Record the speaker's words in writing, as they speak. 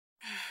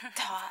What's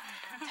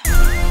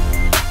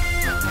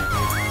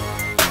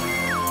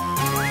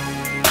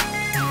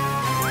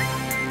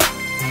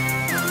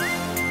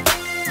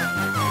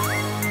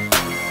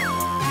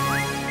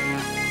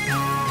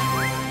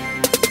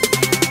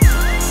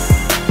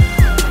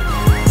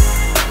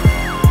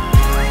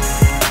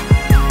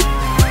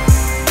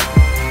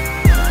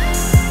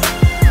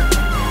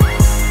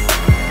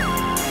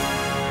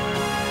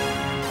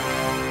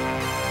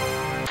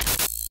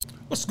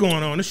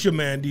going on? It's your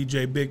man,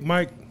 DJ Big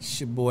Mike.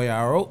 It's your boy,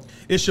 Aro.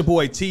 It's your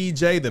boy,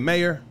 TJ, the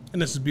mayor.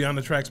 And this is Beyond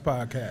the Tracks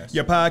Podcast.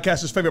 Your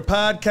podcaster's favorite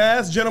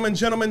podcast. Gentlemen,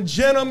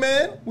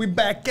 we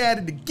back at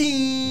it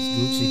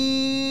again.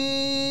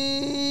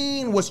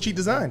 What's Cheat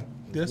Design?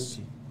 This?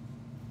 Gucci.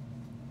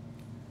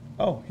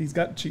 Oh, he's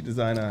got Cheat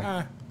Design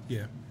on.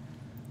 Yeah.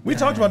 We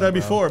talked about that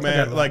before,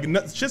 man. Like,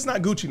 shit's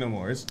not Gucci no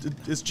more. It's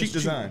Cheat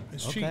Design.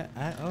 It's cheap. Okay,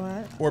 all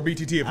right. Or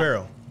B.T.T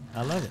apparel.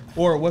 I love it.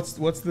 Or what's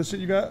the shit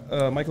you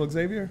got? Michael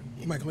Xavier?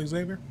 Michael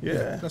Xavier?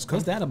 Yeah. That's cool.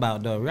 What's that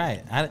about, though?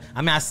 Right. I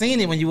mean, I seen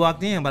it when you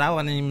walked in, but I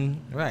wasn't even...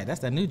 Right,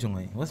 that's that new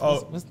joint.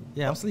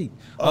 Yeah, I'm asleep.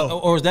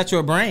 Or is that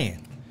your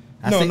brand?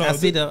 I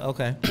see the...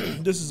 Okay.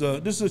 This is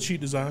a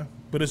Cheat Design,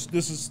 but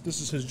this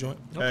is his joint.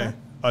 Okay. Hey,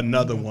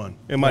 another one.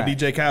 In my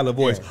DJ Khaled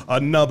voice,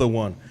 another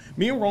one.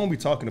 Me and Rome be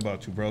talking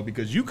about you, bro,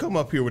 because you come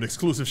up here with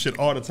exclusive shit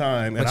all the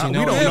time, and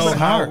we don't know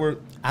how we're...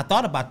 I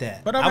thought about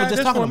that. But I was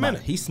just talking about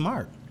it. He's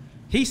smart.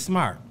 He's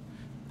smart.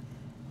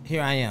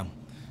 Here I am.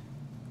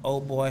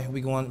 Old boy, we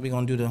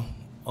gonna do the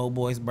old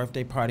boy's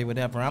birthday party,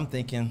 whatever. I'm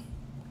thinking,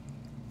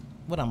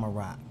 what I'm gonna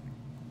rock?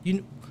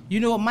 You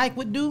know what Mike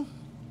would do?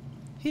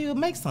 He would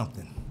make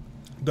something.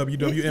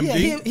 WWMD?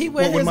 Yeah, he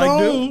wear his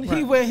own.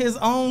 He wear his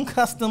own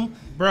custom.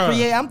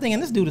 Yeah, I'm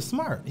thinking this dude is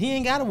smart. He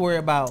ain't got to worry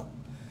about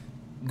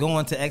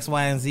going to X,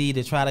 Y, and Z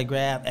to try to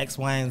grab X,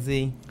 Y, and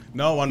Z.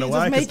 No, I know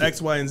why. Because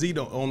X, Y, and Z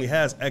only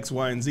has X,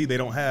 Y, and Z. They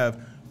don't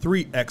have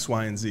 3 X,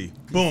 Y, and Z.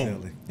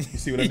 Boom. You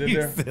see what I did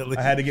there? Silly.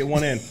 I had to get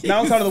one in.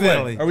 Now it's out of the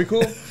way. Are we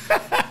cool?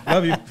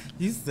 Love you.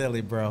 You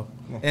silly, bro.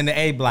 In the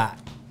A block.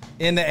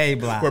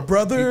 We're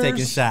brothers. He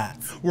taking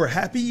shots. We're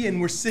happy and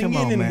we're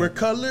singing and man. We're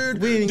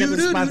colored. We ain't got the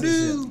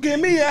sponsorship. Give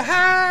me a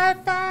high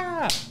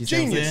five.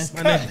 Genius.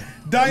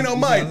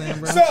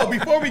 Dynamite. So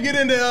before we get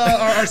into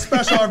our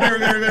special, our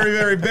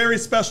very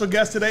special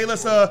guest today,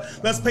 let's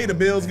pay the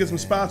bills, get some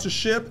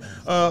sponsorship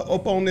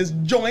up on this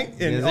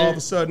joint, and all of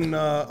a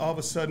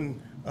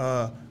sudden,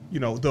 you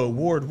know, the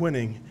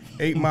award-winning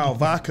 8 Mile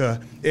Vodka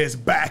is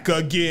back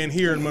again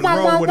here in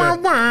Monroe with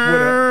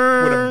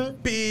a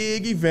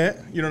big event.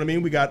 You know what I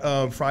mean? We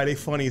got Friday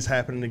Funnies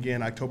happening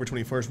again, October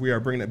 21st. We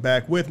are bringing it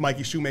back with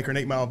Mikey Shu and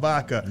 8 Mile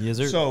Vodka. Yes,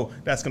 sir. So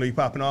that's going to be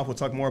popping off. We'll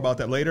talk more about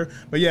that later.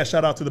 But yeah,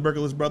 shout out to the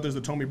Berkeley brothers,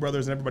 the Tomey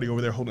brothers, and everybody over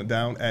there holding it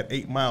down at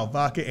 8 Mile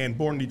Vodka and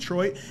Born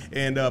Detroit.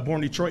 And Born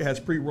Detroit has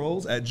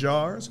pre-rolls at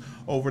Jars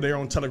over there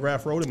on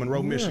Telegraph Road in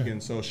Monroe, Michigan.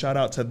 So shout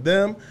out to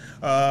them.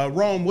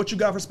 Rome, what you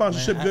got for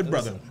sponsorship,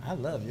 brother? I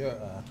love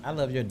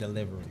your delivery.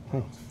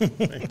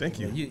 Hey, thank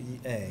you.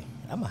 Hey,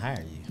 I'm gonna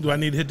hire you. Do I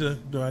need to hit the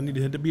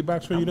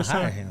beatbox for you this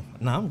time? Him.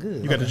 No, I'm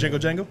good. You got the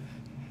Jango?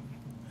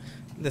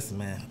 Listen,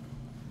 man.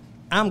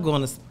 I'm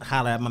going to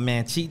holler at my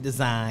man Cheat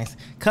Designs,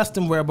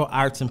 custom wearable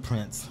arts and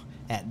prints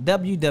at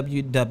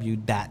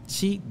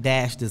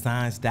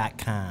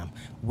www.cheat-designs.com.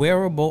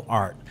 Wearable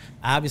art.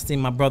 Obviously,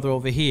 my brother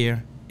over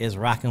here is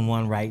rocking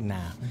one right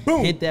now.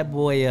 Boom. Hit that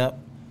boy up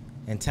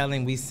and tell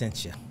him we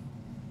sent you.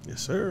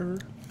 Yes, sir.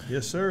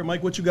 Yes, sir.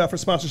 Mike, what you got for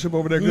sponsorship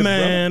over there, good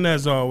man, brother?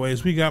 As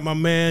always, we got my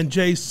man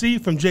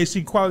JC from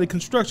JC Quality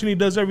Construction. He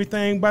does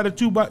everything from the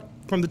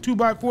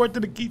 2x4 to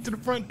the key to the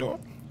front door.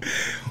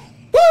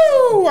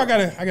 Woo! I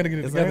gotta get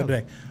it together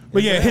today.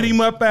 But yeah, hit him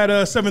up at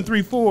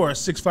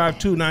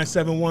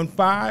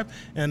 734-652-9715,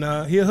 and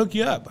he'll hook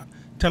you up.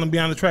 Tell him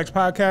Beyond the Tracks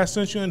Podcast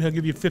sent you, and he'll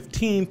give you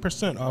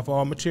 15% off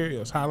all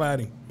materials. Holla at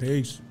him.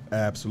 Peace.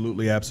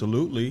 Absolutely.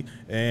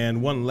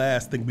 And one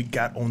last thing we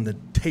got on the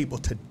table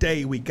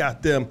today, we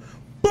got them.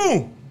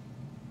 Boom!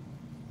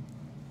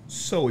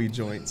 Soy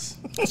joints.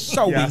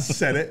 Yeah, I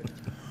said it.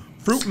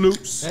 Fruit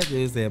Loops. That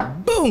dude said,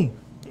 boom!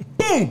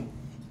 Boom!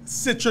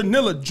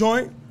 Citronella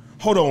joint.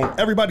 Hold on.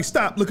 Everybody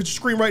stop. Look at your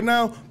screen right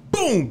now.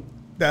 Boom!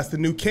 That's the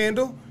new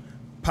candle.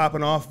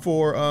 Popping off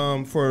for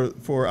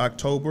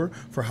October,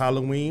 for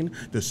Halloween,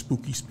 the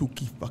spooky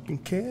fucking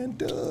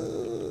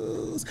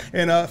candles.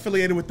 And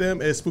affiliated with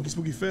them is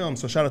Spooky Films.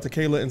 So shout out to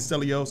Kayla and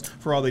Stelios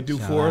for all they do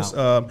for us.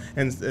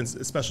 And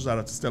special shout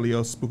out to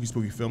Stelios,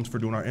 Spooky Films, for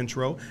doing our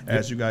intro.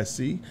 As you guys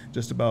see,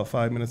 just about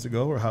 5 minutes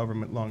ago, or however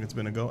long it's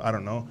been ago. I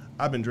don't know.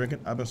 I've been drinking,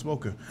 I've been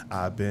smoking.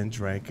 I've been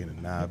drinking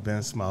and I've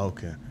been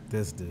smoking.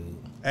 This dude.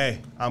 Hey,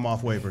 I'm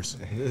off waivers.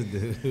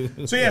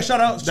 So yeah, shout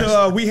out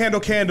to We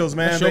Handle Candles,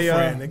 man.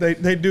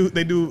 They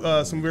do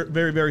some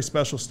very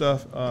special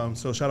stuff.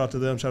 So shout out to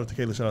them. Shout out to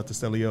Kayla. Shout out to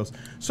Stelios.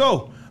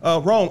 So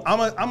Rome, I'm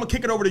gonna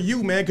kick it over to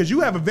you, man, because you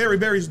have a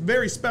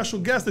very special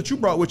guest that you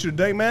brought with you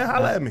today, man.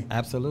 Holla at me.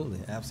 Absolutely.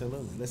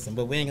 Listen,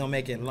 but we ain't gonna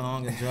make it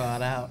long and draw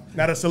it out.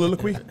 Not a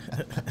soliloquy.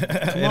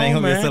 It ain't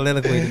gonna be a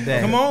soliloquy today.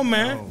 Come on,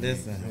 man.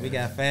 Listen, we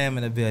got fam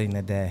in the building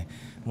today.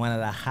 one of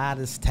the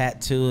hottest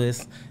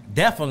tattooists,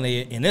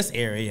 definitely in this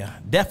area,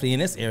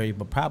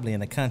 but probably in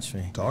the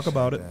country. Talk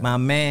about it. My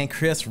man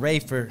Chris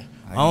Rayford,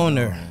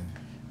 owner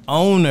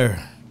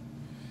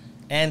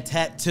and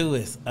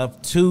tattooist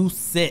of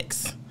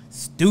 26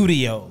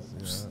 Studios.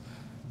 Yeah.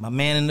 My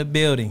man in the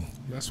building.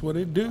 That's what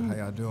it do. How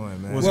y'all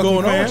doing, man? What's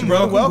going on with you,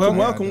 bro?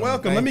 Welcome.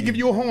 Let me you. give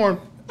you a horn.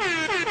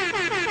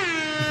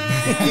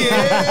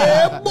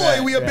 Yeah,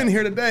 boy, we up in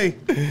here today.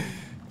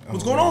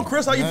 What's going on,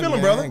 Chris? How you feeling,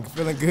 brother?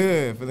 Feeling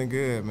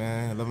good,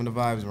 man. Loving the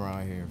vibes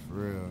around here, for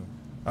real.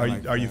 Do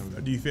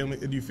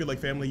you feel like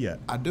family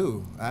yet? I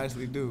do. I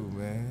actually do,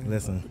 man.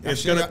 Listen,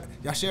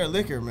 y'all share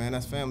liquor, man.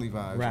 That's family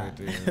vibes right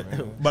there,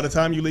 man. By the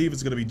time you leave,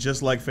 it's gonna be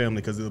just like family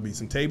because there'll be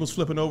some tables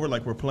flipping over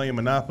like we're playing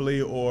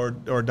Monopoly or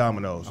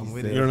dominoes. I'm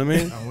with it. You know what I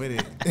mean? I'm with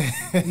it.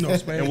 No,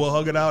 spades. And we'll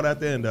hug it out at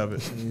the end of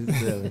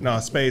it. No,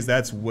 spades.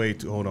 That's way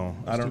too. Hold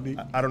on.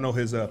 I don't know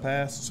his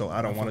past, so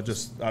I don't want to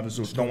I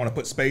just don't want to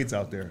put spades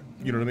out there.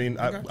 You know what I mean?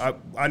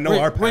 I know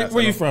our past.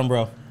 Where you from,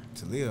 bro?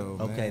 Toledo,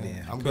 man. Okay,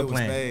 then. I'm good with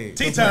spades.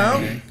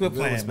 T-Town. Good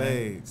plan,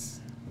 spades.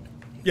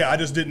 Yeah, I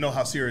just didn't know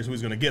how serious we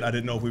was gonna get. I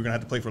didn't know if we were gonna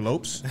have to play for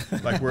Lopes,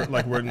 like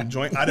we're in the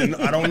joint. I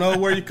don't know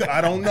where you. I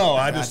don't know.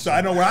 I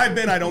know where I've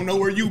been. I don't know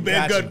where you've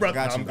been. Good brother.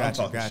 I'm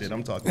talking shit.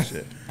 I'm talking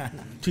shit.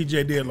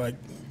 TJ did like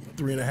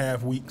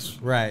 3.5 weeks.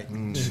 Right.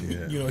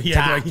 You know, he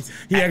act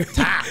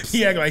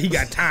like he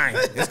got time.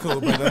 It's cool,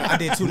 brother. I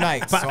did 2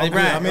 nights. So I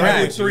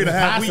did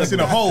 3.5 weeks in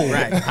a hole.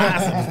 Right.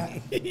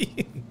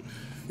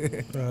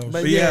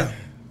 But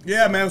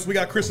yeah, man. So we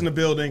got Chris in the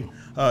building.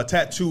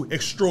 Tattoo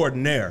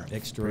extraordinaire.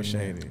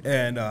 Appreciate it.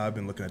 And I've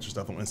been looking at your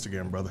stuff on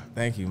Instagram, brother.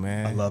 Thank you,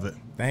 man. I love it.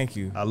 Thank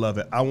you. I love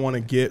it. I want to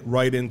get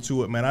right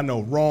into it, man. I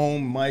know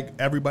Rome, Mike,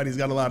 everybody's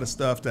got a lot of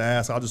stuff to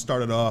ask. I'll just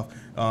start it off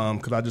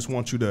because I just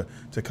want you to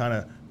kind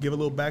of give a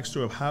little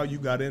backstory of how you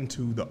got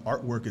into the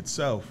artwork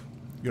itself.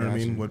 You know what I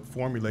mean? What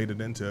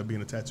formulated into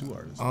being a tattoo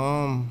artist?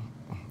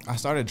 I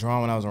started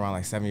drawing when I was around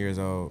like 7 years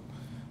old.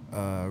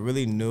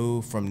 Really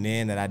knew from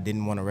then that I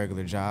didn't want a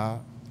regular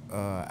job.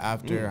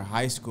 After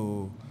high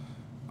school,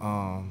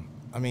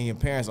 I mean, your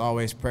parents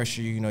always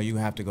pressure you, you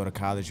have to go to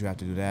college, you have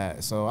to do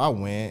that. So I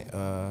went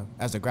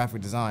as a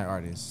graphic design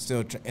artist,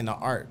 still in the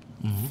art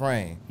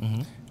frame.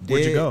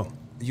 Where'd you go?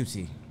 UT.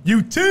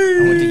 UT.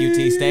 I went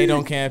to UT, stayed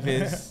on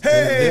campus.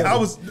 Hey, I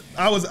was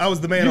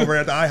the man over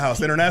at the I House,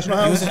 International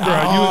House. You the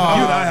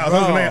I House. I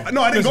was the man.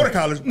 No, I didn't go to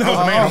college. I was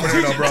the man over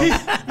there, though, bro.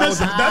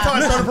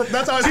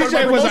 That's how I started.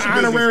 TJ was an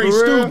honorary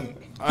student.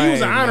 He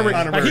was an honorary.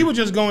 Man. Like he was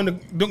just going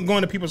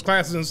to people's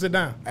classes and sit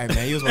down. Hey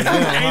man, he was one He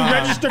ain't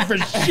registered for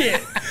shit.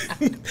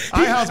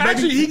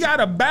 He got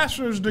a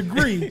bachelor's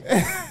degree,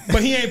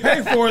 but he ain't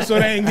paid for it, so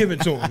they ain't give it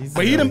to him.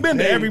 But he done been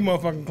to every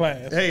motherfucking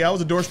class. Hey, I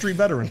was a Door Street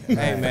veteran.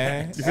 Hey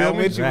man, you feel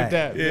me? With you with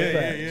that.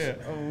 Yeah.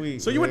 Oh,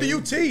 so you went to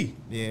UT?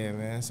 Yeah,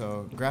 man.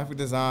 So graphic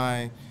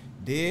design,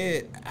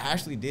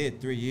 actually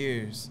did 3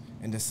 years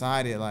and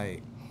decided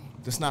like,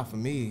 this not for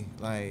me.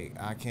 Like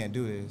I can't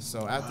do this.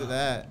 So after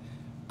that,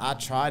 I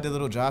tried the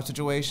little job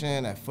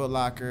situation at Foot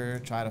Locker,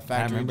 tried a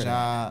factory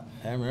job.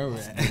 I remember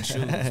that.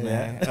 Shoes,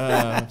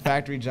 man.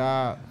 Factory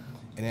job.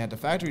 And at the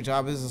factory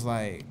job, this is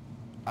like,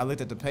 I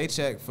looked at the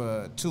paycheck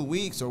for 2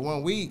 weeks or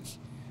 1 week.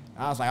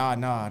 I was like, oh,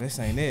 nah, this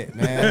ain't it,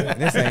 man.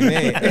 This ain't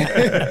it.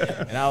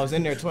 And I was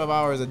in there 12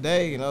 hours a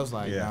day, and I was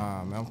like,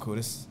 nah, man, I'm cool.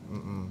 This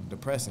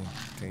depressing.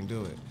 Can't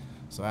do it.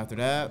 So after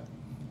that,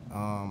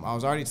 I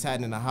was already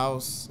tatting in the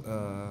house.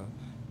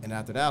 And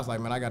after that, I was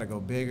like, man, I got to go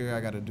bigger. I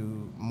got to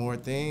do more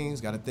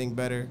things, got to think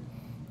better.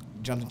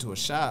 Jumped into a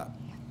shop.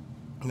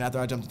 And after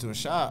I jumped into a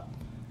shop,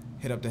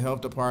 hit up the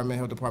health department.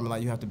 Health department,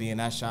 like, you have to be in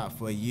that shop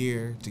for a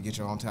year to get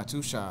your own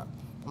tattoo shop.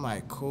 I'm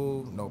like,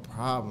 cool, no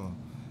problem.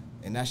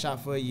 In that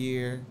shop for a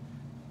year,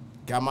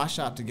 got my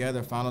shop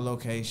together, found a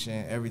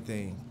location,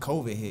 everything.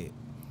 COVID hit.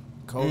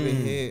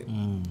 Hit.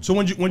 So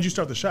when you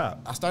start the shop?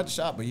 I started the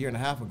shop a year and a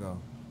half ago.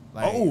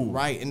 Like,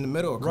 right in the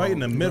middle of COVID. Right in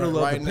the middle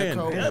of the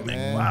pandemic.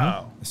 Man.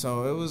 Wow.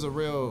 So it was a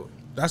real...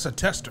 That's a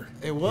tester.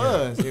 It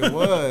was. Yeah. It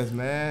was,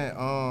 man.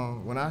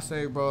 When I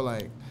say, bro,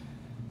 like,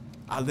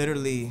 I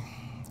literally...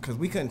 Because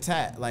we couldn't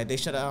tat. Like, they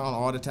shut down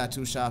all the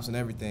tattoo shops and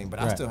everything,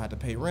 but I still had to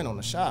pay rent on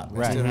the shop.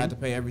 I still had to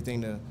pay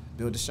everything to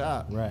build the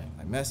shop. Right.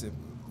 Like, mess it.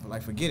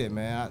 Like, forget it,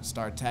 man. I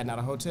started tatting out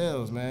of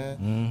hotels,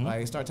 man.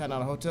 Like, I started tatting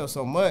out of hotels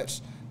so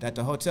much that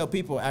the hotel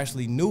people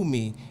actually knew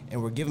me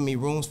and were giving me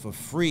rooms for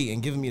free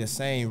and giving me the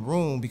same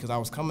room because I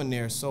was coming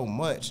there so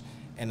much.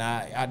 And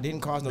I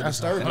didn't cause no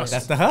disturbance.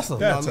 That's the hustle.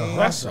 That's a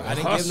hustle. I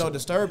didn't give no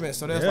disturbance.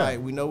 So that's like,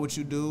 we know what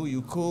you do.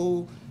 You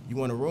cool. You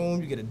want a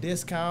room. You get a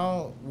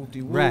discount.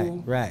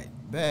 Whoop-de-woo. Right.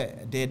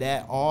 Bet. Did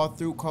that all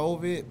through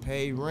COVID.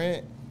 Paid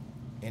rent.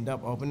 End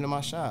up opening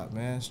my shop,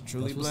 man. It's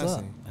truly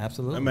blessing.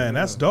 Absolutely. Man,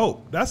 that's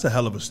dope. That's a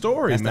hell of a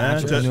story, that's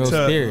man.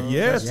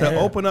 To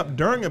open up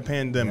during a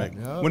pandemic.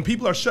 Yep. When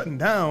people are shutting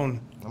down,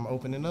 I'm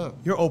opening up.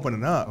 You're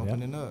opening up.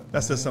 Opening up.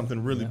 That says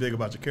something really big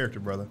about your character,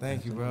 brother.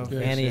 Thank you, bro.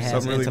 And he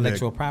has really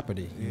intellectual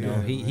property. You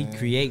know, he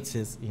creates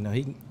his. You know,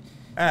 he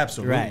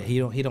absolutely right.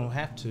 He don't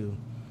have to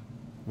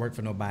work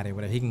for nobody.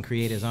 Whatever. He can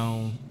create his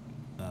own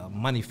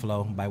money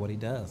flow by what he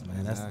does,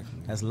 man.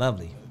 That's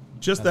lovely.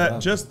 just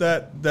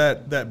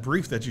that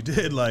brief that you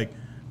did, like,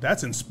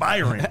 that's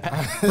inspiring.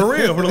 For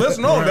real. For the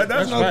listener, no,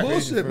 that's no right.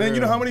 bullshit, man. You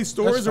know how many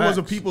stories there was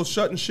of people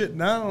shutting shit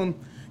down,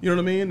 you know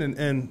what I mean?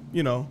 And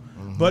you know,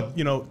 but,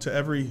 you know, to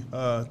every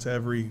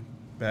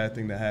bad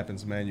thing that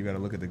happens, man, you got to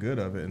look at the good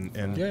of it.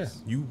 And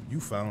you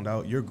found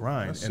out your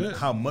grind and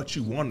how much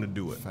you wanted to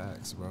do it.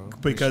 Facts, bro.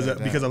 Because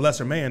a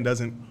lesser man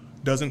doesn't,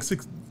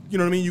 you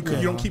know what I mean? You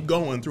don't keep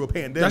going through a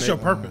pandemic. That's your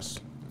purpose.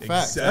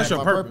 Facts. Exactly. That's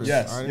your purpose.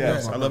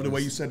 Yes. I love the way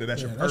you said it.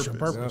 That's your purpose. That's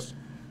your purpose.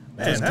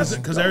 Man,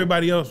 Because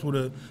everybody else would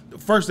have,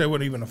 first they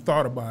wouldn't even have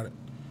thought about it.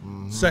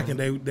 Second,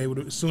 they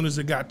would, as soon as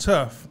it got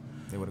tough,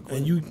 They would have quit.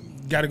 and you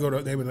got to go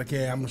to, they were like,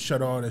 yeah, I'm going to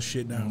shut all that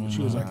shit down. But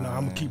she was like, no,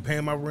 I'm going to keep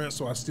paying my rent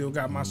so I still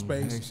got my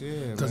space.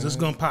 Because it's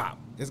going to pop.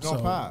 It's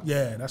gonna pop.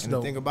 Yeah, that's and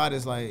dope. The thing about it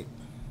is, like,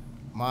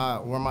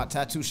 where my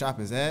tattoo shop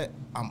is at,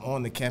 I'm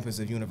on the campus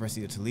of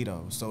University of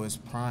Toledo, so it's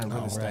prime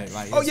real estate. right.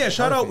 Like, Oh yeah,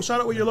 shout out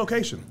with your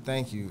location.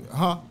 Thank you.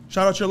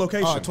 Shout out your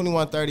location.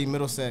 2130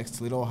 Middlesex,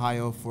 Toledo,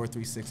 Ohio,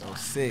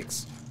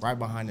 43606, right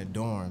behind the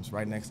dorms,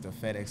 right next to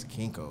FedEx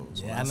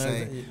Kinko's. Yeah, I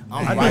know.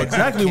 I know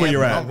exactly where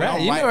you're at.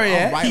 Right, you know where you're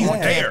at. Right He's on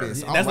there.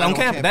 campus. That's on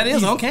campus. That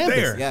is on campus.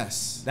 there.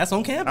 Yes. That's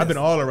on campus. I've been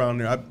all around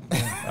there.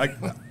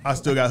 I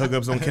still got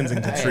hookups on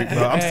Kensington Street,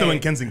 bro. I'm still in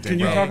Kensington, Can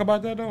you bro. talk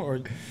about that, though?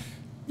 Or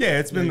Yeah,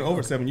 it's been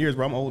over 7 years,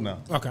 bro. I'm old now.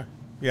 okay.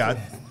 Yeah, I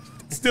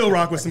still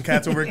rock with some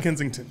cats over at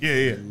Kensington.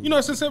 Yeah. You know,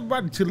 since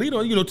everybody,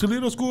 Toledo,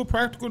 Toledo School of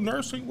Practical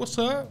Nursing, what's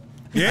up?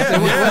 Yeah.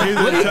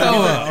 What do you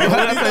throw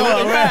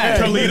up?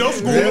 Toledo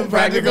School of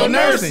Practical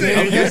Nursing.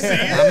 You see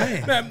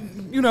it?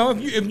 Now,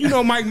 if you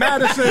know Mike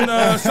Madison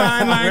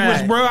sign language,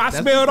 Right. bro, I That's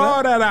spelled what's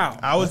all that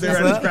out. I was there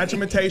at his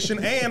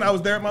graduation, and I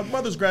was there at my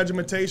mother's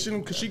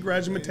graduation because she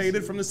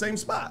graduated from the same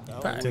spot.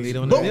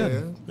 Toledo in the Boom.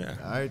 building. Yeah.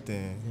 All right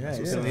then. Yeah,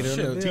 Toledo in the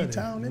Toledo building.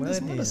 T-Town in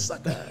this mother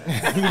sucker.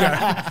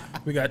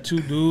 We got 2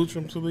 dudes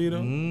from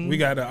Toledo. We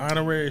got an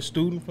honorary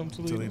student from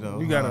Toledo.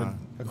 We got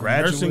a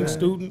graduate. nursing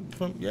student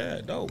from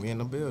dope. We in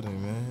the building,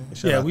 man.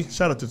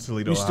 Shout out to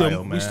Toledo, We still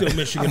Ohio, man. we still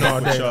Michigan I all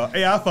fuck with day. y'all.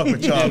 Hey, I fuck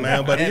with y'all,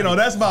 man. But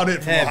that's about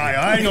it from Ohio.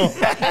 I ain't gonna,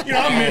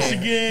 I'm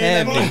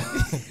Michigan.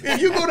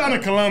 If you go down to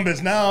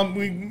Columbus now,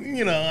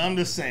 I'm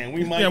just saying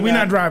we might. Yeah, we're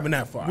not driving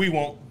that far. We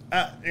won't.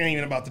 It ain't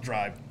even about the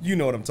drive. You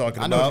know what I'm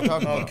talking I know about. what you're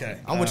talking about. Okay,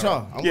 I'm with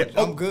y'all.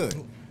 I'm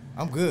good.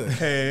 I'm good.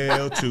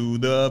 Hail to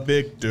the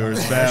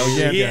victors,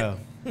 valiant. Yeah.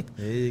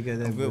 There you go.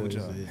 I'm good with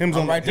y'all. Him's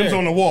I'm on, right him's there.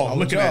 on the wall I'm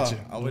looking with at y'all.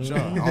 you. I'm with y'all.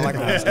 I don't like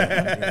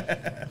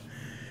that.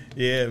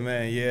 Yeah,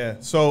 man. Yeah.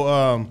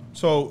 So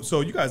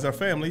you guys are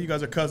family. You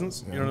guys are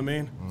cousins. You know what I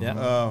mean? Yeah.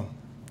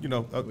 Touch on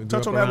up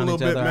that a around little each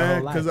bit, other our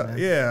man. whole Because life,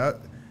 man.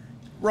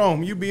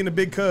 Rome, you being a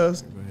big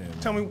cuz.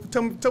 ahead, Tell me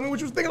what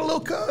you was thinking of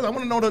little cuz. I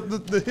want to know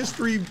the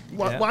history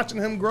watching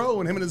him grow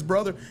and him and his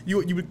brother.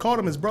 You called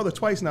him his brother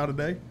twice now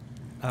today.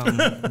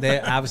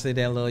 They're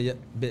a little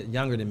bit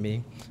younger than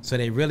me, so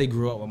they really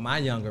grew up with my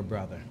younger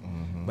brother.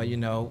 But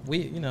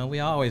we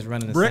always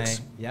running the Bricks?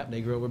 same. Yep,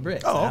 they grew up with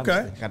Bricks. Oh, okay.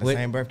 obviously. Got the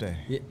same birthday.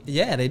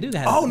 Yeah, they do.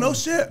 Oh, no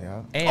shit.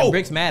 Yeah. And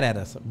Bricks mad at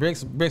us.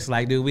 Bricks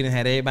like, dude, we done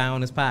had everybody on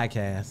this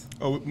podcast.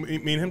 Oh, me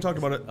and him talked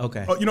about it.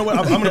 Okay. Oh, you know what?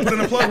 I'm going to put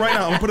in a plug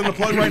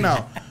right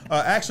now.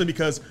 Actually,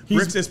 because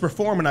Bricks is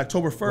performing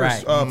October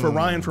 1st for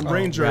Ryan from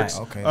Brain Jerks,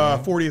 right. Okay,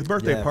 40th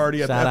birthday Yeah.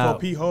 party at the Shout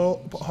out. FOP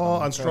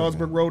Hall on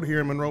Strasburg Road here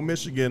in Monroe,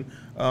 Michigan,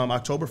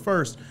 October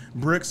 1st.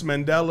 Bricks,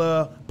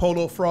 Mandela,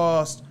 Polo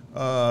Frost,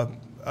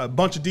 a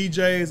bunch of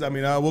DJs. I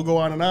mean, we'll go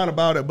on and on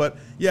about it, but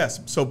yes.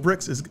 So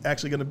Bricks is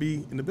actually going to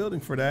be in the building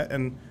for that,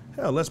 and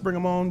hell, let's bring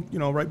him on.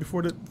 Right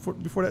before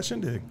that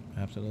shindig.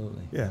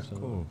 Absolutely. Yeah,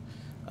 absolutely.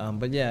 Cool.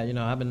 But yeah,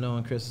 I've been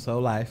knowing Chris his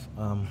whole life.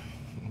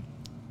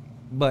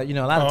 But a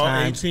lot of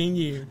times, 18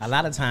 years. a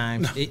lot of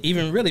times,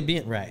 even really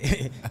being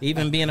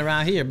even being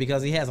around here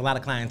because he has a lot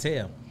of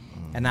clientele,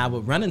 and I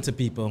would run into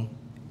people,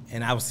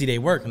 and I would see their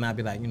work, and I'd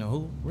be like,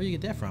 where you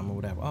get that from or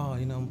whatever. Oh,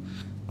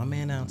 my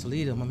man down in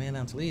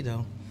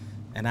Toledo.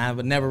 And I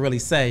would never really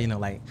say,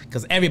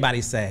 because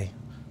everybody say,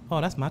 oh,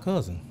 that's my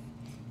cousin.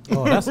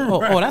 Oh, that's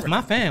that's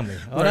my family.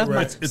 Oh, that's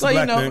my. It's so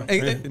a black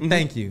thing.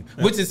 Thank you.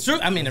 Which is true.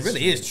 I mean, it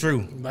really is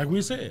true. Like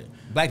we said.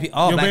 Black people,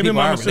 all Your black baby people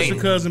are mama, sister,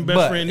 related. cousin, best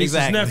But, friend, niece's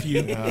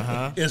exactly. nephew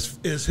is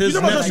his You know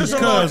about your nephew's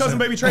sister-in-law, cousin. cousin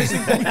baby Tracy?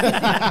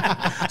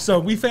 So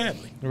we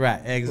family.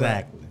 Right.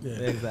 Exactly. Right.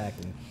 Yeah.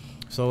 Exactly.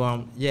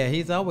 So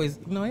he's always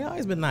he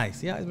always been nice.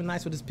 He always been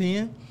nice with his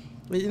pen.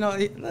 But,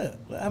 look,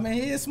 I mean,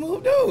 he is a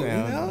smooth dude.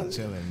 I'm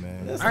chilling,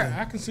 man. Listen,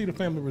 I can see the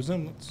family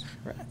resemblance.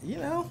 right,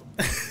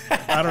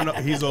 I don't know.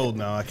 He's old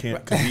now. I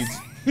can't because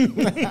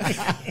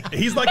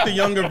he's like the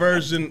younger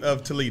version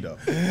of Toledo.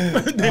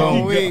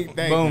 Boom.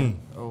 Boom.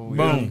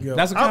 Boom. go.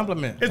 That's a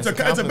compliment. It's a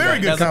very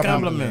good That's a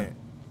compliment. compliment.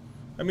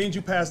 That means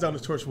you passed down the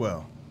torch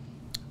well.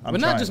 But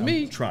not just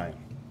me. I'm trying.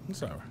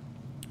 It's all right.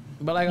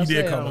 But like I You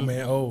said, did call my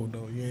man old,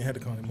 though. You ain't had to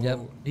call him Yep.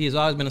 old. He's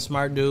always been a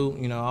smart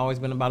dude, always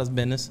been about his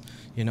business.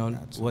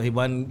 Well, he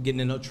wasn't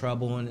getting in no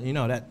trouble and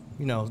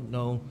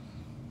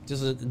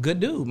just a good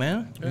dude,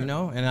 man. Yeah.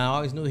 And I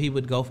always knew he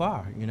would go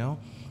far,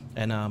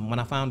 And when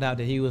I found out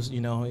that he was,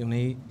 when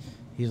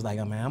he was like,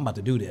 oh, man, I'm about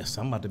to do this.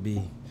 I'm about to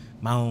be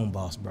my own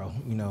boss, bro.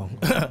 You know,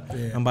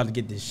 I'm about to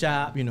get this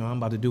shop. You know, I'm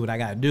about to do what I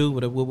got to do.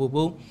 With a woo woo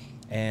woo.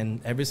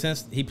 And ever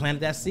since he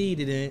planted that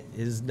seed, it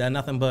has done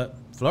nothing but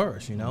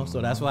flourish. You know,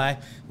 so that's why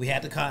we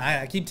had to call.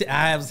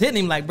 I was hitting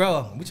him like,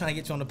 bro, we trying to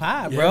get you on the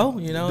pod, bro.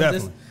 You know,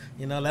 definitely.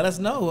 just let us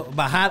know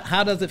about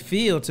how does it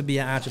feel to be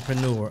an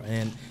entrepreneur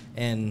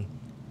and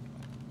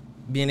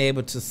being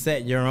able to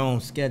set your own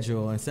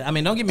schedule and say, I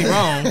mean, don't get me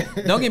wrong.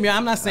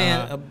 I'm not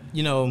saying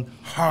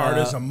hard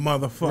as a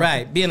motherfucker.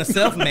 Right, being a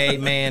self-made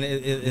man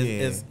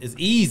is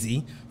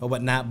easy or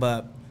whatnot,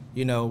 but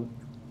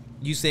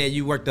you said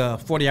you worked a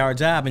 40-hour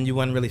job and you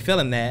wasn't really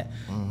feeling that.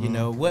 You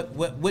know,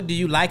 what do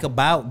you like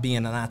about being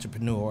an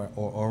entrepreneur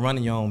or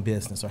running your own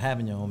business or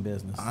having your own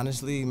business?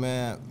 Honestly,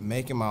 man,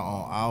 making my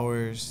own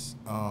hours,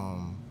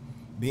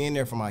 being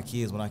there for my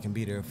kids when I can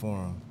be there for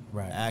them.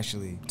 Right.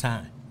 Actually.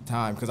 Time.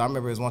 Because I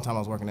remember it was one time I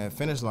was working at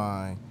Finish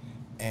Line,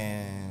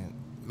 and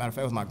matter of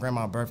fact, it was my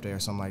grandma's birthday or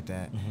something like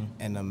that.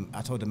 And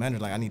I told the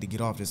manager, like, I need to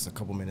get off just a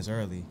couple minutes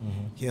early.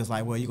 He was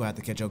like, well, you're going to have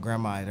to catch your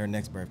grandma at her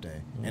next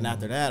birthday. And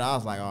after that, I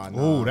was like, oh,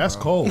 no. Ooh, that's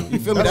cold. You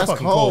feel me? That's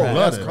fucking cold. cold.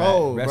 That's Blooded.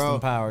 cold, Rest bro. in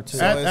power, too.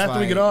 So After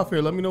we get off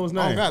here, let me know his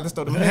name. Oh, God, let's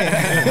throw the name.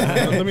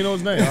 Let me know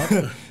his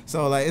name.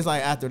 So, like, it's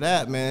like after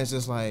that, man, it's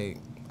just like,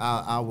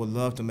 I would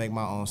love to make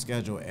my own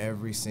schedule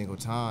every single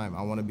time.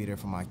 I want to be there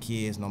for my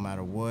kids no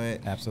matter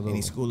what. Absolutely.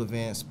 Any school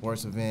event,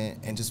 sports event.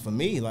 And just for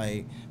me,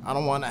 like, I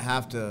don't want to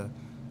have to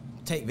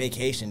take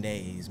vacation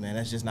days, man.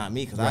 That's just not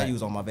me because I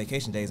use all my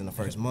vacation days in the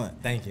first month.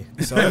 Thank you.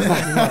 So it's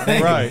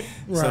like, Right.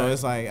 So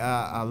it's like,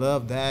 I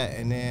love that.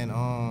 And then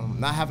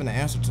not having to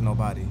answer to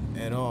nobody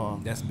at all.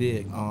 That's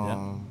big.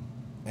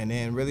 And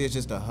then really it's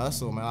just a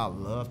hustle, man. I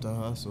love to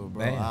hustle,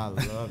 bro. Man. I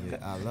love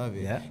it. I love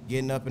it. Yeah.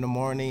 Getting up in the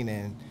morning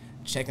and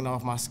checking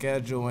off my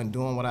schedule and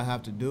doing what I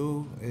have to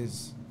do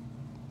it's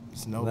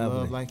no Lovely.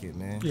 love like it,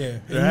 man. Yeah,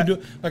 and you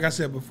do, like I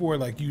said before,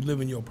 like you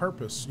live in your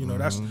purpose. You know,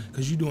 that's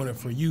because you're doing it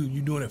for you.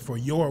 You're doing it for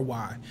your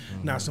why,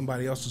 not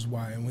somebody else's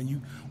why. And when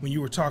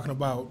you were talking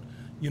about,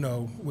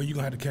 where you're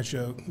gonna have to catch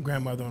your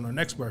grandmother on her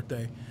next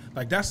birthday,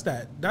 like that's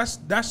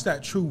that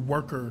true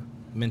worker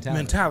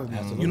mentality.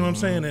 You know what I'm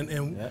saying?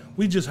 And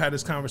we just had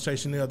this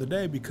conversation the other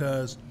day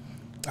because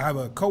I have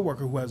a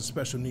coworker who has a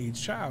special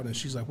needs child, and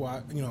she's like,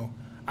 well,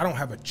 I don't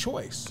have a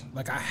choice.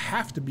 Like, I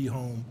have to be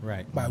home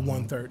by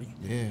 1:30.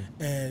 Yeah.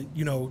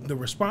 And, the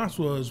response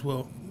was,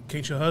 well,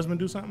 can't your husband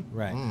do something?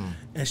 Right.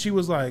 And she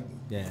was like,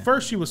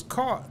 first she was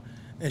caught,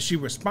 and she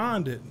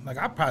responded. Like,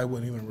 I probably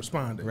wouldn't even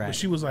respond. Right. But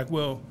she was like,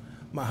 well,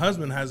 my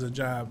husband has a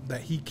job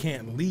that he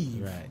can't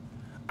leave. Right.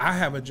 I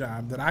have a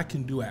job that I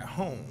can do at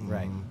home.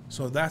 Right.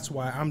 So that's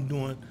why I'm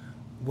doing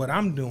what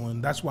I'm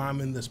doing. That's why I'm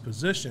in this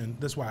position.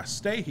 That's why I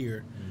stay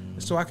here,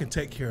 so I can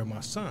take care of my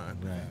son.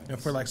 Right. And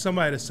for like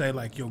somebody to say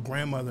like your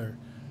grandmother,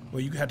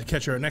 well, you had to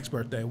catch her next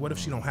birthday. What if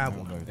she don't have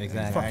one?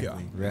 Exactly. Fuck y'all.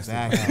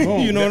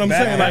 Exactly. You know what I'm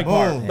saying? Like,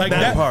 part. like That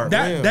that part.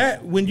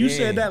 that when you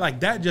said that, like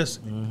that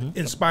just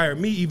inspired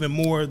me even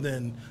more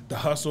than the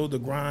hustle, the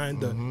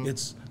grind.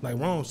 It's like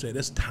Rome said,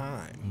 it's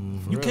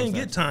time. You can't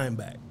get time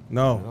back.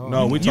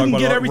 No, we You talk can about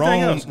get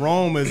everything else.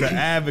 Rome is an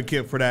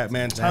advocate for that,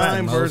 man.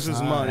 Time versus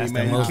money, That's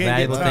man. the You most can't get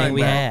valuable time thing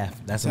we back.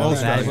 have. That's the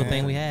most valuable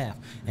thing we have.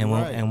 And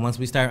and once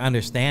we start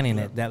understanding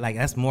that like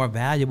that's more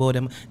valuable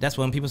than that's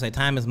when people say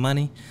time is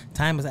money.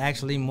 Time is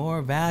actually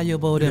more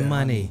valuable than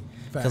money.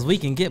 Because we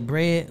can get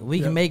bread, we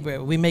can make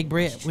bread. We make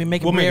bread. We're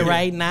making bread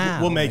right now.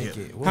 We'll make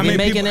it. How many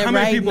making people, it how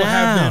many right people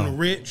now. have been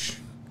rich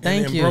and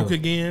Thank then you. broke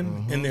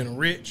again, and then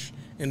rich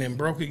and then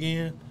broke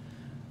again?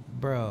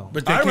 Bro,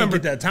 But they I can't remember-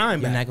 get that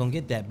time you're not back. gonna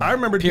get that back. I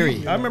remember.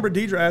 Period. I remember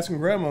Deidre asking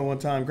Grandma one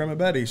time, Grandma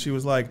Betty. She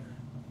was like,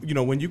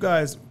 when you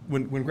guys,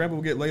 when Grandpa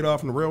would get laid off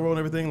from the railroad and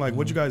everything, like,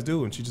 what'd you guys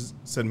do? And she just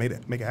said, make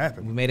it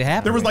happen. We made it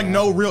happen. There was like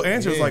no real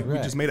answer. It's like we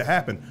right. just made it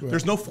happen.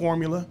 There's no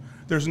formula.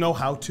 There's no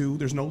how to.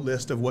 There's no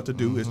list of what to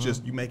do. It's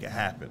just you make it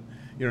happen.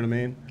 You know what I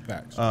mean?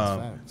 Facts.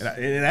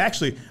 And it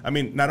actually, I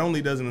mean, not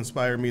only does it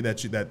inspire me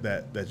that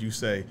you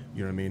say,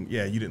 you know what I mean?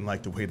 Yeah, you didn't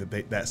like the way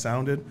that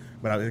sounded,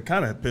 but it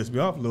kind of pissed me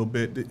off a little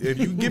bit. If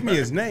you give me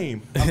his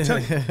name, I'm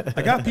telling you,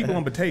 I got people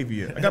on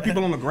Batavia. I got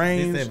people on the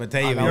Grange. He said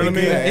Batavia. You know what I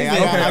mean? Hey, Okay,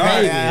 all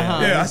right.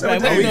 Yeah, I said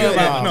Like, what we Batavia. good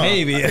about No.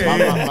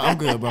 Batavia? I'm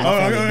good, bro.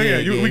 Oh, yeah,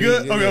 we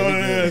good?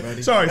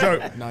 Okay, sorry.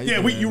 No,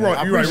 Yeah, good, you're man. right.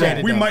 I You're appreciate right.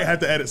 it, We though. might have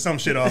to edit some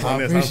shit off on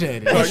I this.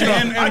 appreciate it.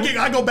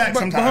 I go back But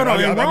sometimes. hold on,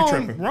 I'll be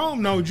Rome, tripping.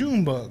 Rome no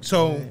Junebug.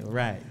 So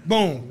Right.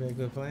 boom. Very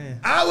good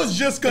plan. I was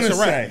just gonna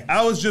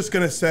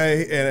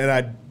say,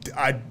 and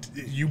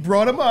you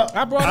brought him up.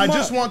 I brought him I up.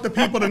 just want the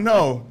people to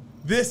know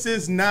this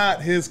is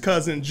not his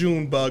cousin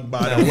Junebug,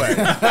 by the way.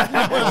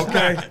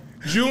 Okay,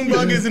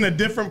 Junebug is in a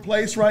different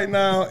place right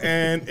now,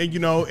 and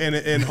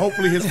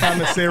hopefully his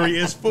commissary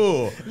is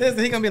full.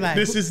 Listen, he gonna be like,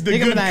 This is the he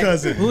gonna good be like,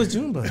 cousin. Who is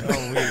Junebug?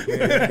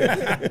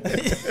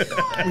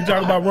 We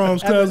talk about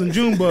Rome's cousin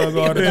Junebug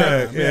all the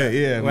time.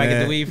 Yeah, Where I get the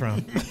man. weed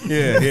from?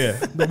 Yeah.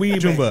 The weed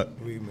Junebug.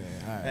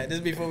 This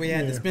is before we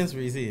had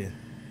dispensaries here.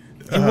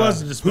 He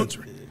was a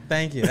dispensary.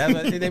 Thank you. That's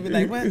what they be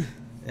like. What?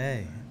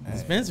 Hey,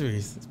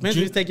 dispensaries.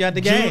 Dispensaries take you out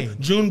the game.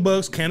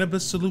 Junebug's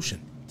cannabis solution.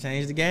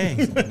 Change the game.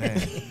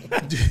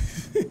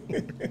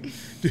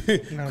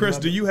 Chris,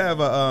 do you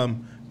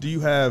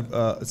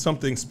have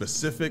something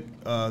specific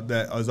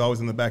that is always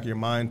in the back of your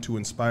mind to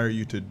inspire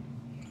you to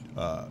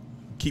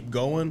keep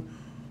going?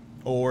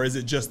 Or is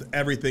it just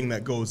everything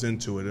that goes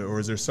into it? Or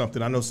is there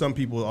something? I know some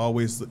people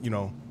always,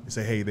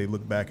 say, hey, they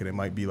look back and it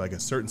might be like a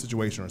certain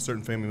situation or a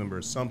certain family member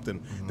or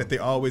something that they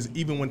always,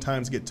 even when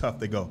times get tough,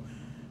 they go,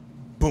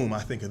 boom, I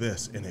think of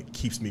this, and it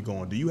keeps me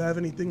going. Do you have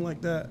anything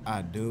like that?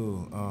 I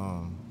do.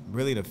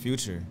 Really the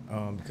future.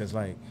 Because,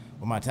 like,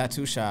 with my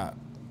tattoo shop,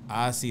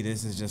 I see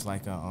this as just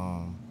like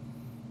a,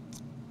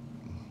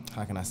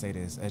 how can I say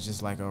this? It's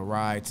just like a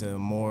ride to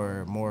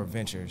more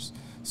ventures.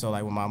 So,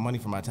 like, with my money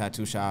from my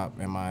tattoo shop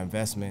and my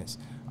investments,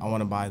 I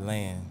want to buy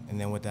land. And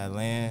then with that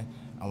land,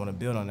 I want to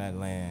build on that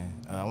land.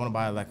 I want to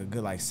buy, like, a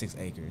good, 6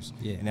 acres.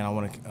 Yeah. And then I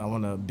want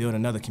to build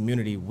another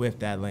community with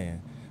that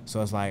land. So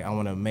it's like I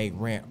want to make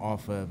rent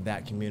off of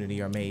that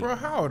community or make. Bro,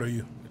 how old are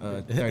you?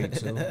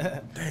 32.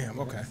 Damn.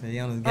 Okay.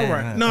 Game, all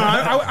right. huh? No,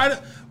 I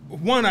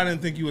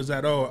didn't think you was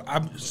that old. I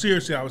was.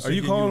 Are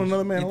you calling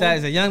another man? You thought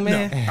he's a young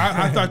man?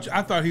 No,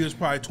 I thought he was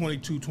probably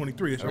 22,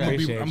 23. So I'm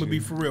gonna be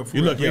for real.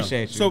 You look young.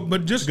 Appreciate you. So,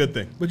 but just good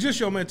thing. But just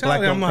your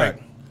mentality, Black I'm don't like,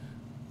 crack.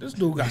 this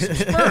dude got some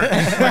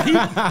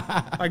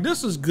spurs. like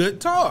this is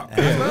good talk.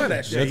 I love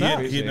that shit.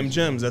 Hitting them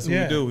gems. That's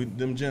what we do.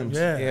 Them gems.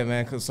 Yeah,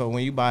 man. Cause so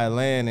when you buy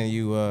land and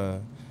you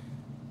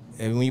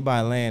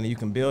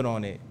can build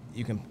on it,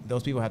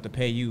 those people have to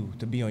pay you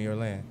to be on your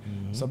land.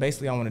 Mm-hmm. So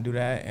basically, I want to do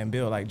that and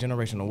build like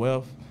generational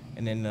wealth.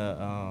 And then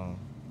the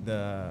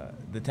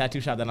tattoo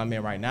shop that I'm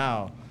in right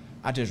now,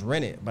 I just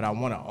rent it, but I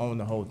want to own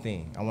the whole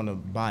thing. I want to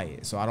buy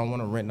it. So I don't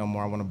want to rent no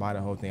more. I want to buy the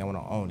whole thing. I want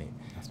to own it.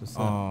 That's what's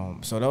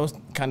up. So those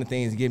kind of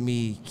things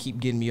keep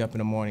getting me up in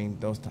the morning.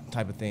 Those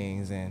type of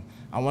things, and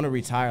I want to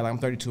retire. Like I'm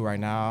 32 right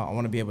now. I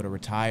want to be able to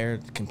retire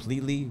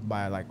completely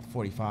by like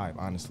 45.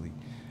 Honestly.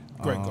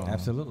 Great goal.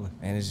 Absolutely.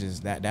 And it's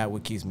just that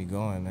what keeps me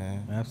going,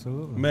 man.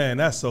 Absolutely. Man,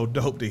 that's so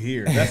dope to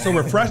hear. That's so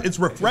it's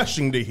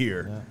refreshing to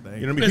hear. Yeah.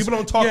 You know what I mean? People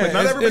don't talk like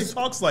not everybody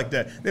talks like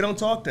that. They don't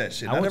talk that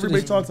shit. Not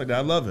everybody talks like that.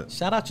 I love it.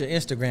 Shout out your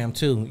Instagram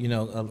too. You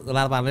know, a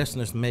lot of our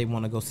listeners may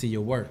want to go see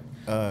your work.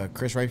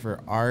 Chris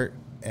Rayford Art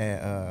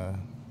on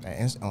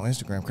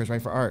Instagram. Chris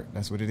Rayford Art.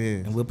 That's what it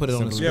is. And we'll put it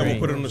on the screen. Yeah, we'll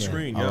put it on the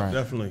screen. Yeah, right.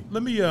 Definitely.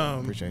 Let me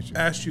Appreciate you.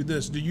 ask you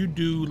this: do you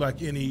do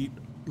like any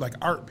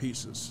art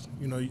pieces?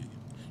 You know, you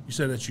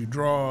said that you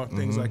draw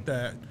things like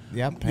that.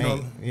 Yeah, I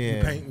paint.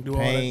 You paint and do all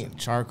that. Paint,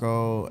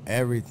 charcoal,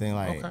 everything.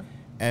 Like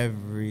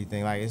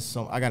everything. Like it's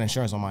so. I got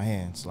insurance on my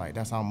hands. Like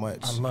that's how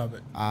much. I love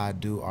it. I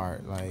do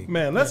art. Like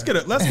man, let's get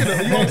it.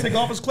 You want to take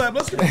golfers clap?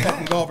 Let's get a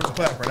fucking golfers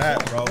clap for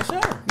that, bro.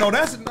 Sure. No,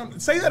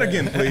 say that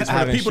again, please. I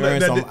have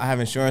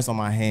insurance on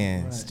my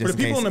hands just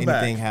in case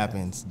anything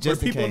happens. Just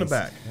for the people in the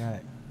back.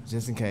 Right.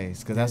 Just in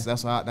case, because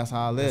that's how I live. That's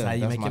how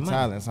you make my your talent.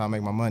 money. That's how I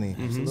make my money.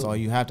 So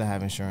you have to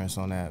have insurance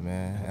on that,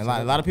 man. And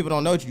a lot of people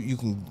don't know you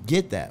can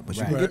get that, but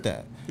you can get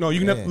that. No, you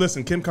can have,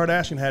 listen. Kim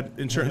Kardashian had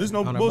insurance. There's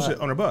no bullshit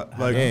on her butt.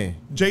 Like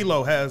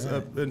J-Lo has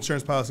an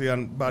insurance policy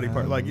on body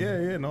part. Like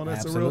no,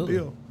 that's a real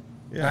deal.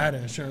 Yeah, I had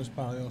an insurance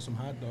policy on some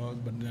hot dogs,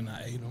 but then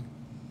I ate them.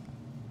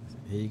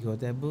 Here you go with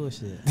that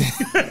bullshit. You know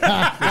what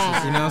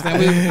I'm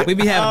saying? We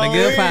be having a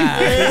good time.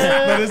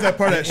 No, this is that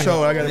part of that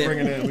show. I got to bring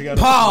it in. We got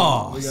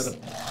Pause.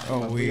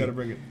 We got to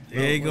bring it.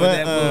 Here you go with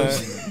that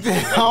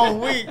bullshit. All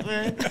week,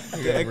 man.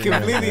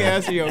 Completely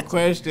answer your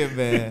question,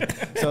 man.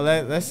 So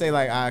let's say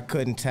like I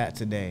couldn't tat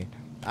today.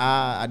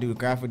 I do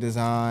graphic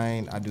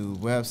design. I do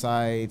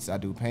websites. I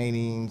do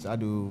paintings. I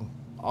do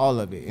all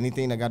of it.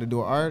 Anything that got to do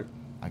with art,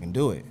 I can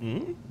do it.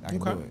 I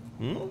can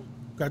do it.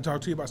 Got to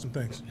talk to you about some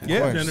things. Yeah,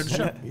 at the end of the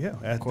show. Yeah,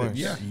 of course.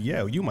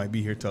 Yeah, you might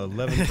be here till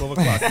 11, 12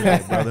 o'clock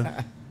today,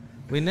 brother.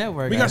 We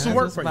network. We got some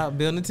work for you. About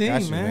building a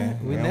team, man.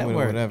 We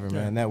network. Whatever,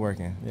 man.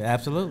 Networking. Yeah,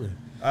 absolutely.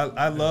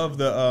 I love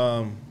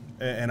the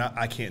and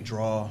I can't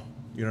draw.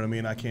 You know what I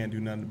mean? I can't do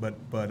nothing.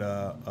 But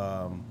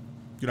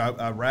you know,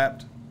 I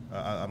rapped.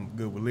 I'm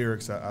good with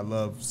lyrics. I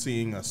love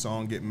seeing a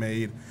song get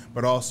made.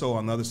 But also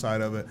on the other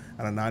side of it,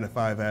 on a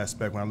 9-to-5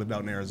 aspect, when I lived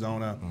out in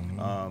Arizona,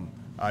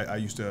 I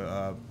used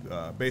to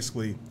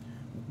basically.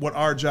 What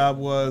our job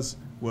was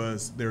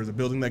there was a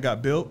building that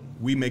got built.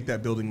 We make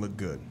that building look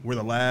good. We're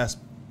the last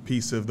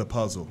piece of the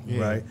puzzle,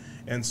 right?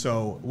 And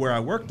so where I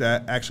worked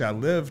at, actually I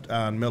lived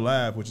on Mill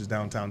Ave, which is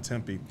downtown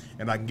Tempe,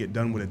 and I can get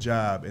done with a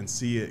job and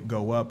see it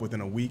go up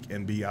within a week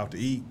and be out to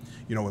eat,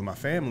 you know, with my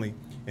family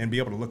and be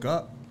able to look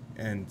up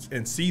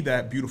and see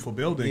that beautiful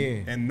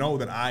building and know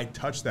that I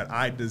touched that,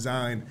 I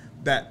designed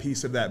that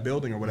piece of that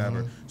building or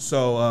whatever.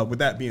 So with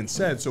that being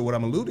said, so what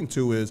I'm alluding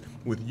to is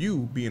with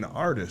you being an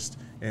artist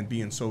and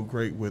being so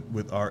great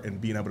with art and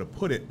being able to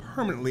put it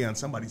permanently on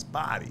somebody's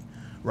body,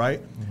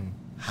 right?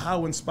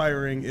 How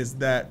inspiring is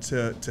that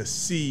to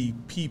see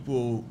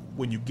people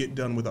when you get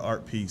done with the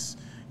art piece,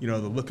 you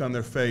know, the look on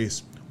their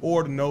face,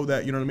 or to know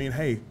that, you know what I mean,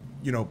 hey,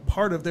 you know,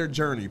 part of their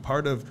journey,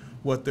 part of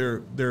what they're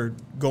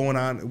going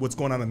on, what's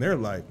going on in their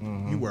life,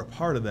 you were a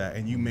part of that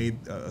and you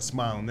made a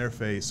smile on their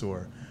face,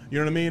 or You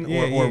know what I mean?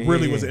 Yeah, or yeah,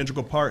 really yeah, was yeah. an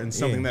integral part in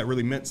something Yeah. that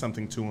really meant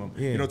something to him.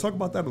 Yeah. You know, talk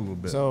about that a little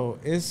bit. So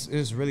it's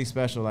really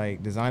special,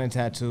 like designing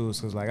tattoos,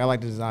 because like I like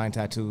to design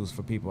tattoos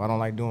for people. I don't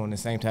like doing the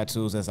same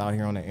tattoos that's out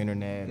here on the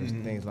internet or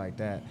things like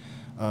that.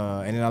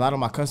 And then a lot of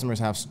my customers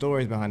have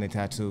stories behind their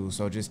tattoos.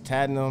 So just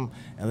tatting them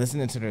and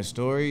listening to their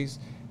stories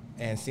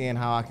and seeing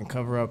how I can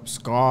cover up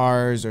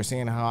scars or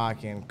seeing how I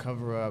can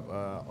cover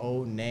up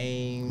old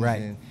names.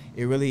 Right. And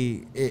it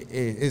really,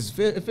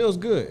 it feels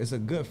good. It's a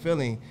good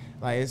feeling.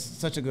 Like, it's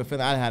such a good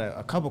feeling. I had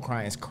a couple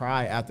clients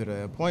cry after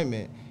the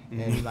appointment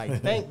and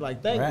thank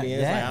Right, me.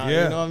 It's yeah. like,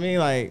 you know what I mean?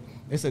 Like,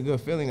 it's a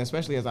good feeling,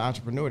 especially as an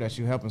entrepreneur, that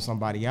you're helping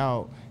somebody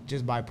out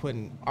just by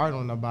putting art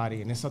on their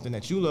body, and it's something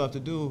that you love to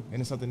do,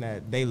 and it's something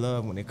that they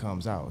love when it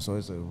comes out. So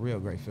it's a real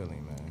great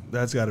feeling, man.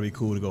 That's got to be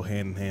cool to go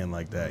hand in hand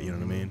like that. You know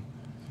what I mean?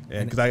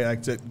 And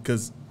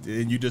because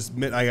you just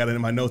I got it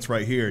in my notes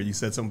right here. You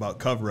said something about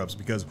cover-ups,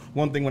 because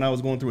one thing when I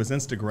was going through his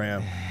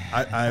Instagram,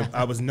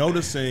 I was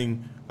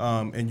noticing,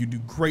 and you do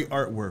great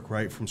artwork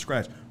right from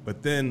scratch.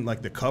 But then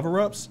like the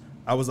cover-ups,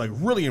 I was like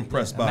really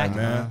impressed by,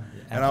 man.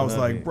 And I was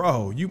like,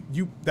 bro, you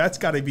that's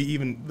got to be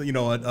even, you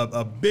know,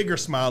 a bigger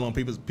smile on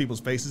people's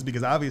faces,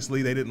 because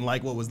obviously they didn't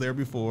like what was there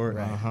before.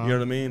 Right. You know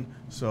what I mean?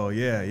 So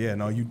yeah,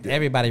 no, you did.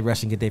 Everybody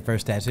rush and get their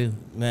first tattoo.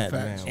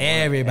 Facts.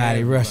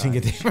 Everybody rush and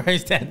get their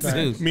first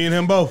tattoo. Me and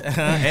him both.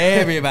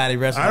 Everybody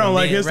rush. I don't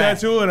like his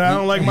tattoo, and I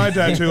don't like my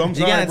tattoo. I'm You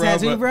sorry, got a bro.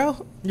 tattoo, but-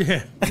 bro?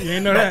 Yeah, you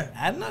ain't know that.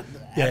 I'm not.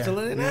 Yeah.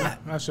 Absolutely not.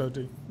 I'll show it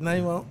to you. No,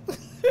 you won't.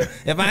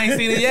 If I ain't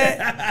seen it yet,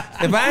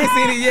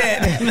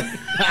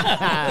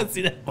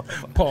 see that.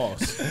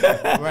 Pause.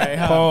 Right,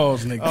 huh?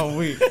 Pause, nigga. Oh,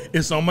 wait.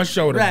 It's on my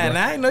shoulder, Right, bro. and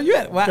I ain't know you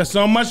had. Why? It's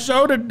on my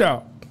shoulder,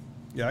 dog.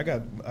 Yeah, I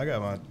got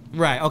my.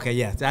 Right. Okay.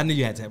 Yeah. I knew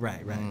you had that.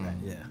 Right.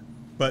 Yeah.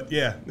 But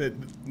yeah, the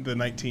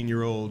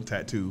 19-year-old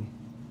tattoo.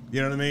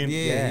 You know what I mean?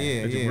 Yeah.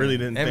 That you really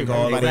didn't think Everybody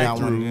all the way got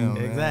one of through. them.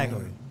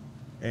 Exactly.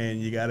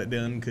 And you got it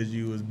done because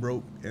you was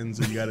broke, and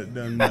so you got it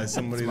done by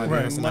somebody that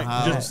Right. didn't Right.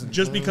 like.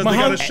 Just because My they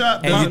got a hom-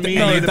 shop and doesn't you mean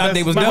and they you the thought best.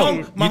 they was My dope. hom-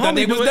 You thought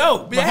they do was it-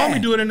 dope. My Yeah.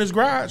 homie do it in his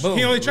garage. Boom.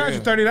 He only charges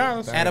you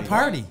 $30. At a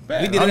party.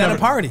 Bet. We did it I've at never- a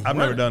party. I've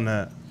never done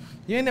that.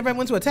 You ain't never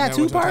went to a Never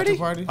tattoo went to a party?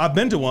 party? I've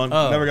been to one.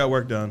 Oh. Never got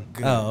work done.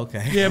 Oh,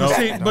 okay. Yeah, but No.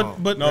 see,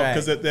 but No, Right.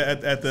 because at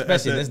the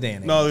Especially in this day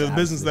and no, age, the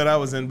business that I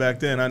was in back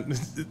then, I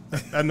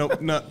know I don't.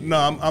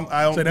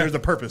 So that- there's a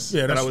purpose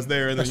yeah, that I that's- was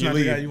there, and then that's you not the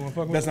leave. guy you wanna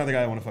fuck with? That's not the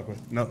guy I want to fuck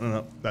with.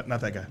 No,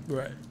 not that guy.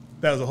 right.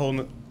 That was a whole.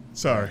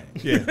 Sorry.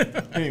 Yeah.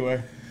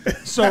 Anyway.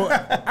 So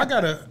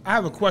I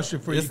have a question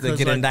for This you. is the 'cause,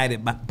 Get like,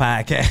 Indicted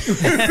podcast.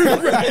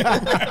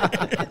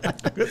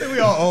 Good thing we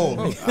all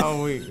old.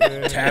 Oh, wait,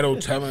 man.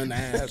 Tattle-telling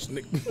ass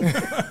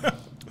nigga.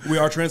 We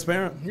are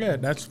transparent. Yeah,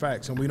 that's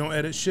facts, and we don't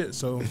edit shit.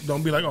 So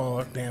don't be like,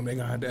 oh damn, they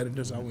gonna have to edit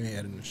this out. We ain't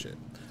editing this shit.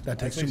 That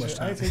takes too much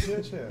time.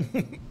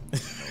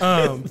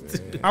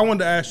 I wanted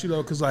to ask you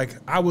though, because like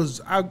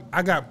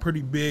I got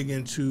pretty big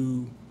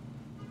into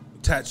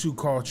tattoo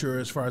culture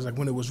as far as like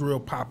when it was real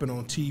popping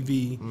on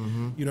TV.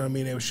 You know what I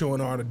mean? They were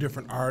showing all the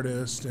different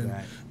artists, and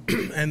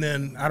Right. and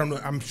then I don't know.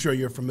 I'm sure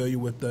you're familiar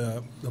with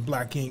the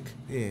Black Ink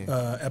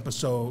Yeah.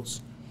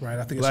 episodes, right?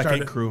 I think it Black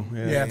started. Ink Crew,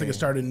 yeah. I think it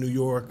started in New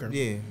York. Or,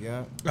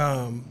 Yeah.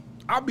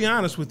 I'll be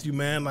honest with you,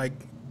 man. Like,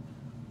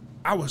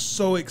 I was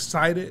so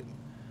excited.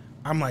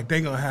 I'm like, they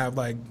gonna have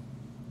like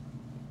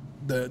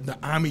the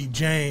Ami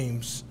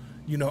James,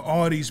 you know,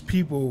 all these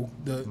people,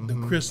 the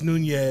Chris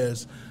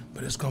Nunez,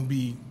 but it's gonna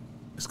be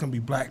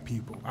black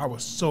people. I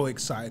was so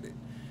excited,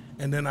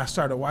 and then I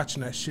started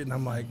watching that shit, and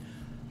I'm like,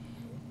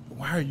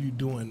 why are you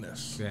doing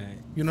this? Right.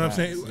 You know what I'm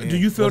saying? Yeah. Do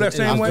you feel that It's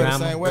same way? drama.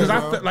 Same way, Because I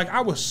bro. felt like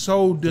I was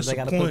so They got to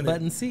put disappointed.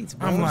 button seats,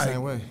 bro. I'm the like,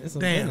 same way. It's a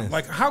damn, business.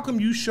 like how come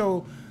you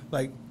show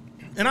like,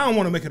 and I don't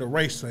want to make it a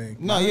race thing.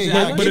 No, Yeah, yeah, I yeah.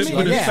 know But what it's, you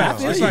but mean. it's Yeah, I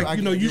facts. feel It's you. like,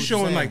 you know, you what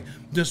showing you're like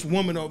saying. this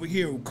woman over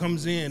here who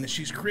comes in and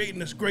she's creating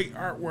this great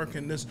artwork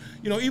and this,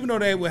 you know, even though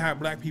they would have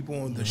black people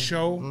on the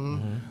show,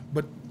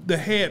 but the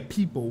head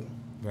people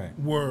Right.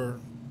 were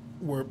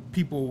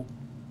people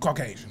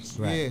Caucasians.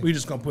 Right. Yeah. We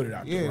just gonna put it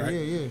out there, Yeah, right?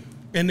 yeah.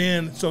 And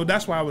then, so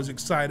that's why I was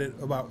excited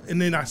about,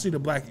 and then I see the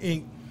Black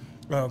Ink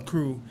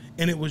crew,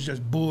 and it was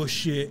just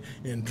bullshit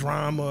and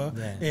drama,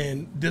 Yeah.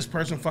 and this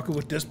person fucking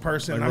with this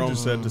person. Like and I'm Rome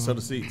just, said, to sell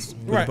the seats.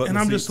 Put a right, button and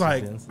in I'm the just seats.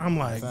 like, Yes. I'm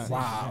like,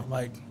 wow,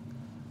 like,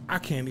 I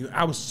can't even,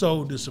 I was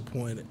so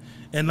disappointed.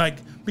 And like,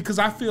 because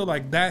I feel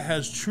like that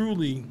has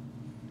truly,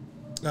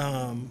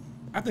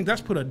 I think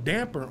that's put a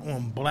damper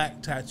on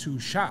black tattoo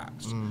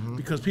shops,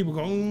 because people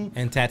go,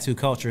 And tattoo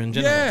culture in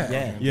general.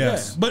 yeah,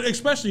 Yes. but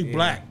especially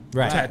black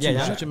Right. tattoo Yeah, I know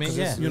shops. what you mean.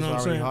 Yeah. You know what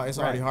I'm saying? It's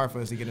already hard for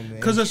us to get into the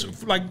Because industry.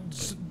 it's like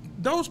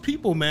those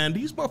people, man.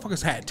 These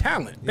motherfuckers had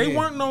talent. They Yeah.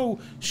 weren't no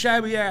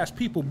shabby ass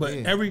people, but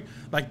Yeah. every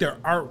like their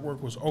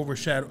artwork was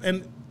overshadowed.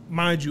 And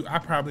mind you, I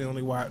probably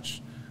only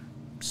watched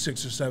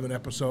 6 or 7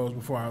 episodes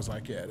before I was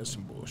like, yeah, this is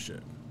some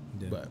bullshit.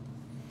 Yeah. But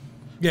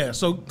yeah,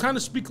 so kind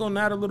of speak on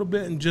that a little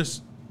bit and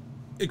just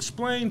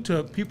explain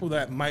to people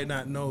that might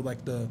not know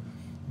like the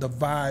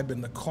vibe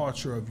and the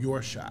culture of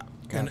your shop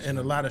and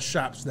a lot of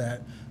shops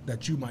that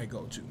you might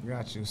go to.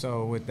 Got you.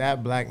 So with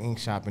that Black Ink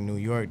shop in New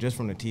York, just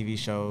from the TV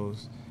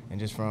shows And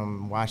just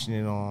from watching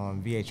it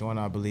on VH1,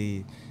 I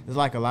believe, it's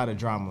like a lot of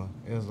drama.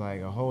 It was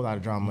like a whole lot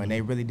of drama, and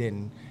they really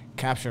didn't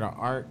capture the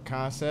art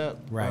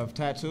concept of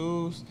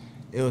tattoos.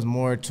 It was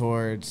more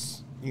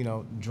towards, you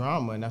know,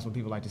 drama, and that's what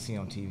people like to see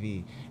on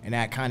TV. And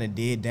that kind of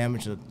did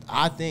damage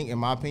I think, in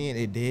my opinion,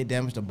 it did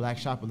damage the black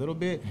shop a little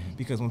bit,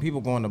 because when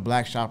people go in the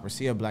black shop or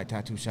see a black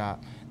tattoo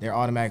shop, they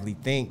automatically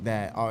think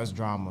that, oh, it's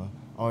drama.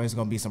 Oh, there's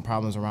gonna be some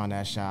problems around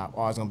that shop.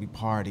 Oh, it's gonna be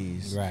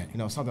parties. Right. You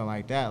know, something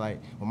like that.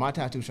 Like with my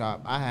tattoo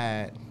shop, I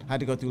had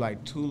to go through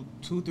like two,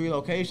 3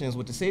 locations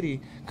with the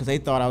city because they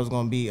thought I was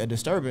gonna be a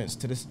disturbance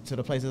to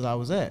the places I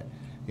was at.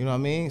 You know what I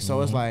mean? So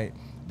it's like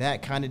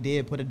that kind of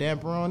did put a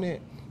damper on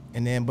it.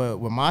 And then, but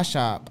with my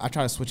shop, I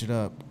try to switch it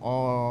up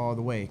all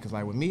the way. Cause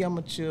like with me, I'm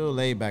a chill,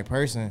 laid back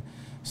person.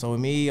 So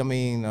with me, I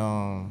mean,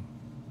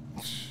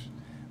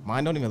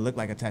 mine don't even look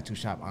like a tattoo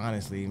shop,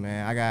 honestly,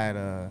 man. I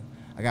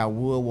got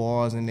wood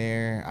walls in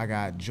there. I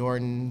got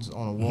Jordans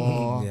on the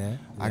wall.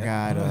 I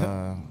got,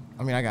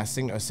 I got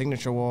a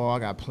signature wall. I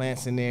got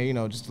plants in there, you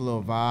know, just a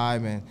little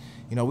vibe. And,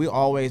 you know, we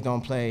always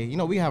don't play, you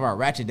know, we have our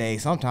ratchet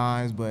days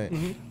sometimes, but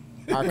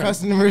our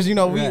customers, you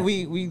know,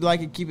 we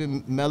like to keep it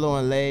mellow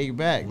and laid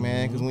back,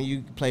 man. Because when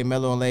you play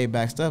mellow and laid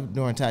back stuff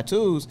during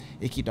tattoos,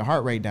 it keep the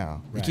heart rate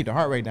down. It keep the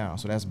heart rate down,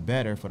 so that's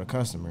better for the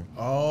customer.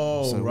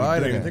 Oh, so I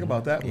didn't think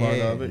about that part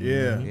of it.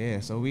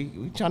 Yeah. So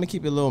we trying to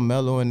keep it a little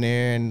mellow in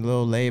there and a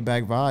little laid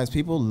back vibes.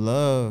 People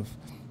love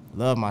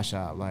my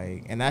shop,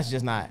 like, and that's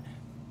just not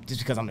just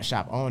because I'm the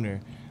shop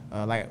owner.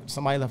 Like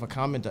somebody left a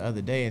comment the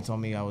other day and told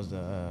me I was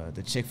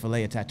the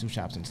Chick-fil-A of tattoo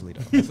shops in Toledo.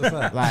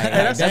 Like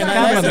that's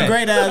a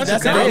great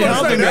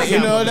compliment. You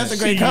know, that's a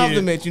great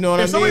compliment. You know what I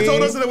mean? If somebody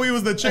told us that we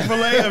was the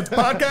Chick-fil-A of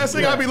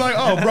podcasting, I'd be like,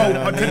 oh,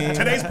 bro,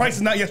 today's price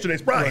is not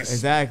yesterday's price.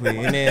 Exactly.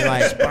 And then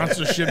like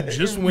sponsorship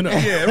just went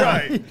up. Yeah,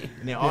 right. And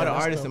then all the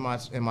artists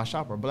in my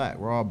shop are black.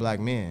 We're all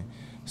black men.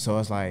 So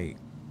it's like,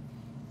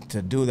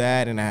 to do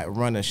that and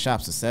run a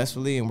shop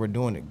successfully and we're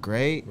doing it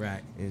great,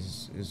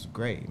 is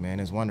great,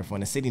 man. It's wonderful.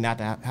 And the city not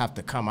to have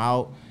to come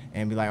out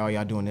and be like, oh,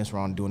 y'all doing this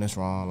wrong.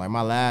 Like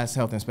my last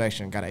health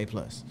inspection got an A+. A+.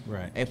 Like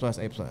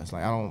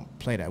I don't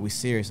play that. We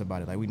serious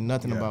about it. Like we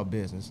nothing about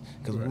business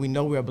because we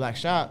know we're a black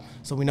shop,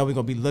 so we know we're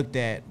gonna be looked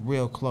at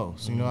real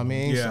close. You know what I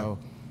mean? Yeah. So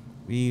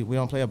we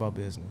don't play about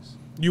business.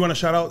 You want to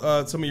shout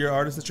out some of your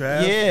artists that you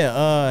have?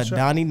 Yeah,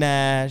 Donnie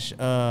Nash,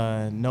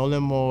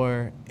 Nolan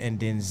Moore, and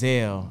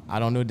Denzel. I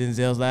don't know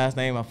Denzel's last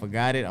name. I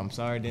forgot it. I'm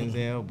sorry,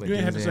 Denzel. But you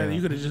didn't have to say that.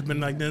 You could have just been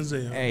like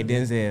Denzel. Hey,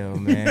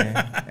 Denzel,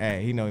 man.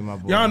 Hey, he know he my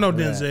boy. Y'all know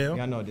Denzel.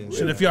 Y'all know Denzel.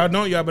 Shit, if y'all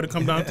don't, y'all better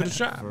come down to the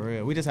shop. For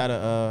real. We just had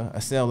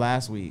a sale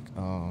last week.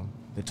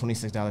 The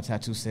 $26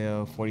 tattoo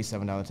sale,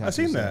 $47 tattoo sale. I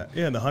seen that.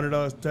 Yeah, the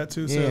 $100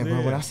 tattoo sale. Yeah, bro.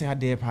 Yeah. When I say I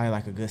did probably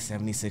like a good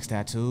 76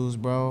 tattoos,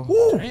 bro.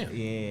 Woo. Damn.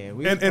 Yeah.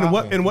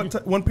 In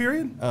what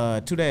period?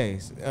 2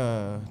 days.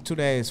 2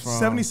 days from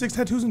 76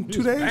 tattoos in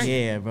 2 days?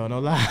 Yeah, bro. No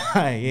lie.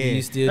 Yeah.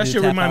 You still That do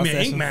shit tap remind out me of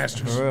Ink sessions?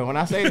 Masters. For real. When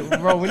I say,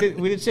 bro, we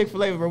did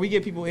Chick-fil-A, bro, we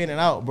get people in and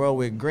out, bro,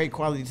 with great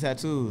quality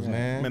tattoos,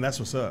 man. Man, that's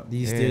what's up. Do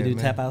you still do man.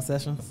 tap out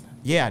sessions?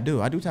 Yeah, I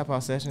do. I do tap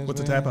out sessions.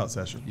 What's a man. tap out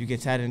session? You get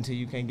tatted until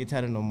you can't get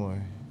tatted no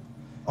more.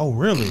 Oh,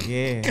 really?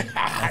 Yeah.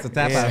 That's a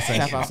tap out session.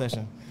 Tap out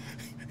session.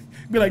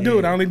 Be like,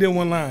 dude, I only did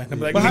one line. Be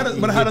like, But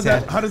how does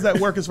that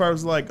work as far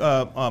as like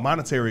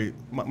monetarily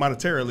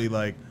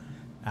like?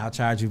 I'll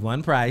charge you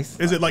one price.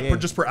 Is it like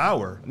just per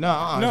hour?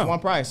 No, No. it's one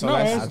price. So No,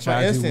 that's I'll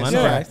charge you one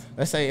yeah. price.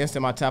 Let's say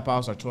instant my tap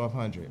outs are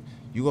 $1,200.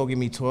 You go give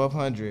me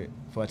 $1,200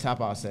 for a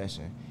tap out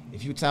session.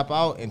 If you tap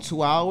out in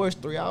 2 hours,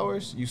 3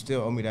 hours, you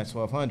still owe me that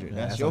 $1,200.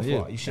 That's your on you.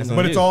 fault. You shouldn't.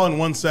 But it's all in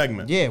one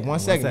segment. Yeah, one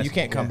segment. session. You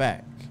can't come Yeah.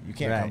 back. You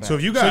can't come back. So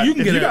if you so got you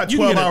can get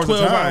 12 hours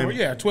of time,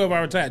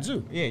 12-hour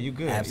tattoo. yeah, you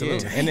good.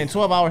 Absolutely. Yeah. And then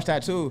 12 hours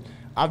tattoo,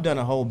 I've done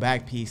a whole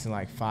back piece in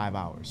like 5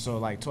 hours. So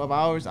like 12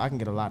 hours, I can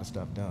get a lot of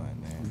stuff done,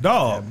 man.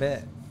 dog.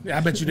 Bet. Yeah,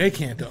 I bet you they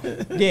can't though.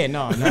 Yeah,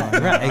 no.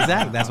 Right,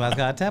 exactly. That's why it's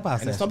called a tap out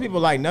And session. some people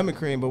like numbing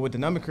cream, but with the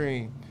numbing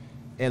cream,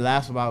 it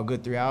lasts for about a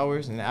good 3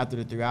 hours, and after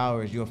the 3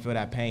 hours, you'll feel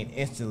that pain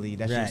instantly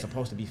that you're Right.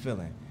 supposed to be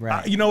feeling.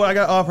 Right. You know what? I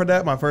got offered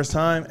that my first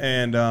time,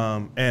 and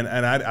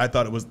I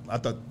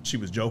thought she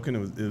was joking. It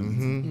was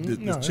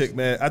this chick,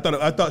 man. I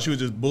thought she was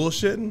just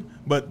bullshitting.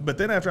 But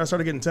then after I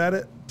started getting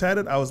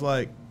tatted, I was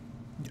like,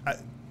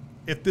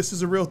 if this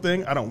is a real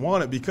thing, I don't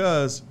want it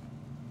because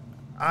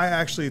I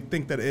actually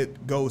think that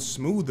it goes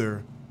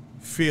smoother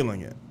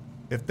feeling it.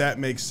 If that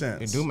makes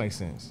sense. It do make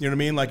sense. You know what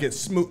I mean? Like it's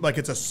smooth. Like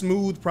it's a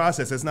smooth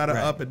process. It's not an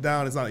up and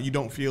down. It's not you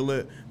don't feel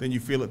it, then you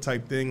feel it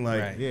type thing. Like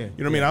Right. Yeah. you know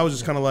what I mean? I was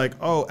just kind of like,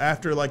 oh,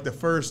 after like the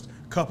first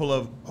couple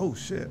of oh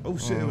shit, it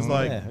was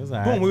like Yeah, it was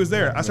all boom, right. we was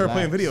there. I started Relax.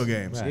 playing video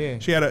games. Right.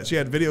 Yeah. She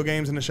had video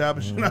games in the shop,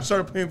 and I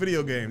started playing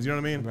video games. You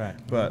know what I mean? Right.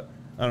 But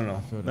I don't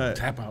know.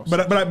 Tap outs.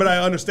 But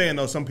I understand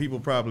though. Some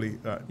people probably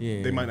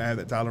Yeah. they might not have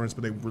that tolerance,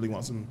 but they really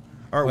want some.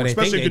 Or Or they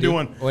especially think if you're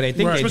they do. doing, Or they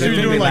think they especially if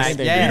do. you're doing They like like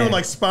that. if you're doing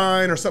like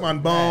spine or something on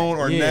bone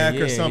or neck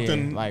or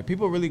something. Yeah. Like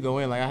people really go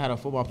in. Like I had a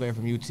football player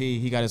from UT.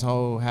 He got his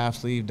whole half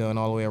sleeve done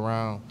all the way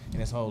around, and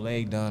his whole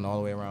leg done all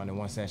the way around in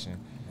one session.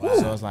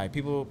 So it's like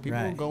people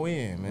Right. go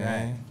in,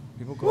 man.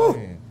 People go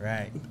in.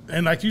 Right.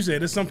 And like you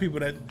said, there's some people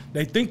that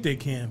they think they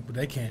can, but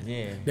they can't.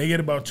 Yeah. They get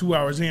about 2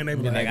 hours in, they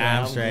be like,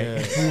 I'm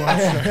straight. "Ooh,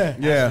 I'm straight."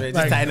 Yeah. Just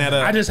Like, tighten that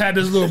up. I just had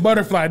this little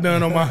butterfly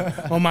done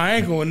on my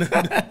ankle, and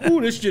ooh,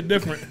 this shit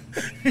different.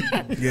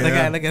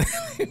 Yeah. Look at.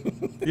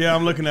 Yeah,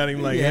 I'm looking at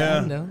him like, I yeah.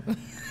 know.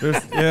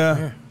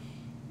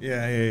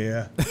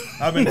 Yeah.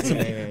 I've been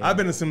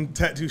to some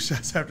tattoo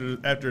shops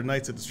after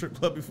nights at the strip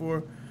club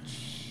before.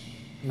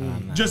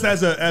 Just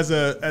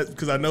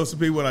because I know some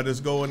people and I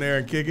just go in there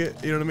and kick it,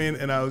 you know what I mean?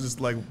 And I was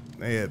just like,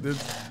 yeah,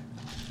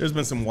 there's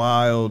been some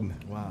wild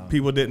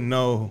people didn't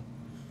know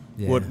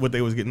what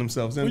they was getting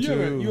themselves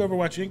into. You ever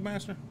watch Ink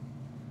Master?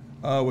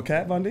 With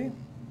Kat Von D?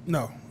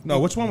 No,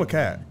 which one with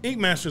Kat? Ink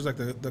Master is like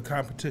the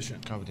competition.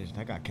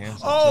 That got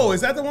canceled. Oh, too. is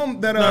that the one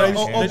that No, they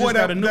just boy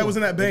got a new that was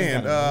in one.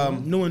 that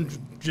band? New one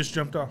just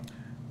jumped off.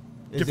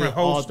 Is different it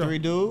all hosts, though. 3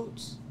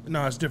 dudes?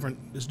 No, it's different.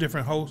 It's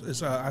different hosts.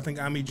 It's I think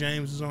Ami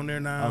James is on there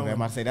now. Okay, I'm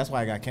about to say that's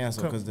why I got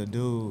canceled because the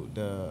dude,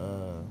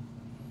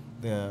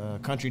 the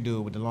country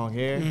dude with the long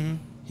hair,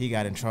 he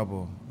got in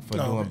trouble for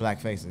doing black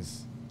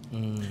faces.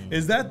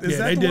 Is that the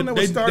one that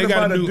was started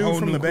by the dude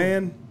from the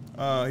band?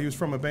 He was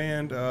from a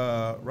band,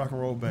 rock and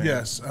roll band.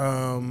 Yes.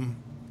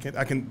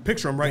 I can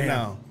picture him right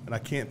now, and I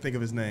can't think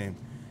of his name.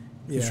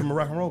 He's Yeah. from a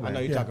rock and roll I band. know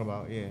you're talking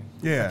about,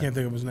 Yeah. I can't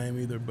think of his name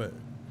either, but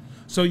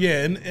so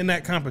yeah, in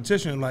that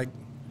competition, like,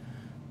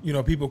 you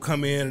know, people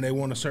come in and they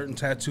want a certain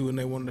tattoo and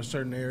they want a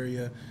certain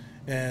area,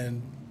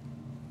 and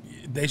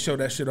they show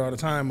that shit all the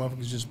time.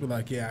 Motherfuckers just be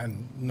like, yeah,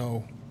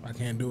 I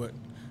can't do it.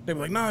 They be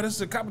like, no, this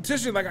is a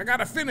competition. Like, I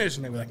gotta finish,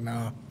 and they be like,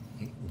 nah,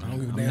 I don't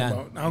give a damn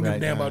about. I don't give a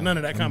damn about none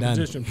of that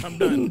competition. I'm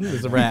done.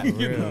 It's a wrap. You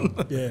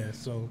know? Yeah.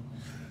 So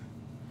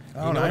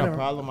You know what the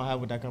problem I have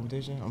with that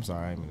competition? I'm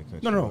sorry, I didn't mean to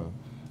cut you.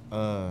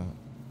 No.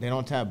 They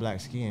don't tap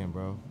black skin,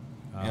 bro.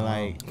 And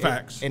like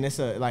facts. And it's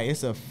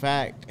a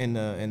fact in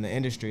the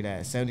industry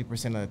that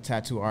 70% of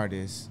tattoo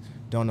artists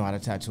don't know how to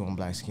tattoo on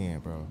black skin,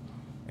 bro.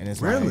 And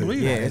it's Really? like,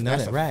 yeah,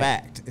 that's a right.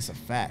 fact. It's a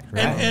fact.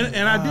 Right.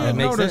 And I did That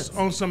makes notice sense.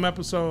 on some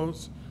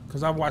episodes,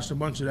 because I've watched a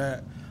bunch of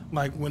that,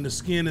 like when the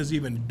skin is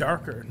even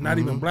darker, not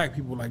even black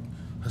people, like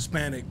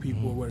Hispanic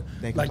people, where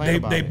They like complain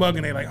about they it.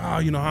 bugging, they like, oh,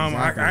 you know, I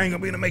ain't gonna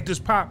be able to make this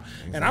pop.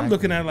 And I'm Exactly.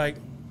 looking at it like,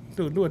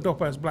 dude, do a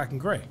dope ass black and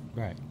gray.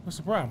 Right. What's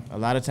the problem? A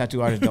lot of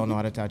tattoo artists don't know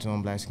how to tattoo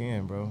on black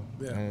skin, bro.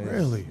 Yeah. And it's-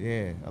 Really?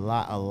 Yeah, a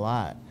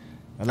lot.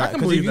 I can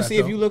Because believe if you that, see,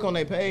 if though. you look on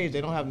their page,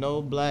 they don't have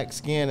no black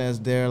skin as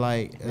their as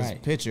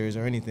Right. pictures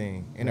or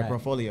anything in their Right.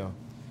 portfolio.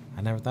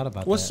 I never thought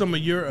about What's that. some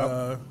of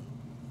your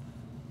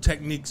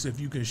techniques,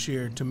 if you can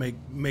share, to make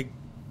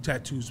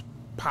tattoos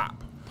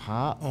pop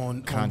Pop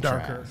on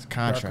contrast,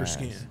 darker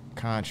skin?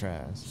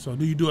 contrast. So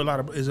do you do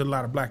is it a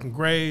lot of black and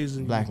grays?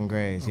 And Black and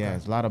grays, Okay.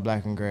 yes, a lot of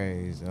black and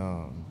grays,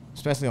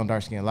 especially on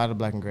dark skin. A lot of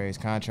black and grays,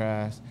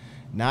 contrast.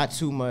 Not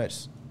too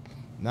much.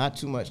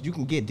 You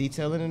can get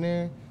detail in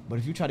there, but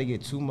if you try to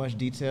get too much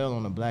detail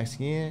on the black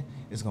skin,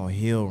 it's gonna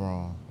heal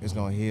wrong. It's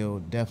gonna heal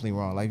definitely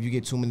wrong. Like if you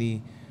get too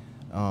many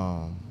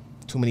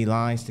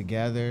lines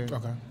together,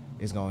 Okay.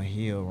 it's gonna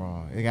heal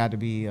wrong. It got to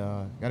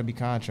be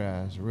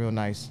contrast, real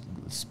nice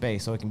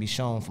space, so it can be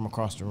shown from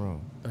across the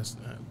room. That's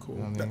cool.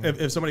 You know what I mean?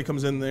 If somebody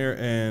comes in there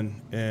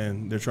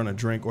and they're trying to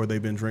drink or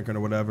they've been drinking or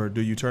whatever,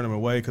 do you turn them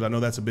away? Because I know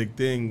that's a big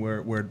thing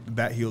where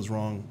that heals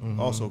wrong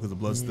also because the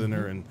blood's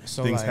thinner and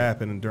So, things like-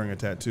 happen during a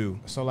tattoo.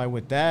 So like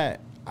with that,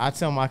 I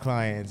tell my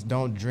clients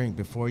don't drink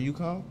before you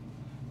come.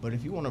 But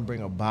if you want to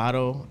bring a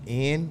bottle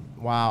in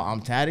while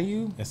I'm tatting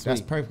you, That's that's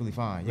sweet. perfectly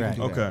fine. You Right.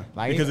 can do that. Okay.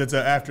 Like, Because it's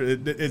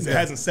it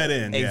hasn't set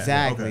in yet.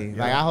 exactly. Okay.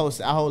 Like Yeah. I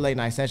hold late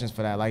night sessions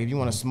for that. Like if you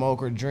want to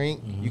smoke or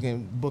drink, you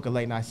can book a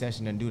late night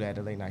session and do that at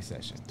a late night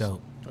session.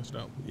 Dope. That's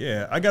dope.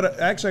 Yeah, I got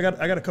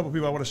a couple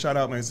people I want to shout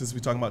out, man, since we're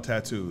talking about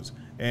tattoos.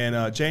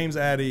 And James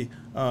Addy,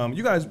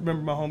 you guys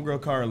remember my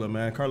homegirl Carla,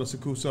 man. Carla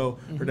Sacuso,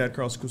 her dad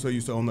Carl Sacuso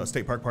used to own the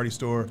State Park Party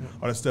Store,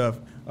 all that stuff.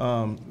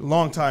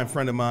 Longtime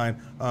friend of mine.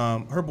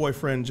 Her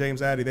boyfriend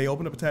James Addy, they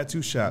opened up a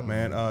tattoo shop,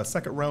 man.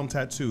 Second Realm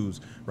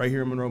Tattoos, right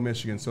here in Monroe,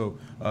 Michigan. So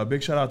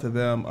big shout out to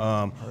them.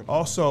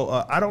 Also,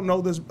 I don't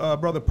know this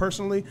brother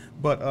personally,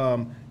 but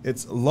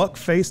it's Luck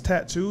Face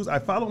Tattoos. I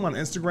follow him on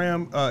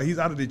Instagram. He's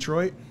out of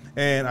Detroit.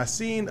 And I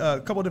seen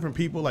a couple different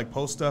people like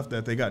post stuff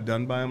that they got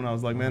done by him, and I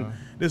was like, man,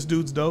 this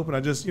dude's dope. And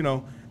I just,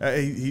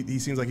 he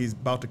seems like he's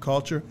about the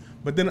culture.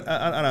 But then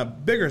on a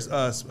bigger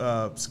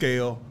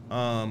scale,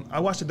 I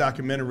watched a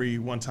documentary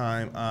one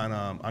time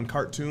on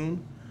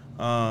Cartoon,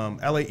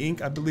 L.A.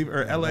 Inc., I believe,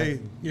 or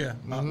L.A. Yeah.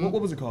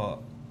 What was it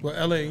called? Well,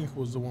 L.A. Inc.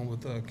 was the one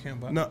with Kat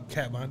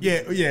Von D.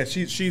 Yeah,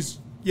 she's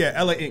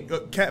L.A.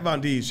 Inc. Kat Von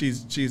D.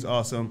 She's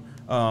awesome.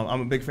 I'm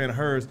a big fan of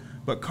hers.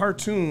 But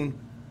Cartoon.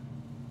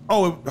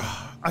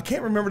 I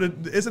can't remember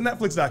it's a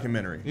Netflix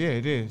documentary. Yeah,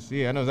 it is.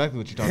 Yeah, I know exactly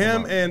what you're talking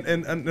Him about.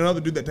 and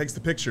another dude that takes the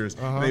pictures.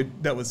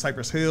 That was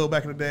Cypress Hill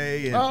back in the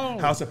day,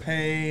 and House of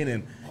Pain,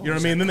 and you know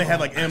what I mean. Then they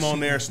had like M on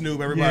there, Snoop,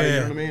 everybody. You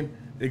know what I mean.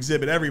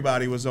 Exhibit,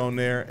 everybody was on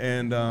there,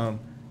 and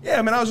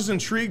yeah, man, I was just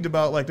intrigued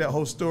about like that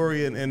whole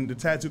story and the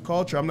tattoo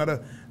culture. I'm not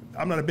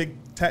a big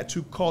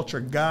tattoo culture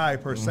guy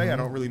per se. I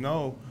don't really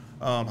know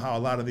how a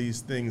lot of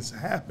these things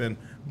happen.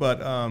 But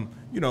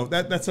you know,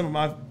 that's some of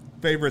my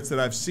favorites that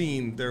I've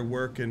seen their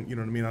work, and you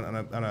know what I mean,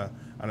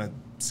 on a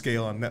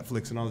scale on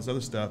Netflix and all this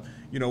other stuff.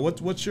 You know,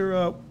 what's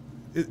your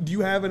do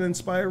you have an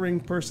inspiring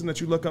person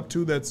that you look up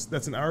to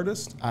that's an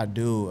artist? I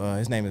do.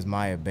 His name is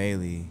Maya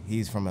Bailey.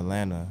 He's from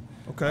Atlanta.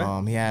 Okay.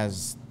 He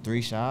has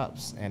 3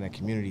 shops and a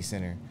community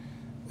center.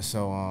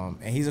 So,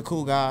 and he's a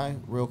cool guy,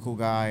 real cool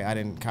guy. I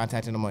didn't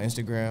contact him on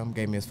Instagram,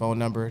 gave me his phone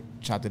number,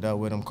 chopped it up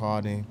with him,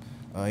 called him.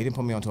 He didn't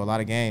put me onto a lot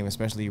of games,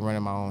 especially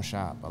running my own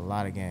shop. A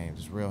lot of games.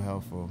 It's real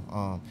helpful.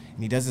 And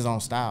he does his own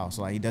style,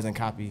 so like he doesn't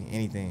copy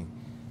anything.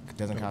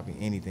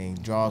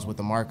 Draws with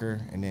a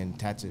marker and then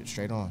tats it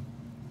straight on.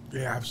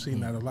 Yeah, I've seen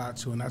that a lot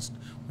too, and that's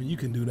when you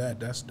can do that.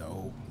 That's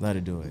dope. Let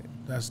it do it.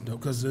 That's dope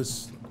because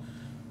it's,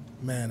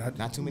 man.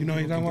 Not too many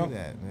people can do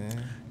that,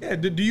 man. Yeah.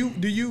 Do you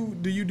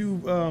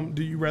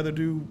rather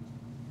do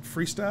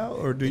freestyle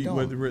or do you?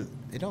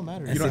 It don't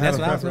matter. You don't that's have a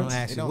what I was preference? going to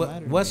ask It you. don't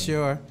matter, What's man.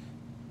 your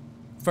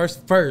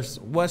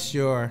first? What's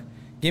your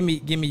give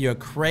me your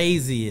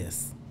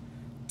craziest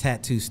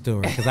tattoo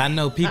story? Because I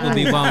know people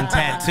be wanting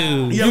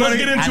tattoos. Yeah, let's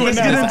get into it. Let's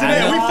get into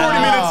that. We 40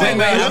 minutes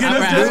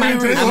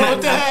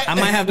in. I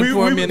might have to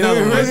pour me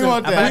another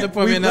one. I might have to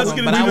pour me another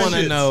one, but I want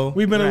to know.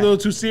 We've been a little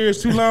too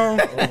serious too long.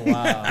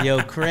 Wow.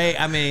 Yo, Craig.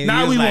 I mean,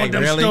 Now you was we like, want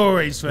them really?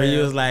 stories, But you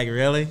fam. was like,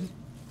 really?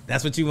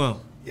 That's what you want,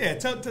 Yeah,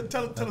 tell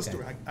a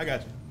story. I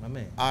got you. my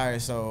man. All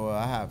right, so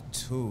I have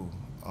 2.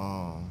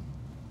 I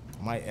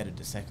might edit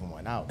the second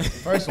one out. The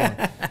first one,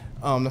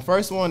 the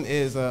first one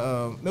is it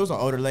was an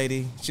older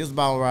lady. She was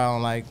about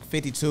around like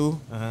 52.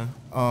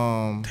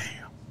 And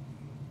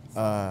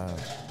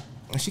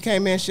she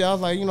came in. I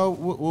was like, you know,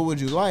 what would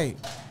you like?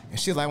 And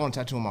she was like, I want a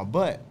tattoo on my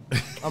butt.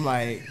 I'm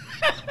like,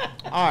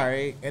 all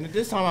right. And at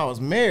this time, I was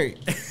married.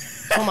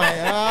 So I'm like,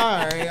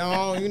 all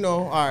right, you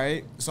know, all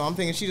right. So I'm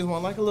thinking she just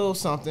want like a little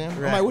something.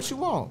 I'm like, what you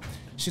want?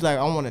 She's like,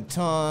 I want a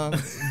tongue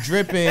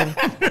dripping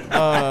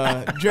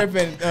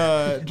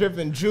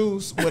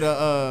juice with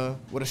a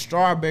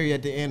strawberry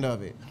at the end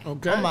of it.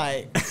 Okay. I'm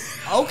like,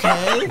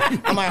 okay.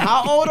 I'm like,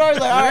 how old are you?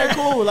 Like, all right,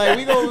 cool. Like,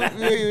 we go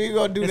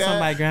do It's that.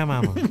 somebody's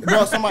grandmama.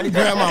 Bro, somebody's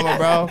grandmama,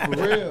 bro, for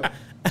real.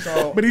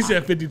 So, But he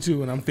said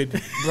 52 and I'm 50.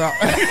 bro,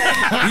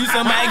 You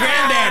somebody's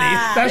granddaddy.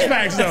 That's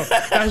facts though.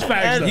 That's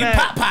facts though. You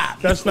pop.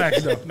 That's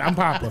facts though. I'm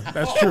Papa.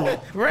 That's true.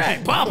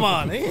 Right, pop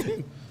on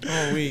it.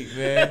 I'm weak,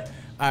 man.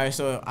 All right,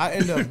 so I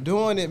end up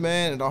doing it,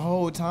 man, and the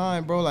whole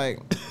time, bro, like,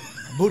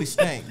 booty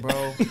stank,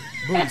 bro.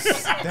 Booty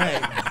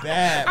stank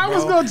bad, bro. I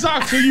was gonna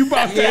talk to you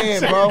about that.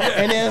 Yeah, bro.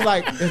 And then it's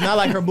like, it's not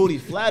like her booty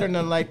flat or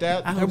nothing like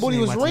that. I Her hope booty she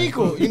ain't was watching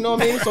wrinkled, you know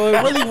what I mean? So it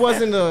really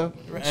wasn't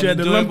She had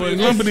the lumpity an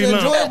lump.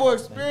 enjoyable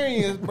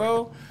experience,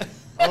 bro.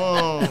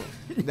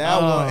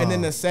 That one. And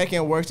then the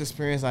second worst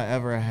experience I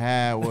ever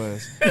had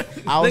was, I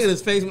Look at was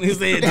his face when he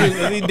said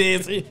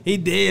it. He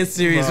dead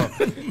serious.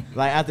 bro,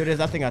 like after this,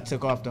 I think I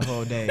took off the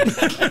whole day.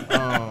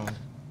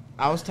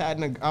 I was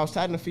tatting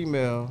a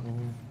female,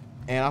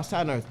 and I was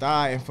tatting her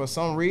thigh, and for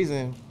some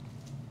reason,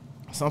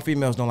 some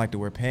females don't like to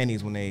wear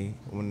panties when they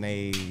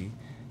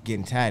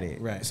getting tatted.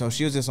 Right. So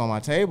she was just on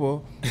my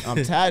table.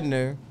 I'm tatting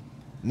her.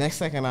 Next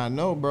second I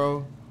know,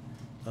 bro,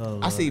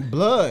 I see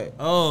blood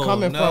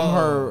coming from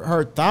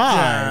her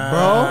thigh,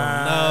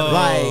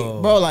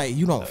 bro. Like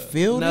you don't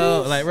feel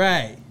this? Like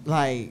right.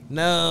 Like,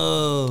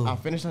 no. I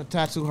finished her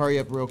tattoo. Hurry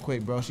up real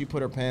quick, bro. She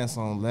put her pants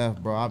on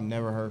left, bro. I've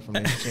never heard from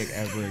this chick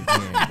ever again, bro.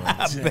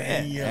 I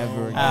bet.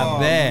 Ever again. I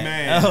bet.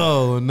 man.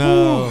 Oh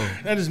no.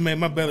 That just made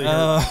my belly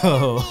hurt.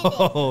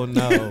 Oh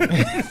no.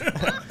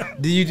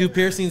 Do you do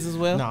piercings as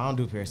well? No, I don't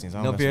do piercings. I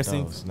don't No mess with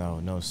piercings?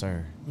 those. No,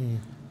 sir.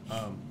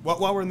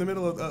 While we're in the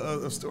middle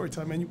of story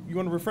time, man, you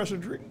want to refresh a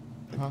drink?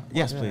 Huh?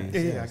 Yes, please. Yeah,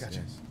 Yes, I got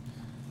you. yes.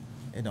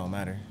 It don't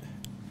matter.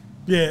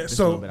 Yeah, Just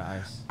a little so bit of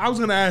ice. I was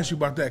gonna ask you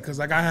about that because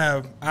like I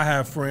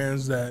have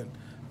friends that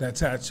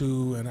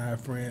tattoo, and I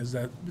have friends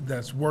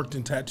that's worked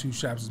in tattoo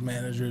shops as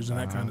managers and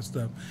that kind of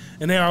stuff,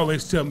 and they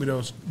always tell me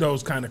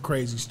those kind of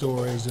crazy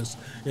stories.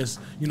 It's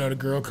you know, the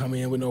girl come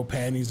in with no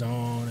panties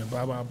on and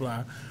blah blah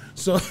blah.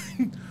 So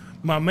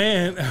my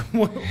man,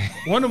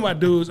 one of my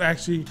dudes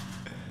actually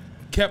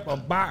kept a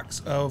box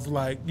of,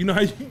 like, you know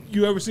how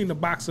you ever seen the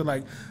box of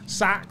like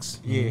socks,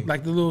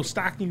 like the little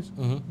stockings,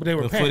 but they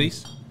were The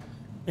panties. footies?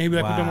 And he'd be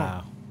like, put them on.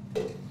 Wow.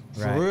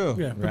 For Right. real?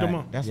 Yeah, put them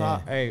on. That's Yeah. all.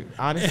 Hey,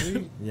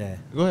 honestly. Yeah.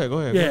 Go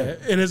ahead. Yeah,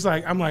 and it's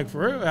like, I'm like,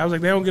 for real? I was like,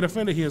 they don't get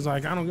offended. He was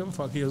like, I don't give a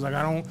fuck. He was like,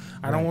 I don't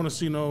want to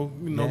see no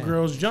Yeah.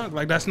 girls junk.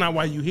 Like, that's not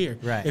why you here.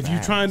 Right. If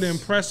you're trying to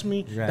impress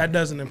me, Right. that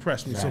doesn't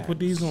impress me. So Right. put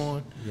these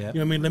on. Yep. You know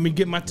what I mean? Let me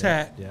get my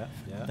tat. Yeah.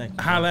 Thank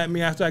you. Holla at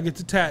me after I get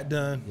the tat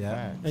done.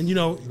 Yeah. And you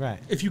know, Right.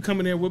 if you come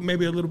in there with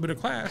maybe a little bit of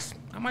class,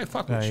 I might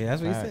fuck with you.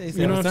 That's what he said. He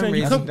said You know for what I'm some saying?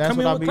 reason- That's Come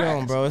what in I with be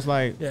cracks. on, bro. It's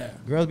like Yeah.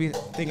 girls be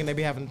thinking they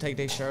be having to take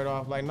their shirt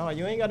off. Like, no,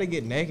 you ain't got to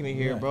get naked in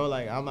here, Yeah. bro.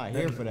 Like, I'm not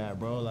here for that,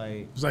 bro.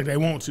 Like, It's like they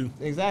want to.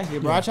 exactly,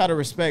 bro. I try to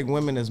respect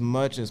women as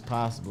much as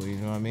possible. You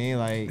know what I mean?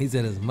 Like, He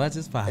said as much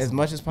as possible. as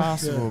much as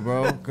possible,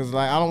 bro. Because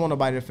like, I don't want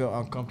nobody to feel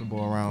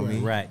uncomfortable around me.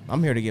 Right.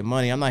 I'm here to get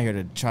money. I'm not here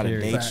to try to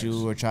Period. date Facts.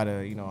 you or try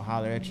to,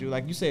 holler at you.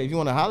 Like you said, if you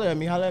want to holler at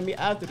me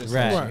after the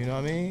session. Right. You know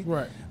what I mean?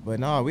 Right. But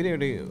no, I'm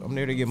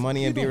there to get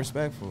money and be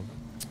respectful.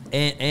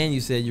 And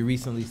you said you're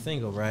recently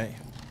single, right?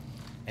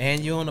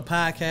 And you on the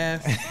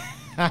podcast.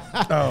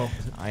 Oh.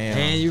 I am.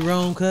 And you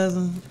wrong,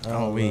 cousin.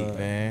 I'm weak,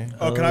 man.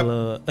 Oh, can I?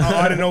 Lord. Oh,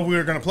 I didn't know we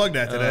were gonna plug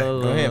that today.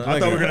 Oh, Go ahead, I plug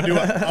thought we it. were gonna do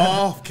it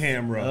off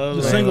camera.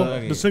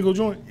 The single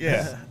joint.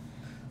 Yeah.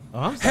 Oh,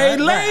 I'm Hey,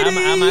 sorry. Right, I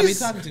might be ladies,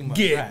 talking too much.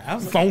 get Right, I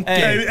was- funky.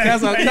 Hey,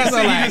 that's all Hey, like. see,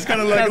 you just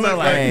kinda like that's look all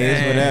like, Hey,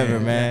 it's whatever,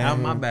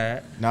 man. My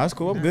bad. No, it's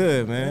cool. I'm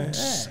good, man.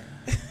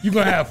 You're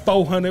going to have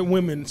 400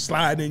 women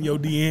slide in your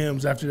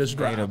DMs after this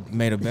drop.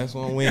 May the best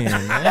one win, man.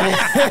 Hey,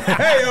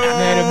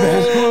 May the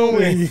best one There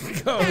win. you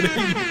go.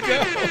 There you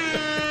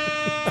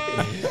go.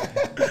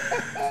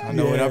 I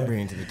know what I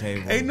bring to the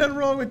table. ain't nothing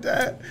wrong with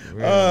that.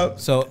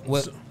 So,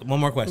 one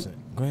more question.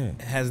 Go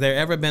ahead. Has there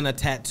ever been a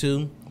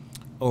tattoo,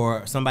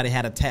 or somebody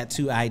had a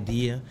tattoo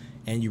idea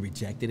and you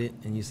rejected it,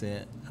 and you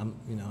said,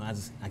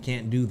 I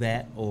can't do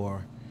that,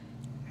 or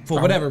for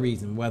whatever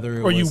reason, whether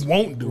it Or you was,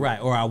 won't do it. right,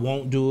 or I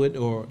won't do it,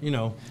 or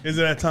Is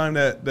it that time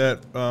that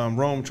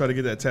Rome tried to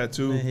get that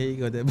tattoo here you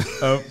go.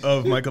 That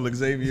of Michael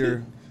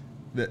Xavier?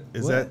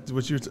 Is What? that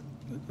what you're?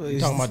 You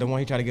talking about the one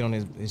he tried to get on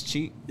his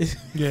cheek?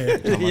 Yeah.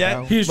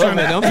 yeah. He was trying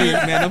to, don't feed,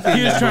 man. Don't feed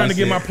he was that trying to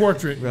get my bullshit.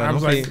 portrait. Bro, I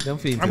was don't like, feed-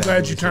 don't feed I'm that glad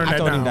you bullshit. turned I that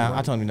told him down. no.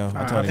 I told him no.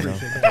 I I told him no.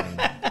 appreciate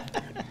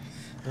that.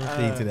 Don't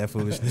feed to that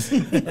foolishness.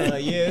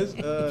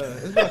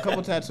 It's been a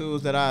couple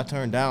tattoos that I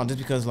turned down just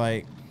because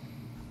like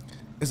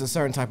it's a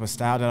certain type of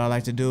style that I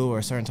like to do or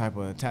a certain type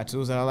of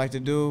tattoos that I like to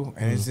do,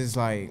 and it's just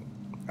like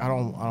I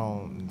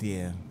don't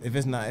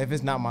if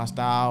it's not my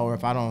style, or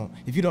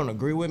if you don't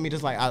agree with me,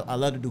 just like I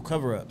love to do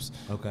cover-ups.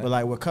 Okay. But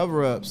like with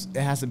cover-ups,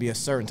 it has to be a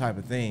certain type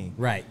of thing.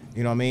 Right.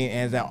 You know what I mean? And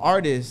as an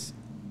artist,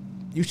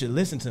 you should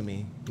listen to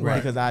me, Right.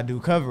 Because I do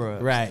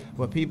cover-ups. Right.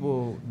 But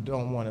people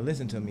don't want to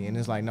listen to me, and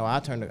it's like, no, I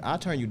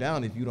turn you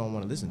down if you don't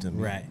want to listen to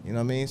me. Right. You know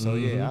what I mean? So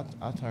yeah,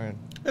 I turn.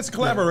 It's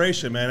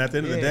collaboration, man. At the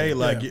end of the Yeah. day,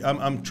 like Yeah.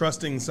 I'm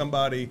trusting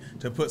somebody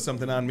to put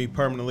something on me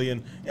permanently,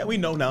 and yeah, we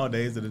know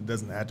nowadays that it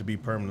doesn't have to be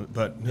permanent,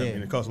 but I Yeah.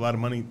 mean, it costs a lot of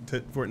money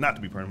for it not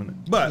to be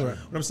permanent. But Right.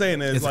 what I'm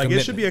saying is, It's a like, it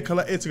should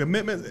commitment. be it's a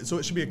commitment, so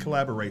it should be a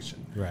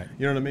collaboration. Right.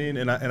 You know what I mean?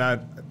 And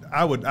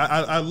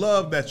I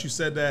love that you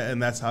said that,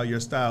 and that's how your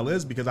style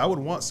is, because I would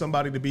want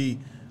somebody to be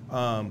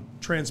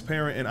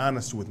transparent and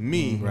honest with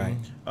me, Right.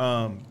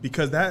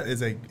 because that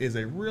is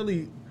a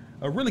really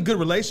good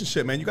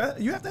relationship, man.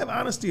 You have to have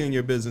honesty in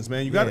your business,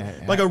 man. You got Yeah,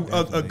 like a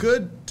definitely.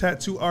 good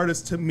tattoo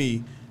artist to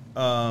me,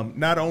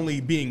 not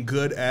only being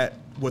good at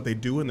what they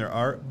do in their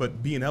art,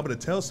 but being able to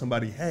tell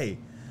somebody, hey,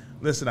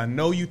 listen, I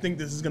know you think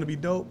this is gonna be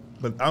dope,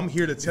 but I'm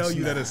here to tell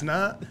you that it's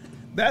not.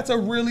 That's a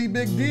really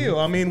big deal.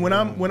 I mean, when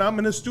I'm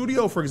in the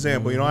studio, for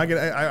example,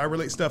 I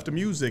relate stuff to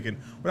music, and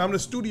when I'm in the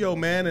studio,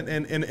 man,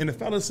 and the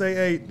fellas say,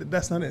 hey,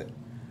 that's not it.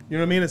 You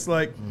know what I mean? It's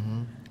like,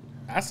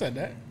 I said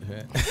that.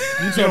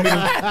 You told me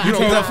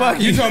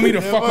You told me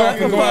to fuck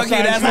off and go Fuck you,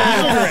 outside. that's and smoke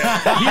a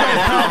how- cigarette. he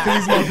don't count because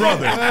he's my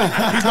brother.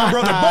 He's my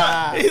brother,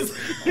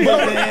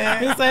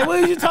 He's like,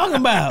 what are you talking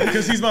about?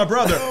 because he's my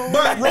brother.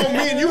 But Rome,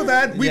 me and you we've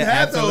Yeah,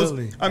 had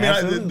absolutely. those. I mean,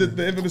 Absolutely.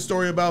 the infamous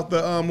story about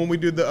the when we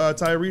did the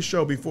Tyrese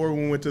show before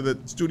we went to the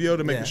studio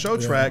to make the show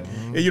track.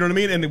 And you know what I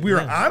mean? And we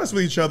were honest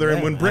with each other.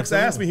 And when Bricks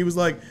asked me, he was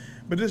like,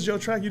 but this is your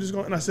track, you just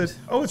go, and I said,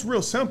 oh, it's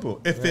real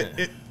simple. If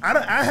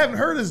I haven't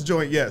heard this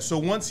joint yet, so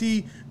once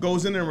he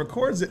goes in there and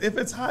records it, if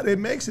it's hot, it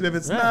makes it. If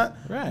it's not,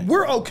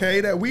 we're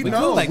okay that we know.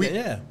 cool like we, that,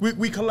 yeah.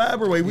 we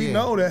collaborate. We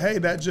know that, hey,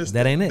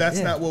 that ain't it, That's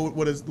yeah. not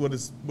what is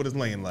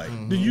laying like.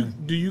 Do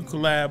you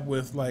collab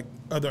with like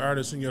other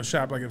artists in your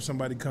shop? Like if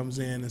somebody comes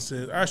in and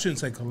says, I shouldn't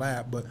say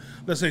collab, but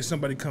let's say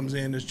somebody comes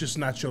in, it's just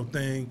not your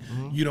thing.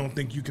 You don't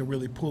think you can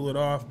really pull it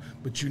off,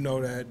 but you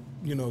know that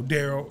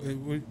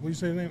Daryl, what you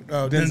say his name?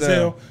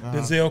 Denzel.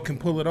 Denzel can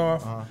pull it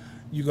off.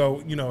 You go,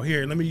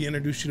 here, let me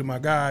introduce you to my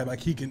guy.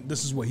 Like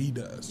this is what he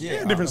does.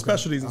 Yeah, different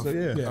specialties and stuff.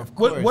 Yeah. Yeah. Of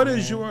course, What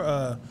is man.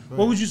 your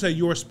what would you say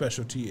your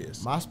specialty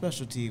is? My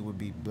specialty would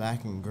be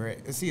black and gray.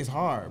 See, it's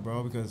hard,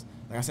 bro, because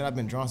like I said, I've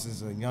been drawn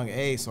since a young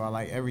age, so I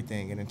like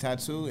everything. And in the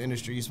tattoo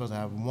industry, you're supposed to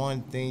have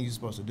one thing you're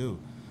supposed to do.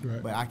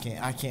 Right. But I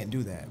can't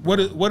do that.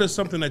 Bro. What is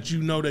something that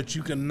you know that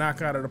you can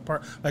knock out of the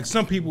park? Like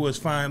some people is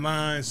fine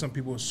lines, some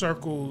people is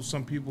circles,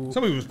 some people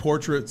was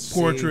portraits.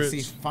 See,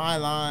 fine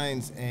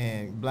lines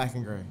and black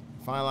and gray.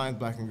 Fine lines,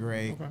 black and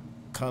gray,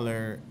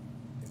 color.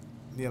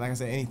 Yeah, like I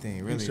said,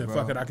 anything really. He said, bro.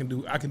 "Fuck it, I can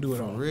do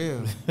it all." For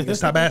real. You can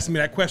stop asking me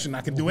that question.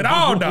 I can do it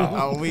all, dog.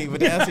 I'm weak.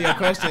 But to answer your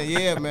question,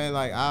 yeah, man,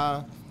 like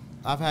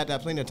I've had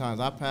that plenty of times.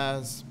 I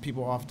pass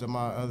people off to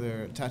my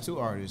other tattoo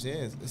artists.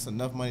 Yeah, it's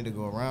enough money to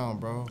go around,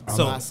 bro. I'm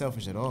So- not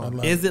selfish at all.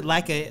 Is it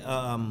like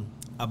a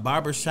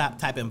barbershop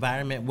type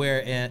environment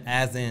where,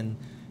 as in,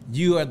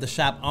 you are the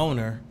shop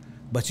owner,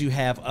 but you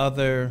have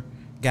other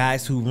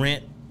guys who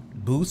rent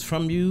booths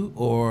from you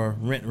or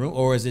rent room,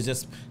 or is it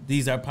just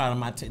these are part of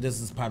my this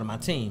is part of my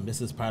team,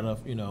 this is part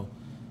of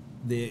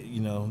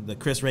the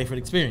Chris Rayford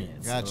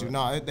experience? Got you.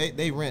 No,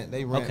 they rent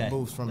Okay.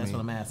 booths from me. That's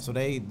what I'm asking. So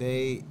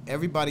they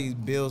everybody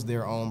builds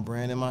their own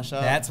brand in my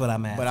shop. That's what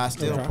I'm asking. But I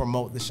still Okay.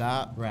 promote the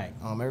shop. Right.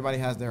 Everybody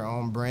has their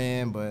own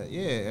brand, but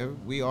yeah,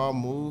 we all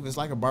move. It's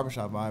like a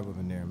barbershop vibe up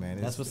in there,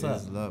 man. That's what's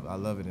up. I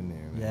love it in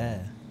there, man.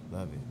 Yeah.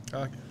 Love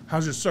it.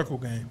 How's your circle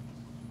game?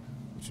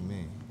 What you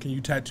mean? Can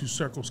you tattoo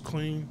circles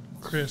clean,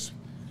 Chris?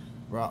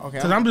 Bro, okay.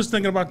 Because I'm just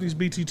thinking about these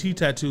B.T.T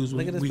tattoos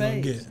Look at his we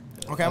gonna face.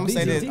 get. Okay, I'm gonna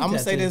say this. BTT I'm gonna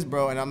say tattoo. this,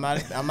 bro, and I'm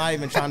not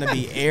even trying to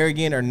be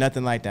arrogant or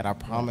nothing like that. I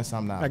promise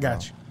I'm not. I got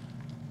bro. you.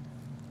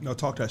 No,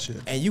 talk that shit.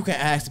 And you can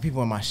ask the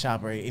people in my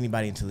shop or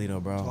anybody in Toledo,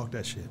 bro. Talk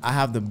that shit. I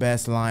have the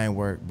best line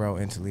work, bro,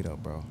 in Toledo,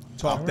 bro.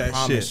 Talk that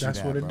Promise shit. you That's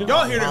that, what it bro. do.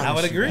 Y'all hear I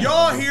would that? agree.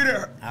 Y'all hear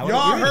that? I would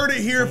Y'all agree. heard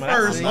it here From what I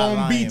first see. on I'm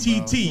not lying,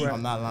 BTT. bro.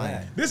 I'm not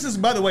lying. This is,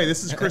 by the way,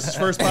 this is Chris's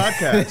first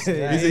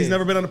podcast. He's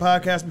never been on a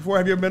podcast before.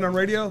 Have you ever been on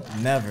radio?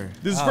 Never.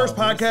 This is his first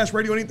podcast,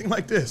 radio, anything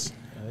like this.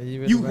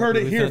 You You heard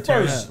it here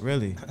first.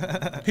 Really?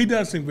 He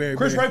does seem very,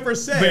 Chris very, Rayford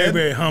said- very,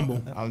 very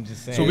humble. I'm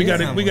just saying. So we got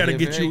is to we got to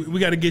humble. get Very- you we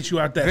got to get you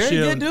out that very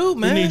shell. good dude,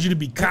 man. We need you to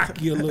be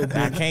cocky a little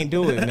I bit. can't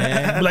do it,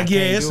 man. Like I yeah,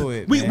 can't it's, do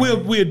it, we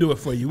man. we'll do it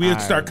for you. We'll All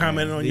start right,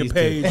 commenting man. on your These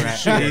page. two. and Right.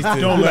 shit. These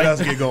two. Don't let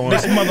us get going.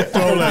 This motherfucker.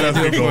 Don't let us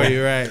get going.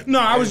 You're right. No,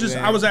 I was Hey, just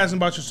man. I was asking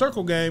about your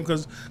circle game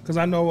because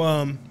I know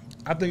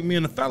I think me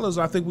and the fellas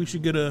I think we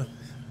should get a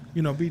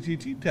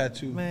B.T.T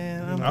tattoo.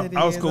 Man,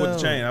 I was cool with the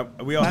chain.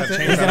 We all have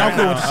chains. He said, on I'm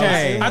cool right with now. the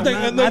chain. I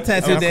think my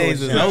tattoo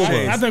days is over.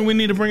 I think we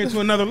need to bring it to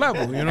another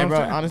level. You know Hey, what bro,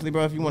 I'm saying? honestly,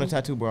 bro, if you want a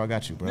tattoo, bro, I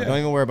got you, bro. Yeah. Don't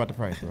even worry about the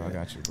price, bro. I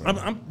got you, bro.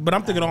 But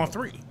I'm thinking all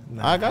three.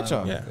 I got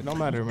y'all. Yeah. It don't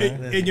matter,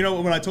 man. And you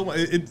know when I told my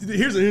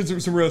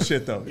here's some real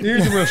shit though.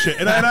 Here's some real shit.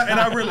 And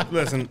I really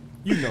listen.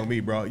 You know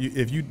me, bro.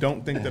 If you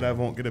don't think that I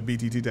won't get a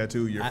BTT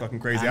tattoo, you're fucking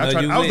crazy. I know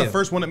you I was the will.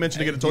 first one that mentioned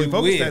to get a You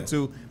Totally Focused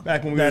will. tattoo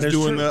back when we That was is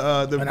doing true.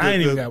 the And I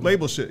ain't even got one.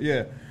 label shit.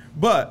 Yeah,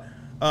 but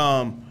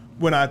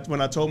when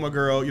I told my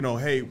girl,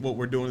 hey, what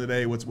we're doing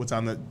today, what's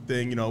on the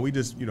thing, we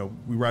just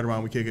we ride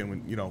around, we kick it,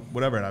 and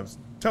whatever. And I was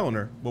telling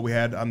her what we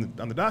had on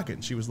the docket,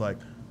 and she was like,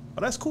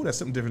 "Oh, that's cool. That's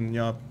something different than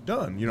y'all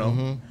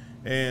done,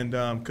 And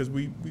because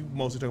we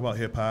mostly talk about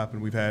hip hop,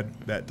 and we've had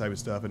that type of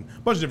stuff and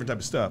a bunch of different type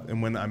of stuff. And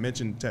when I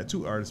mentioned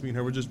tattoo artists, me and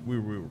her we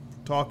were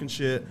talking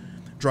shit,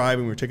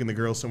 driving. We were taking the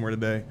girls somewhere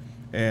today,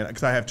 and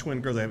because I have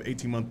twin girls, I have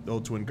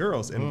 18-month-old twin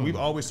girls, and we've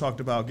always talked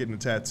about getting a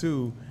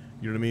tattoo.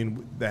 You know what I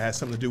mean? That has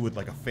something to do with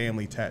like a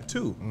family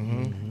tattoo,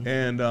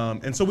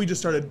 and so we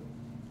just started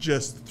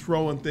just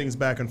throwing things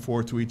back and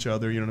forth to each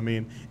other. You know what I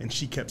mean? And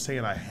she kept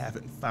saying, "I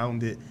haven't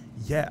found it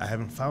yet. I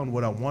haven't found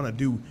what I want to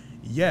do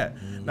yet."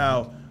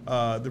 Now,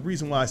 the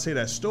reason why I say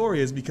that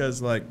story is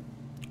because, like,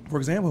 for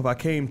example, if I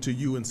came to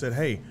you and said,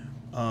 "Hey,"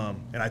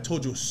 and I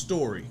told you a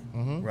story,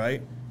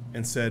 right,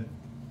 and said,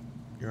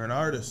 "You're an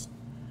artist.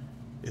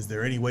 Is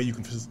there any way you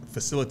can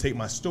facilitate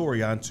my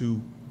story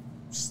onto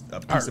a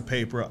piece of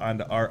paper,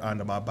 onto art,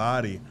 onto my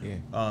body?"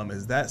 Yeah.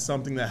 Is that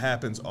something that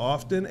happens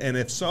often? And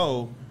if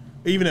so,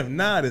 even if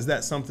not, is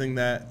that something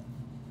that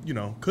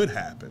could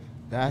happen?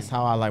 That's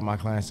how I like my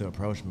clients to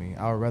approach me.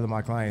 I would rather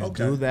my clients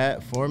Okay. do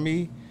that for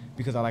me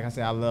because, like I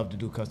said, I love to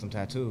do custom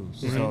tattoos.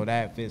 So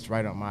that fits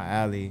right up my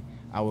alley.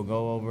 I will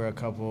go over a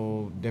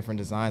couple different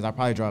designs. I'll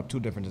probably draw up 2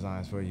 different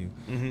designs for you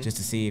just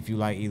to see if you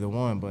like either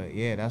one. But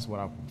yeah, that's what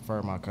I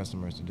prefer my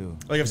customers to do.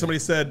 Like if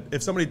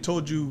somebody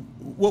told you,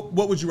 what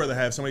would you rather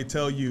have? Somebody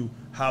tell you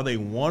how they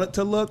want it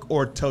to look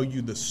or tell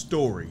you the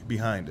story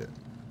behind it?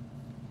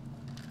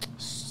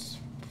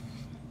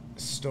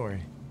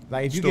 Story.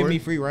 Like if you Story? give me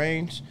free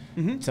range,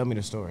 tell me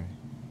the story.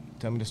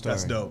 Tell me the story.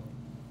 That's dope.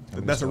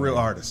 me That's the a real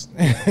story. artist.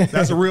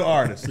 That's a real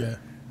artist. Yeah.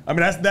 I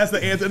mean, that's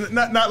the answer.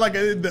 Not like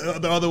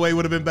the other way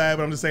would have been bad,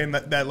 but I'm just saying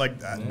that like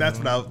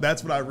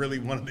that's what I really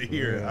wanted to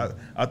hear.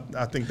 Yeah.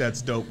 I think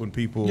that's dope when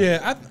people. Yeah,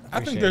 I think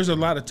Appreciate there's a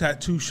lot of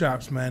tattoo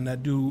shops, man,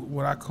 that do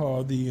what I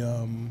call the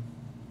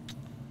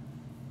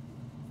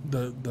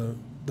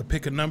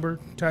pick a number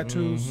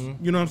tattoos.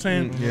 You know what I'm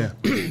saying? Yeah.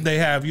 They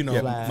have,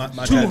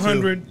 My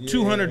 200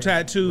 tattoo.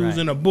 tattoos Right.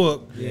 in a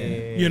book.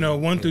 Yeah.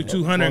 1 through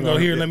 200 and go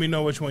here, let me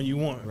know which one you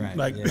want. Right,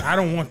 Like yeah. I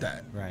don't want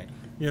that. Right.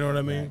 You know what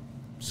I mean? Right.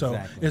 So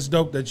Exactly. it's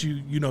dope that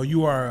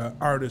you are an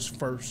artist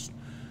first.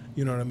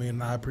 You know what I mean?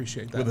 And I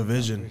appreciate that. With a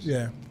vision.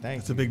 Yeah.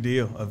 Thank It's you. a big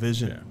deal. A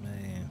vision.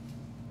 Man.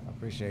 I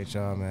appreciate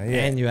y'all, man. Yeah.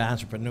 And you're an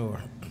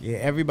entrepreneur. Yeah,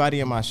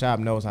 everybody in my shop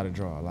knows how to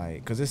draw. Like,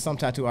 because there's some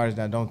tattoo artists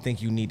that don't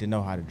think you need to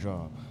know how to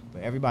draw.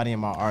 But everybody in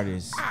my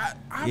artists.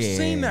 I've Yeah.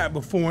 seen that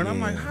before, and I'm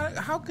like,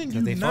 Yeah. how can you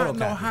 'Cause they not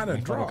know photocopy. how to They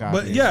draw? photocopy.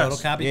 But They yes,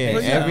 photocopy Yeah,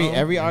 paste.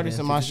 every artist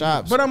in my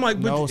shop. but I'm like,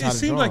 knows but how it to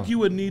seems draw. like you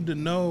would need to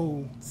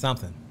know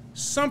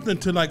something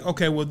to like,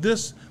 okay, well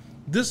this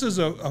is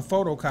a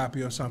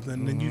photocopy or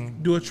something, then you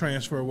do a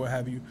transfer or what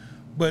have you.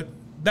 But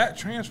that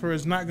transfer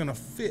is not going to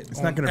fit. It's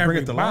not going to bring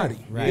it to life.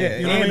 Right. Yeah,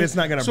 You know what I and mean? it's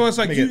not going to. So it's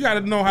like you got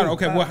to know how to.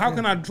 Okay, well, how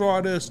can I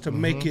draw this to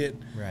make it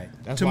Right.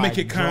 That's to why make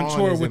it drawing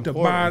contour is with the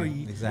important.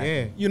 body? Exactly.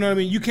 Yeah. You know what I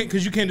mean? You can't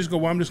because you can't just go.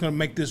 Well, I'm just going to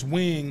make this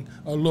wing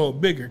a little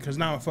bigger because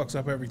now it fucks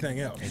up everything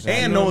else.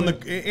 And You know knowing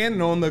what I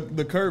mean? the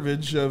the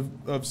curvage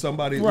of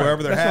somebody Right.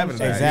 wherever they're That's what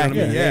having I'm it. saying. You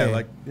know what I mean? Exactly. Yeah, Yeah.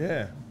 like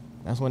yeah.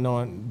 That's when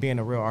knowing being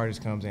a real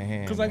artist comes in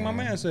handy. Because like my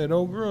man said,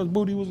 old girl's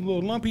booty was a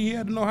little lumpy. He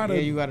had to know how to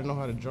Yeah, you got to know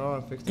how to draw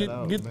and fix that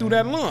out. get man. through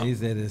that lump. He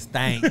said it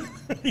stank.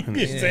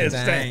 He said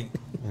stank.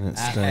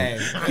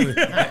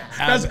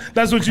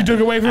 That's what you took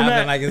away from I've that.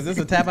 been like, is this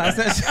a tap out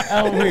session?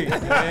 Oh, wait.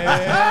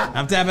 Yeah.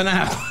 I'm tapping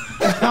out.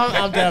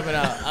 I'm tapping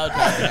out. I'm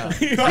tapping out.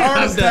 The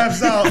artist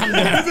taps out.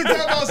 This is a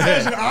tap out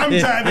session. I'm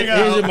tapping out.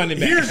 Here's your money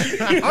back.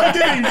 I'm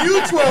giving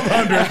you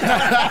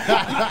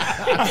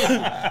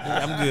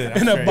 $1,200. I'm good.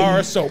 in a bar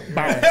of soap.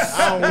 Bounce.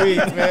 I'm weak,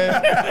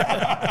 man.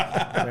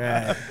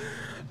 Right.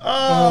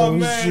 Oh,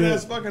 man, shit.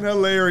 that's fucking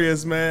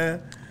hilarious,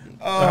 man.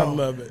 I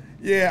love it.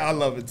 Yeah, I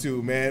love it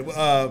too, man.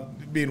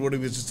 Me and Woody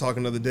was just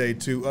talking the other day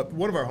too.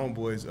 One of our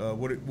homeboys,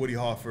 Woody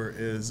Hoffer,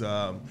 is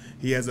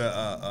he has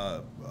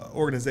a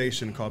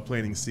organization called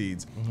Planting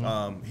Seeds.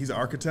 He's an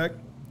architect,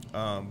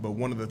 but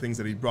one of the things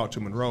that he brought to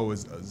Monroe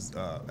is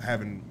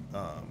having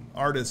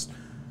artists,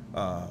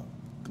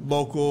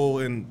 local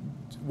and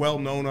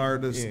well-known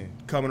artists,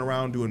 coming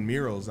around doing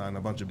murals on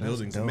a bunch of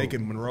buildings and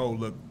making Monroe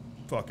look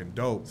fucking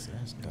dope.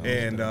 That's dope.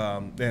 And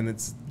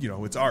it's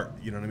it's art.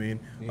 You know what I mean?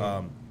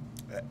 Yeah.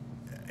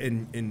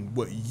 And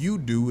what you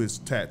do is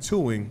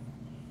tattooing,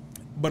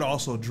 but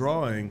also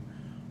drawing.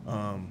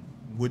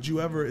 Would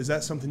you ever? Is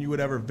that something you would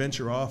ever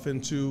venture off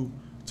into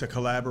to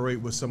collaborate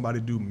with somebody,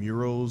 do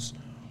murals,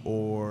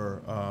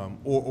 or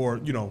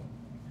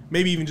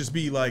maybe even just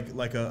be like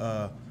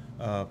a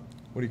what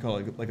do you call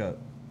it? Like a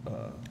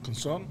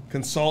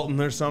consultant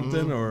or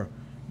something, or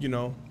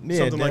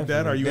something like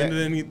that. Are you into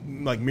any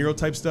like mural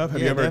type stuff?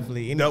 Have you ever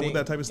definitely. dealt with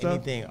that type of stuff?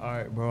 Anything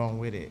art, bro, I'm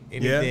with it.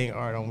 Anything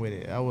art, I'm with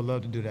it. I would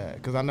love to do that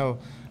because I know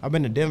I've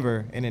been to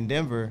Denver, and in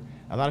Denver,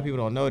 a lot of people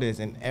don't know this.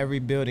 In every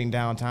building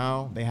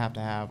downtown, they have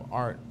to have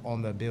art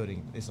on the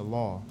building. It's a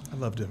law. I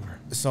love Denver.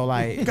 So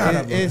like, God, I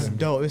love it's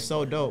dope. It's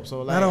so dope.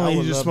 So like, Not only I you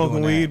would just love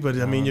smoking doing weed, that.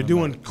 but I mean you're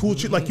doing cool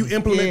shit. Like you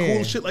implement Yeah.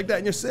 cool shit like that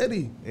in your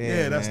city.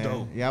 Yeah, that's man.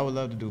 dope. Yeah, I would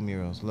love to do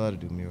murals. Love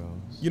to do murals.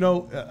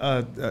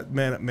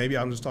 Man, maybe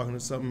I'm just talking to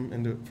something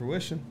into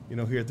fruition.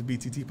 Here at the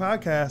B.T.T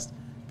podcast,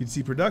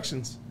 B.T.T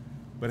Productions.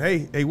 But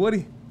hey,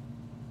 Woody.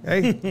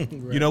 Hey,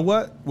 you know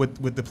what?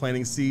 With the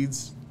Planting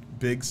Seeds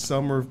big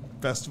summer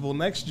festival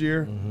next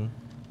year,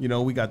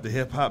 we got the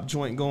hip hop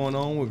joint going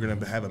on. We're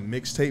gonna have a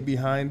mixtape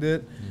behind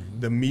it.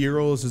 The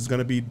murals is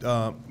gonna be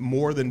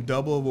more than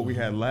double what we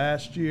had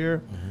last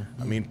year.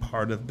 I mean,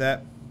 part of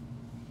that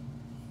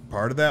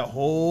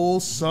whole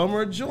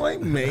summer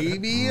joint,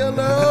 maybe a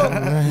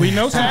little. We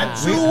know some.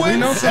 We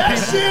know some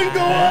shit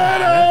going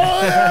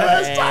on.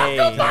 Let's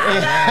talk about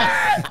it.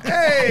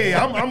 Hey,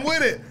 I'm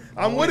with it.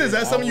 I'm with it. Is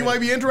that something you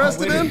might be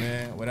interested I'm with in? it,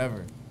 man.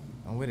 Whatever.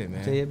 I'm with it,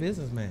 man. Tell your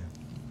business, man.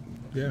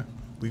 Yeah.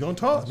 We gonna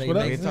talk. Make What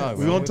up? it talk,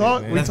 We bro. gonna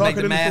talk. We Let's make talking the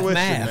into math fruition,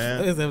 math.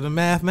 man. Let's have the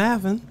math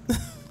mathing.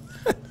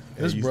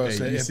 This bro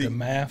said you if see- the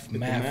math, If the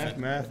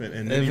math, and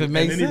If then it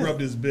makes he sense.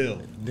 rubbed his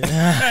bill.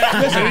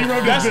 Listen, he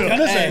wrote this bill.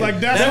 Listen, Like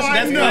that's how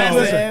I know.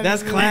 classic.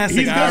 That's classic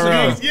He's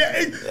IRO. got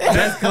yeah.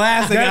 That's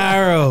classic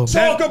IRO.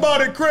 Talk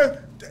about it, Chris.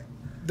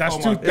 that's Oh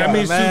two. my That God.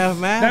 means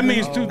two. Math. That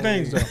means two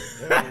things though.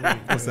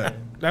 What's that?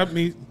 That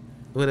means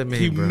What it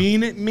he mean, bro?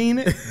 mean it,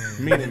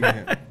 Meaning,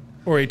 man.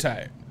 or he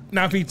tired.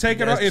 Now if he take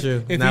it off, That's if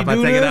true. he Now if I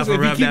do take it this, off and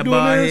if he rub keep that doing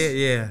bald this, head,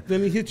 yeah.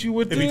 then he hit you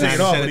with If he this. take it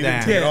off, Shut then it he can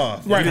down. take it Yeah,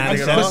 off. right. Time to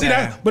shut But it see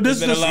down. that. But this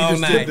It's is been a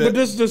long night. but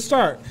this is the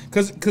start.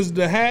 Cause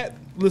the hat.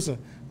 Listen,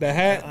 the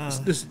hat.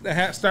 The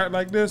hat start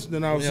like this.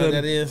 Then all of a You know what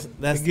sudden that is?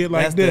 That's get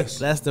like that's this.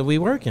 That's the we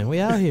working. We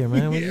out here,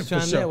 man. We Yeah, just for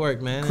trying to sure.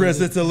 network, man. Chris,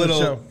 and it's a little.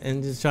 sure.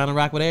 and just trying to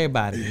rock with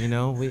everybody.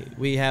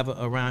 We have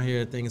around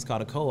here a thing it's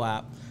called a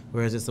co-op,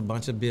 where it's just a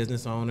bunch of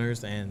business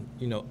owners and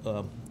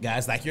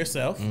guys like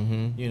yourself,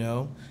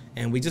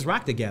 and we just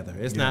rock together.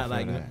 It's not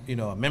like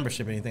a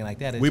membership or anything like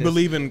that. It's We just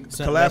believe in that's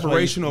why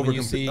collaboration when over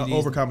you see these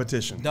over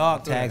competition.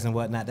 dog tags and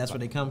whatnot. That's where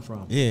they come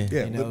from. Yeah.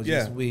 Yeah,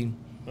 Just we.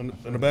 On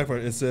the back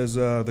part, it says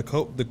the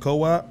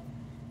co-op,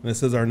 and it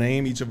says our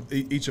name.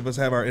 Each of us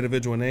have our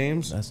individual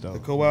names. That's dope. The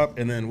co-op,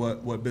 and then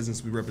what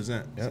business we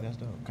represent. See, Yep. that's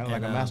dope. Kind of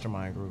like And, a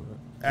mastermind group.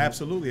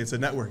 Absolutely, it's a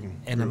networking.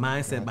 And the group.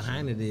 mindset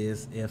behind it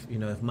is, if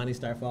money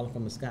start falling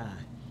from the sky,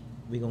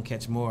 we gonna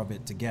catch more of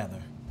it together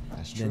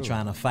That's than true.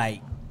 trying to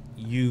fight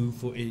you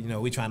for.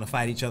 We trying to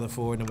fight each other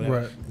for it and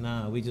whatever. Right.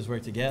 Nah, we just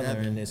work together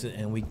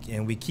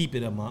and we keep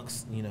it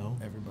amongst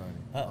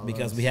Everybody.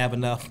 because we have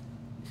enough.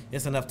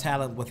 It's enough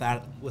talent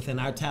within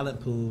our talent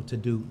pool to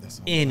do That's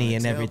what any I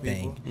and tell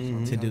everything.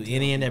 people. To do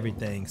any and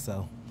everything.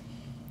 So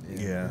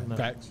Yeah.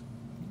 facts.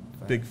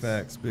 Big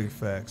facts,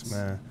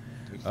 man.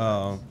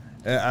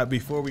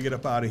 Before we get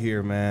up out of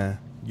here, man,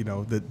 you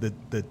know, the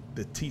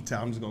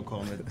T-Town. I'm just gonna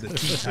call them the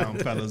T-Town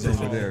fellas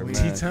over there, man.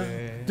 T-Town.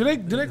 Do they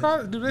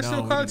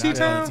still call it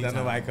T-Town?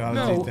 Nobody call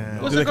No. it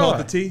T-Town. What's Do it they call it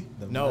called? the T?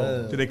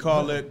 No. Do they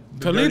call it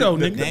Toledo,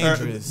 nigga.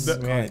 Dangerous.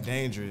 the-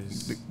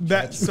 Dangerous.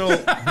 That so.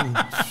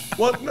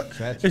 Well, no,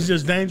 It's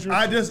just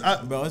dangerous.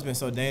 Bro, it's been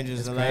so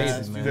dangerous the crazy,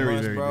 last man. few Very,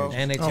 months, very bro.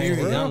 And they Oh, changed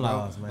for the real, gun bro?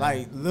 laws,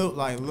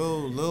 man.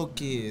 Little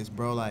kids,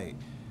 bro. Like,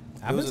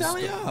 I've it been was a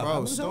telling y'all. bro. I've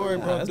been Story, telling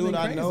bro. y'all. It's Dude, been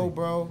I know, crazy.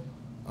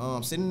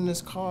 bro. Sitting in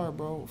this car,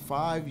 bro.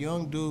 5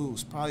 young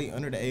dudes, probably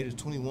under the age of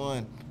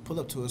 21, pull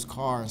up to his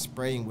car and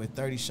spray him with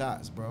 30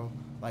 shots, bro.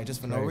 Like, just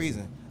for no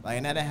reason. Like,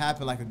 and that had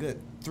happened like a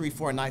good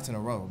 3-4 nights in a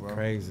row, bro.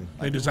 Crazy.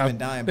 Like, They just people out been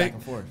dying they, back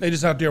and forth. They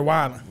just out there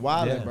wilding,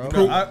 Wilding, Yeah. bro.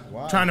 Bro,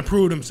 Wild. trying to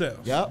prove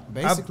themselves. Yep,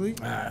 basically.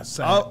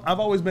 I've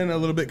always been a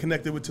little bit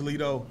connected with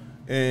Toledo,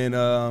 and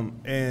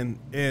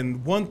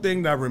one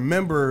thing that I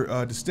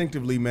remember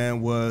distinctively,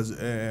 man, was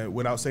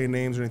without saying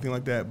names or anything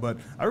like that, but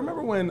I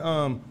remember when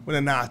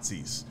the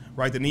Nazis,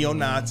 right, the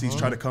neo-Nazis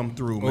tried to come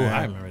through, man.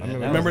 I remember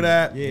that. Remember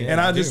that? Yeah,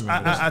 And I I do just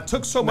remember I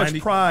took so much 90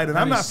 pride, and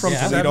I'm not from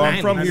 97, Toledo.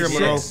 I'm from here,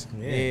 Monroe. 96.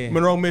 Yeah.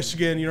 Monroe,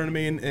 Michigan, you know what I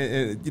mean,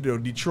 and you know,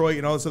 Detroit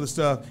and all this other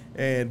stuff.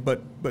 And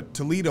but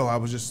Toledo, I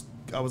was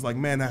like,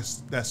 man,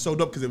 that's so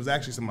dope, because it was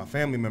actually some of my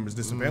family members,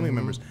 distant family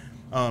members,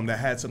 that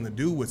had something to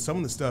do with some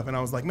of the stuff. And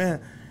I was like, man,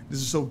 this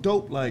is so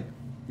dope. Like,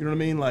 you know what I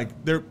mean? Like,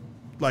 they're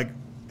like,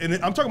 and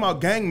I'm talking about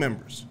gang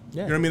members.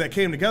 Yeah. You know what I mean? That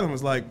came together and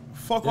was like,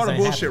 fuck This all the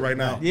ain't bullshit happening.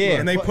 right now. Yeah,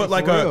 And they for put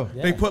like real.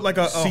 they put like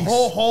a Cease.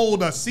 whole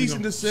hold, a cease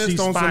and desist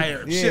on some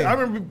ceasefire. shit. Yeah. I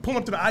remember pulling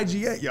up to the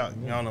IGA. Y'all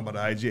know about the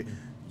IGA.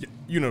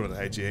 You know the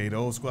IGA, the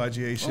old school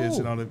IGA shits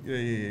and all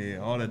the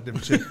all that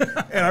different shit.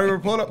 And I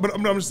remember pulling up, but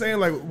I'm just saying,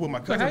 like, with my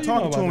cousin how you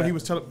talking know to him, about he that?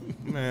 was telling,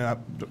 man,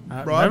 bro,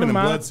 never I've been in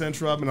mind. Blood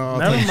Central, I've been all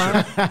Never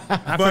types of shit.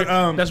 mind.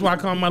 But That's why I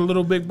call him my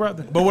little big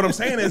brother. But what I'm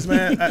saying is,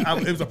 man,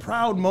 it was a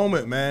proud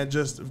moment, man,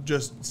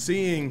 just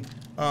seeing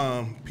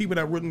people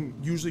that wouldn't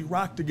usually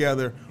rock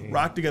together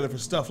for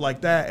stuff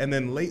like that. And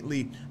then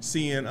lately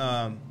seeing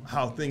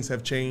how things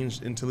have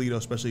changed in Toledo,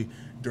 especially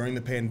during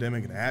the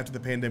pandemic and after the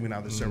pandemic. Now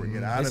they're starting to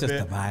get out It's of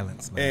just it. the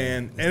violence,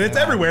 man. And it's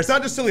everywhere. It's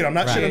not just Toledo. I'm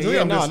not Right. shitting on Toledo.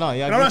 Yeah, I'm just, no,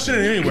 yeah, and I'm not I get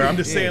shitting you. anywhere. I'm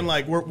just Yeah. saying,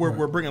 like,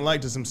 we're bringing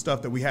light to some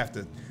stuff that we have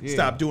to Yeah.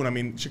 stop doing. I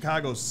mean,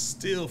 Chicago's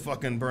still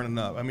fucking burning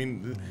up. I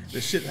mean, the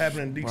shit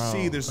happening in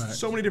D.C. There's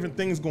so many different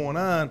things going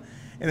on,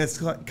 and it's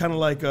kind of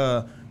like,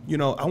 you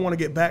know, I want to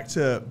get back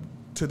to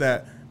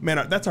that.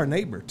 Man, that's our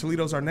neighbor.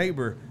 Toledo's our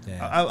neighbor.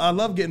 Yeah. I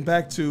love getting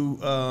back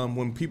to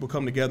when people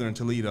come together in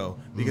Toledo,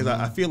 because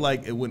I feel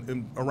like it went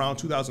around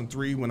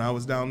 2003 when I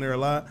was down there a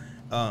lot.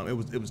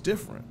 It was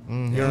different. You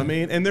know what I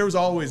mean? And there's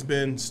always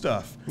been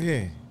stuff.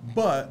 Yeah.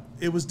 But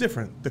it was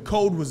different. The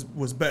code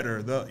was better.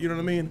 You know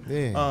what I mean?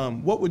 Yeah.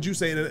 What would you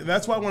say?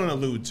 That's what I want to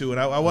allude to. And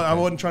I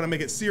wasn't trying to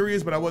make it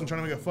serious, but I wasn't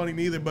trying to make it funny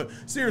neither. But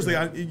seriously,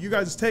 you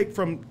guys take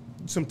from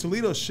some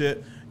Toledo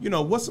shit. You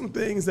know, what's some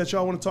things that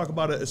y'all want to talk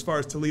about as far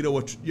as Toledo,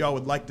 what y'all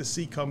would like to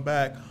see come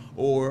back,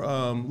 or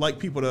like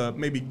people to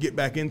maybe get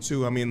back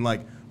into? I mean,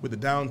 like with the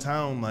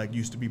downtown, like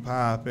used to be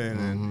popping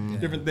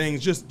and different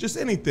things. Just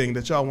anything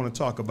that y'all want to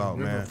talk about,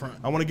 man. Riverfront.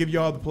 I want to give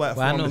y'all the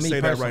platform Well, I know to me say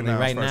that personally, right now.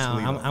 right as far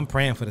as now, Toledo. I'm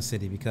praying for the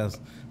city, because,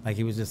 like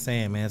he was just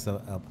saying, man, it's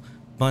a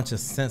bunch of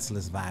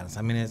senseless violence.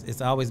 I mean, it's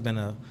always been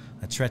a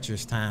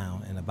treacherous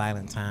town and a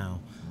violent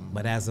town,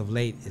 but as of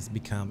late, it's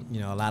become,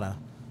 you know, a lot of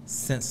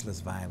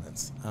senseless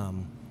violence.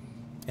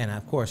 And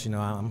of course, you know,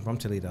 I'm from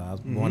Toledo. I was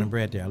born and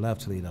bred there. I love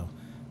Toledo,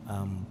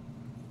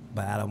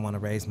 but I don't want to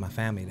raise my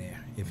family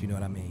there, if you know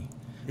what I mean.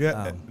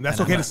 Yeah, that's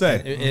and okay I'm to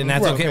say. and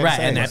that's We're okay, to right?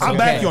 say And that. that's I'll okay.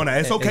 back you on that.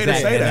 It's okay to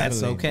say and that.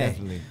 That's okay.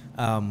 Definitely.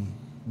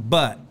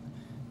 But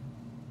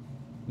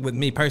with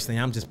me personally,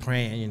 I'm just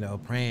praying, you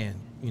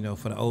know,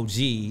 for the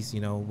OGs, you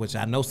know, which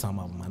I know some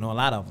of them. I know a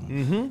lot of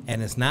them.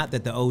 And it's not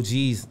that the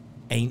OGs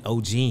ain't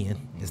OGing.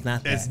 It's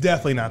not that. It's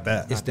definitely not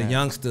that. It's the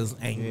youngsters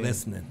ain't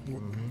listening.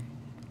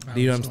 Do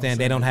you understand?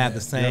 They don't have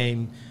the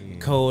same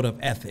code of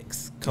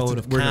ethics, code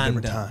of we're in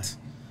a different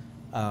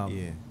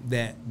conduct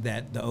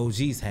that the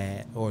OGs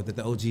had, or that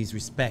the OGs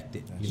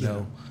respected. You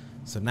know,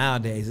 so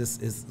nowadays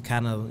it's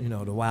kind of, you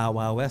know, the wild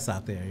west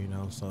out there. You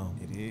know, so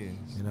It is.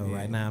 you know,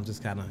 right now I'm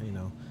just kind of, you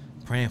know,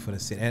 praying for the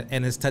city,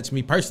 and it's touched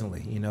me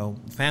personally. You know,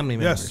 family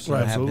members, Yes, you know,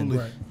 right, have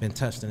absolutely. been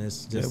touched, and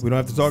it's just We don't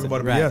have to talk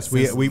about it, but right, yes,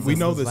 we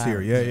know senseless this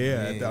here.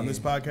 violence. Yeah. On this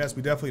podcast,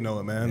 we definitely know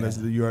it, man.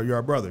 You're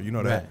our brother. You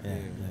know that.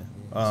 Right,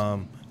 yeah.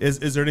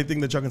 Is there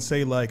anything that y'all can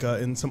say, like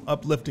in some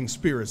uplifting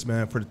spirits,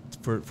 man?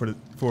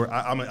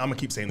 I'm gonna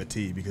keep saying the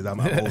T because I'm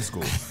old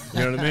school. You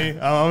know what I mean?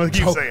 I'm gonna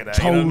keep saying that.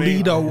 You know what I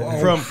mean?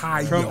 Toledo,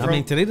 Ohio. I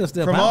mean, Toledo's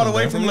still from all the popping,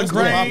 way bro. from Toledo's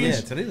still popping. LaGrange,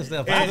 Yeah, Toledo's still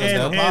and, popping.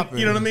 and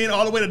you know what I mean?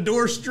 All the way to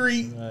Dorr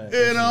Street,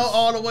 you know,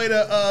 all the way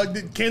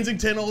to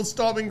Kensington, Old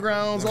Stomping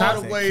Grounds,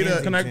 all the way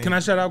to Can I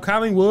shout out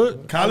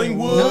Collingwood?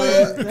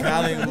 Collingwood.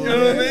 Collingwood. You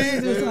know what I What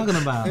mean? are you talking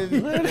about?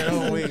 That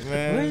whole week,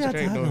 man. What are y'all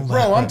Straight talking doing- about?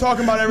 Bro, I'm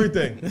talking about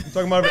everything. I'm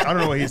talking about. I don't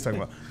know what he's talking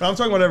about. But I'm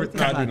talking about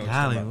everything. No, I do know.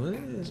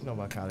 Collingwood. You know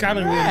about Collinwood.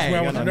 Collingwood is where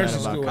I went to Y'all know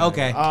nursing about school.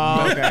 Okay.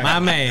 Okay. My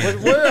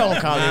man. We're on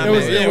Collinwood.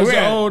 It was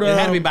the old. It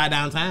had to be by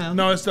downtown.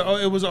 No,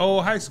 it was an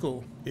old high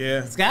school.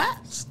 Yeah.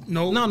 Scott?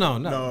 No,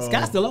 No.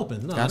 Scott's still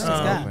open. No, That's that's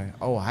Scott. open.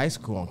 Oh, high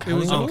school on It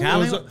was, Collinwood. On it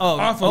was Collingwood?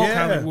 off of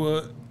yeah.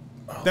 Collingwood.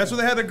 That's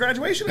where they had the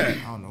graduation at.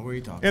 I don't know where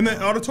you talking In the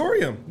about.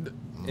 auditorium.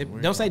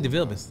 Don't say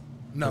DeVilbiss.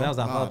 No. That was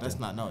off No, Upton. that's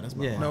not. No, that's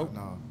Yeah. Nope.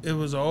 No. It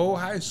was an old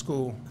high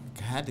school.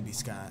 It had to be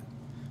Scott.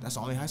 That's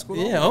the only high school.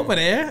 Yeah, over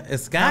there.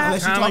 It's Scott.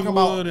 Unless you're talking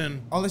about, Collingwood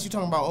and- unless you're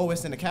talking about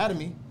Western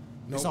Academy.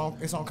 It's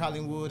on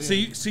Collingwood.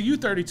 And, See, you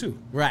 32.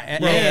 Right.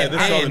 Yeah,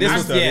 this is all the new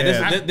stuff,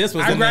 yeah. This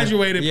was I in the-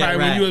 graduated probably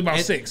when you was about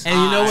and, 6. And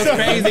you know what's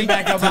crazy?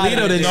 Back up out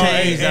Toledo of to it.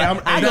 change. Hey,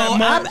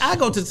 I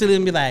go to Toledo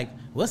and be like,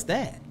 what's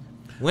that?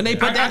 When they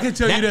put I that, can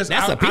tell you this.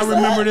 That's a I Pizza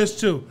remember Hut? this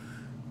too.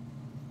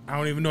 I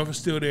don't even know if it's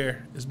still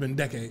there. It's been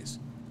decades.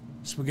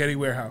 Spaghetti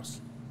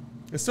Warehouse.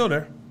 It's still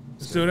there.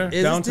 It's still there? Is it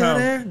still Downtown.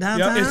 there?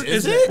 Downtown? Yep,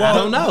 Is it's- it? well, I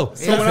don't know.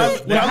 So when I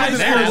lived in I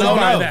Arizona, don't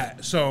know.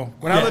 that. So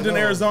when I lived in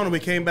Arizona, we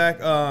came back.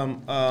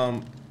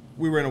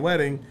 We were in a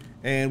wedding,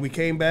 and we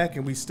came back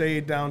and we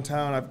stayed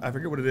downtown. I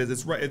forget what it is.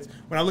 It's right. It's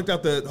when I looked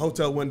out the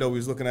hotel window, we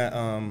was looking at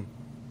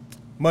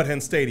Mud Hen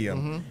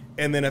Stadium.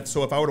 And then if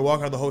I were to walk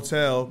out of the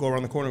hotel, go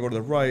around the corner, go to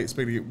the right,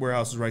 Spaghetti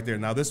Warehouse is right there.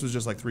 Now this was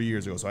just like 3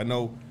 years ago, so I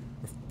know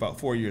about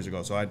 4 years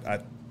ago. So I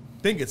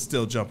think it's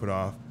still jumping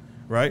off,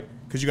 right?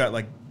 Because you got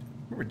like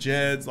remember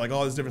Jed's, like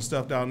all this different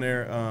stuff down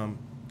there.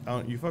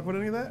 You fuck with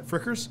any of that?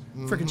 Frickers?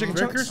 Frickin' chicken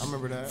chunks? I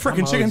remember that.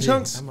 Frickin' chicken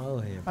chunks? I'm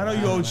old head. I know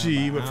you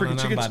OG, but frickin'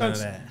 chicken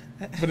chunks. That.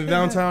 For the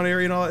downtown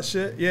area and all that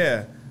shit?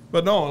 Yeah.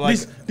 But no, like...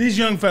 these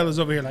young fellas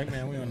over here like,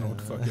 man, we don't know what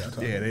the fuck y'all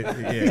talking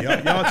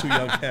about. Y'all two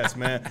young cats,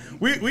 man.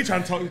 We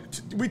trying to talk...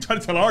 We try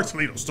to tell our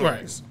Toledo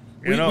stories.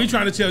 Right. We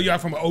trying to tell y'all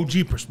from an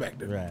OG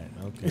perspective. Right.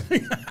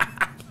 Okay.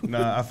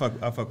 Nah, I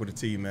fuck with the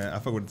T, man. I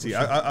fuck with the T.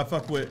 I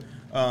fuck with...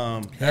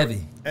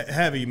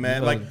 heavy,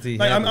 man. Like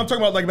I'm talking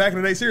about like back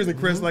in the day. Seriously,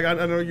 Chris. Like I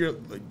know you're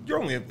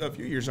only a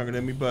few years younger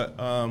than me, but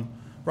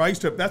bro, I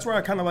used to. That's where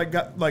I kind of like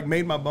got like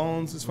made my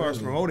bones as far as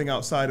promoting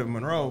outside of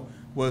Monroe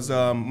was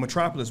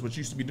Metropolis, which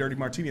used to be Dirty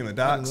Martini in the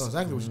docks. I know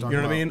exactly what you're talking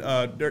You know what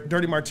I mean?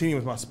 Dirty Martini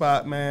was my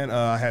spot, man.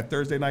 I had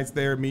Thursday nights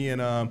there. Me and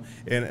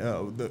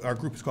our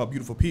group is called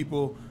Beautiful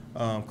People.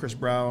 Chris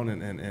Brown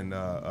and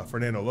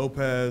Fernando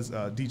Lopez,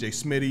 DJ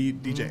Smitty,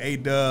 DJ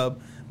A-Dub.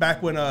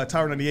 Back when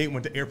Tower 98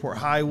 went to Airport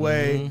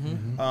Highway.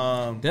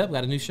 Dub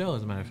got a new show,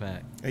 as a matter of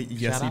fact.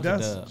 Yes, he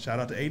does. Shout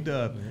out to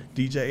A-Dub.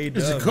 DJ A-Dub.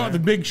 Is it called The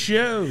Big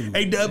Show?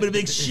 A-Dub and The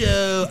Big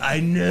Show.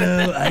 I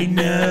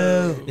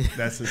know.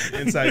 That's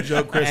an inside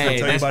joke, Chris. I'll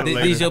tell you about it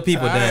later. These your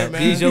people, Dub.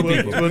 These your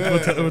people. We'll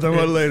talk about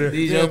it later.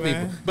 These your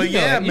people. But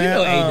yeah, man. You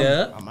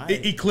know A-Dub.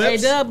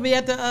 Eclipse. A-Dub be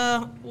at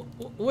the,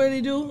 what did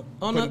he do?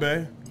 On Puddin'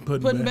 Bay.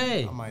 Puddin'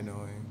 Bay. I might know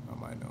him.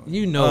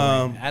 You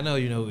know me. I know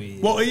you know me.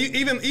 Well,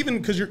 even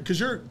because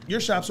your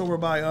shop's over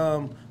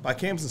by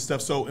Camps and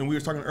stuff. So, and we were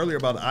talking earlier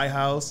about the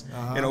iHouse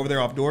and over there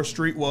off Dorr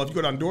Street. Well, if you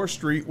go down Dorr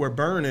Street where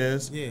Burn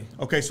is,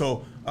 okay.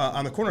 So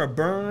on the corner of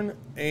Burn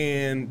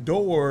and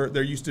Dorr,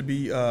 there used to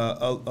be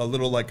a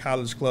little like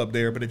college club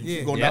there. But if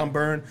you go down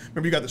Burn,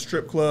 remember you got the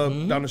strip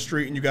club down the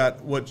street, and you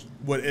got what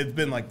it's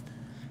been like.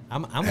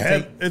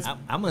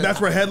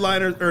 That's where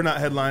headliners or not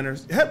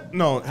headliners.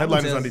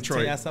 Headliners on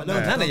Detroit.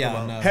 None of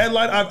y'all know.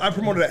 I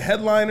promoted at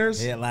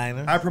Headliners.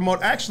 Headliners. I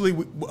promote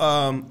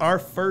our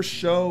first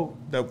show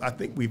that I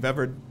think we've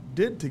ever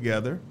did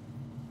together,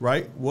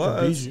 right?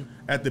 Was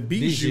at the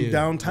Bijou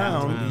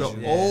downtown,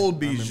 the old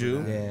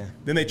Bijou. Yeah.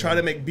 Then they tried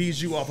to make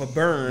Bijou off of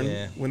Burn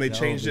when they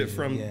changed it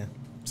from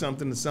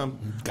something to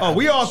something. Oh,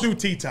 we all through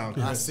T-Town.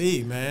 I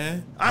see,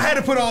 man. I had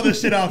to put all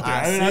this shit out there.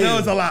 I know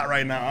it's a lot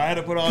right now. I had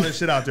to put all this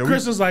shit out there.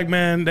 Chris was like,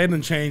 man, they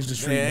done changed the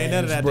street names,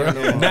 none of that. bro.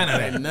 None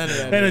of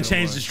that. They done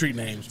changed the street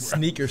names, bro.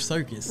 Sneaker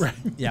Circus. Right.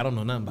 Yeah, I don't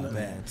know nothing about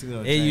that.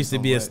 It It used to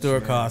be a store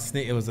called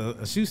it was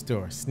a shoe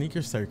store,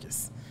 Sneaker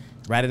Circus.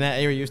 Right in that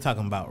area you was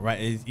talking about,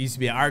 right? It used to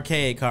be an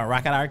arcade called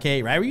Rocket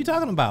Arcade. Right where you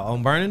talking about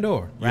on Burning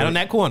Door, right on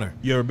that corner.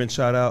 You ever been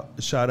shot at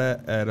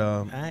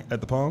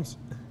the Palms?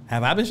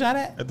 Have I been shot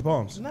at? At the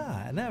Palms?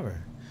 Nah,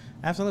 never.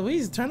 Absolutely, we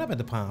used to turn up at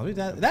the Palms.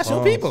 That's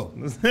your people.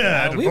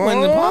 Yeah, we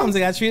went to the Palms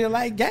and got treated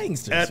like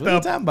gangsters. At What are you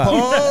the talking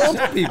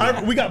about?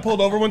 Palms? We got pulled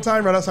over one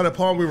time right outside the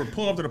Palm. We were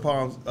pulling up to the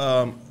Palms.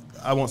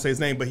 I won't say his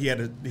name, but he had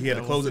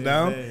to close it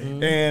down,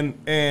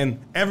 and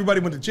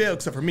everybody went to jail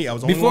except for me. I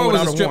was the only Before one it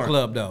was without a strip warrant.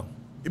 club, though.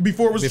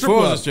 Before it was a strip Before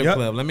club. it was a strip Yep.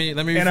 club. Let me And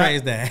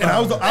rephrase that. And I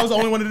was the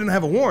only one that didn't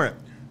have a warrant.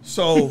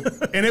 So,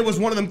 and it was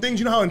one of them things,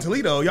 you know how in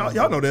Toledo,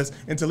 y'all know this,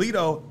 in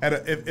Toledo,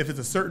 if it's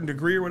a certain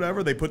degree or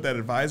whatever, they put that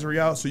advisory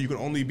out so you can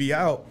only be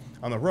out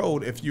on the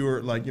road if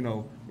you're like, you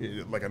know,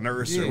 like a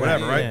nurse or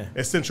whatever, right? Yeah.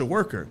 Essential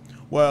worker.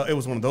 Well, it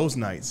was one of those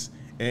nights.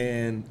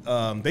 And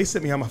they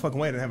sent me on my fucking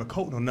way. I didn't have a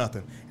coat or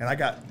nothing. And I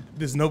got,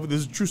 this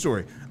is a true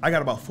story. I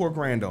got about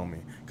 $4,000 on me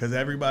because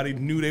everybody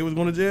knew they was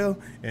going to jail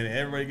and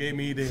everybody gave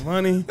me their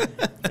money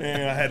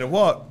and I had to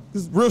walk.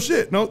 This is real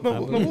shit. No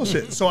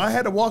bullshit. So I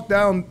had to walk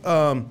down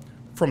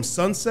from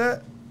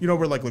Sunset, you know,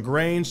 where like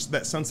LaGrange,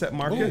 that Sunset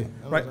Market,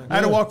 right? I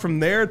had to walk from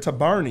there to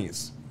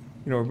Barney's.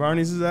 You know where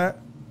Barney's is at?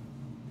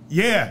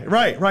 Yeah,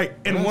 right.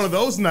 And one of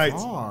those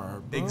nights,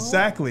 far, bro.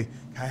 exactly.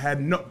 I had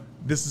no.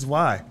 This is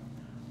why.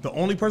 The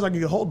only person I could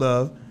get hold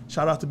of.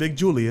 Shout out to Big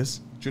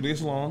Julius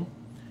Long,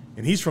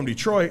 and he's from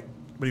Detroit,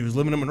 but he was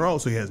living in Monroe,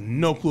 so he has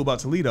no clue about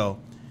Toledo.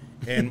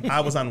 And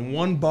I was on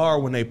one bar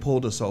when they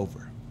pulled us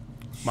over.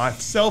 My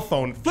cell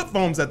phone, flip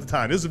phones at the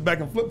time. This was back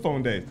in flip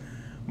phone days.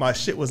 My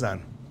shit was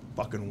on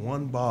fucking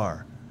one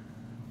bar,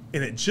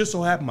 and it just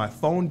so happened my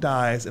phone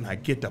dies, and I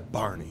get to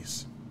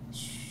Barney's.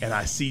 And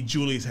I see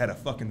Julius had a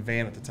fucking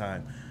van at the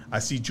time. I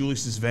see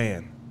Julius's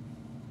van.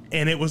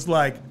 And it was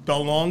like the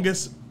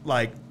longest,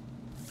 like,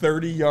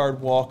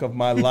 30-yard walk of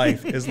my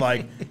life is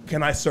like,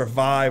 can I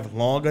survive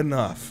long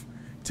enough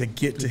to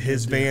get to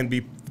his van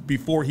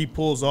before he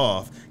pulls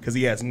off? Because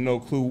he has no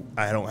clue.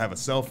 I don't have a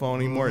cell phone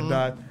anymore. It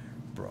died.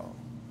 Bro,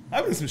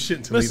 I've been some shit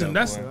in Toledo.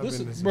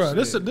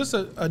 Listen, this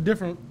is a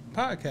different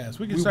podcast.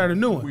 We can start a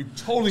new one. We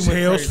totally went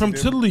Tales crazy, from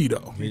dude.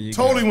 Toledo.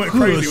 Totally went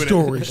crazy with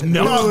stories. it.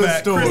 No. Love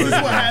that. Chris, this is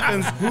what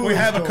happens. We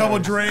have a couple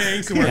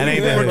drinks and we're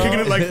kicking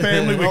it like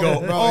family. We go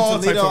Bro, all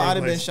in types Toledo, of I'd have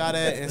been places. shot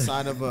at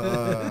inside of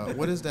a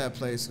what is that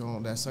place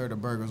that served the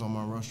burgers on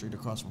Monroe Street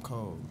across from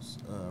Coles?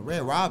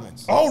 Red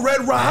Robin's. Oh,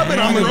 Red Robin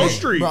on Monroe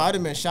Street. Bro, I'd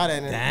have been shot at.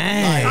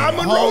 Dang. On Like,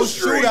 Monroe whole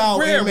Street. shootout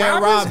Red in Red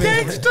Robin's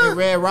Robin's. gangsta? In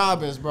Red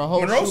Robin's, bro.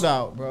 Whole Monroe-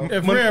 shootout, bro.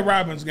 If Red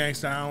Robin's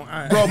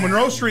gangsta, Bro,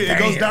 Monroe Street, it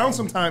goes Damn. down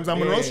sometimes on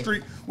Monroe Yeah.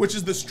 Street, which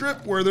is the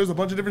strip where there's a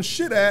bunch of different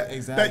shit at that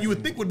Exactly. you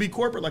would think would be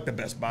corporate, like the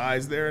Best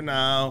Buys there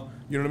now.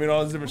 You know what I mean?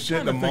 All this different shit.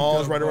 The trying to think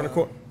malls of, right around the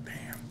corner.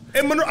 Damn.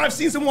 And Monroe, I've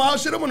seen some wild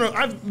shit on Monroe.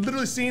 I've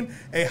literally seen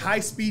a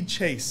high-speed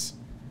chase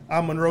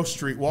on Monroe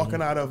Street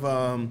walking out of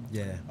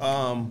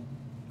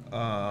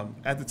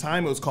at the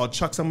time it was called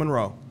Chuck's on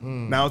Monroe.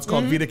 Now it's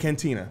called Vita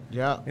Cantina.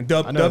 Yeah. And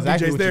Dub I know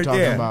exactly DJ's what there. you're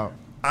talking Yeah. about.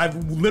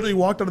 I've literally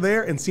walked out of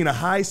there and seen a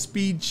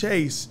high-speed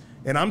chase,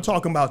 and I'm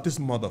talking about this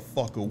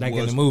motherfucker Like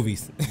was in the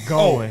movies.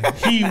 Going.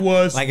 he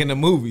was Like in the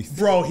movies.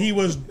 bro, he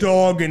was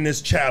dogging this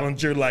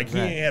challenger like he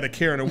ain't had a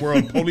care in the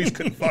world. Police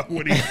couldn't fuck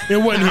with him. it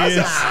wasn't I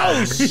his.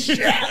 said,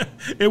 oh shit.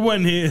 It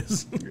wasn't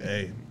his.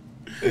 Hey,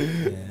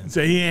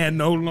 So he ain't had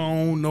no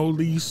loan, no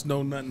lease,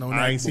 no nothing. No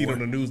I ain't seen it on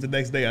the news the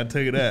next day. I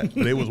tell you that,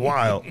 but it was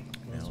wild.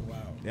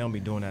 They don't be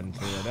doing that in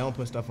Toledo. They don't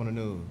put stuff on the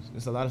news.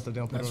 There's a lot of stuff they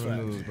don't put on the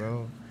news,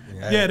 bro.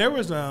 Yeah, there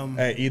was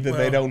Hey, either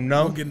they don't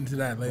know, We'll get into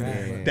that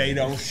later. they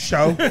don't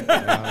show,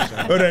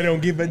 or they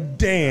don't give a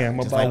damn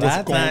about like a lot what's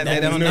of going times on they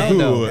in don't the know,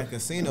 though. hood. At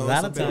casinos, A lot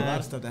there's of been a lot times.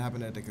 of stuff that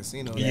happened at the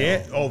casino.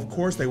 Yeah, oh, of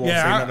course they won't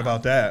Yeah, say I- nothing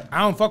about that. I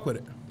don't fuck with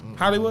it.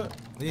 Hollywood.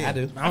 Yeah. I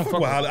do. I don't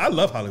fuck Well, with it. I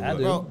love Hollywood. I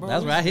do. Bro,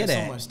 That's where I hit there's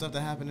at. so much stuff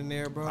that happened in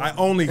there, bro. I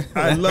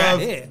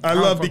love Yeah. I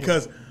love fuck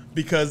with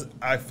because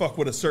I fuck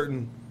with a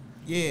certain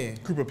yeah.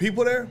 group of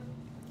people there.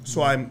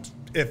 So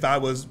if I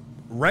was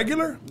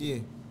regular, Yeah.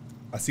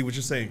 I see what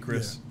you're saying,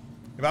 Chris.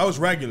 If I was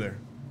regular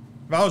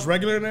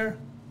in there,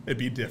 it'd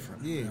be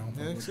different. Yeah.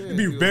 It'd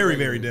be very,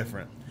 very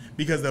different.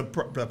 Because the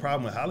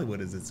problem with Hollywood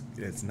is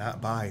it's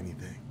not by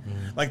anything.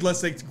 Like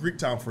let's take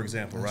Greektown for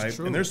example, right?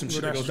 true. And there's some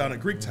shit that that's goes down at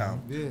Greektown.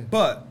 Yeah.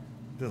 But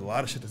there's a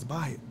lot of shit that's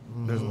by it.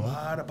 There's a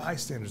lot of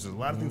bystanders. There's a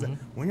lot of things that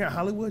when you're at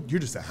Hollywood,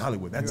 you're just at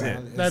Hollywood. That's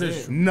it. That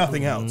is true.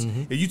 Nothing else.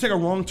 If you take a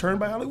wrong turn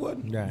by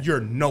Hollywood, Right. you're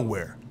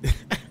nowhere.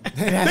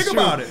 Think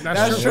about it.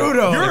 That's true,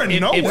 though. You're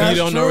in nowhere. If you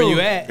don't know where you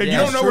at. If you yeah.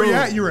 don't know where you're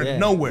at, you're Yeah. in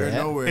nowhere. You're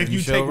nowhere. If you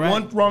You take sure right.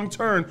 one wrong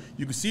turn,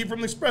 you can see it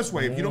from the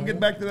expressway. If you don't get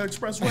back to the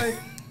expressway,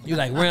 You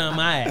like, where am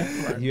I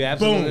at? You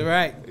absolutely Boom.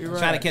 right. You're Try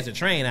to right. catch a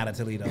train out of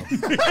Toledo.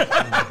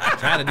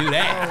 Try to do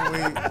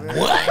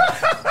that.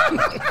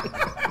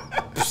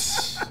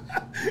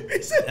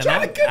 he said, And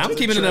try to catch I'm a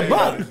keeping it a train.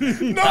 buck.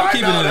 No, I'm I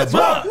keeping know, it a that's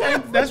buck.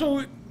 what- That's what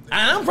we.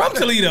 I'm from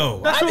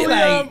Toledo. That's I'd be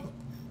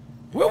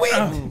what we.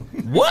 like, where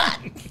we? What?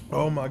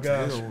 Oh my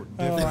gosh. Oh,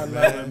 I love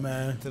it,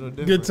 man. different.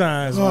 Good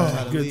times, Try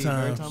man. to Good leave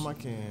every times. time I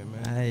can,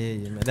 man. I hear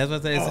you, man. That's what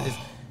I say. It's,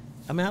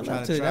 I mean, I Try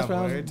love to Toledo. That's where travel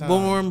I every was time.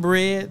 born,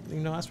 bred. You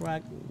know, that's where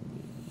I.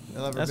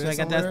 Y'all ever That's been where I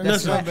got somewhere? that. That's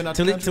Listen, why been out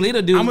the country?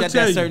 Toledo dudes I'ma got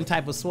tell that you. certain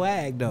type of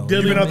swag though.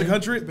 Dilly- You been out the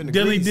country? Been to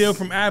Dilly Greece. Dill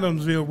from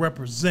Adamsville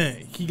represent.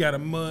 He got a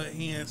mud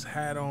hens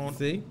hat on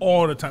See?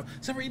 all the time.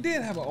 Except for he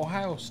did have an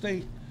Ohio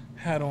State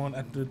hat on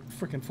at the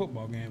freaking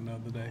football game the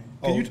other day.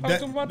 Can you talk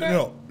to him about that?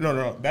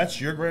 No. That's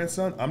your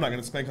grandson. I'm not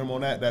going to spank him on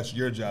that. That's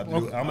your job to do.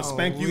 I'm going to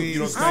spank you. You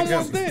don't I spank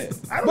almost him.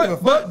 did. I don't give a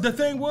fuck. But the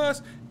thing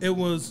was, it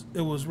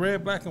was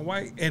red, black, and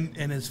white, and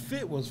his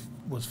fit was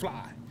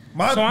fly.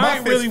 My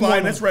ain't fit's flying.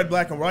 wanna- That's red,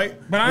 black, and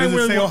white. But I Does ain't it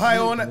really say want-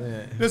 Ohio on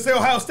it? Does it say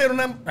Ohio State on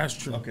them? That's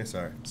true. Okay,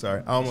 sorry.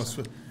 I almost...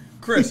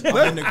 Chris,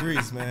 I've been to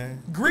Greece,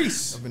 man.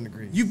 Greece. I've been to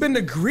Greece. You've been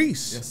to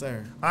Greece? Yes,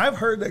 sir. I've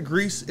heard that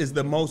Greece is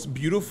the most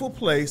beautiful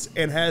place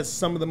and has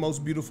some of the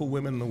most beautiful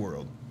women in the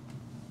world.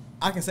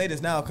 I can say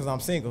this now because I'm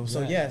single.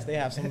 So yes, they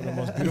have some of the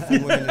most beautiful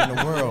women in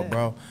the world,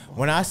 bro.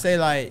 When I say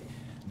like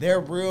they're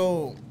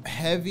real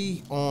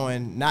heavy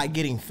on not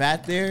getting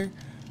fat there,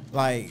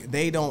 like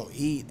they don't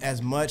eat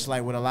as much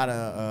like with a lot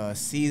of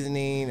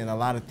seasoning and a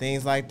lot of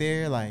things like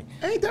there. Like,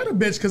 Ain't that a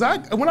bitch? Because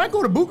when I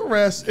go to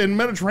Bucharest and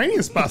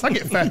Mediterranean spots, I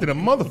get fat to the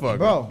motherfucker.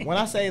 bro, when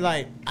I say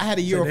like I had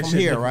a euro that from shit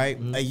here,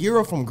 different. right? A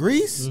euro from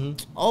Greece.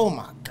 Oh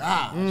my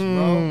gosh,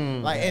 bro.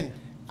 Like, and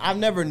I've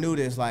never knew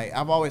this. Like,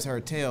 I've always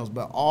heard tales,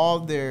 but all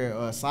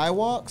their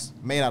sidewalks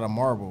made out of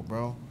marble,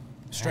 bro.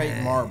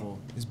 Straight marble.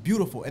 It's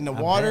beautiful. And the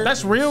water.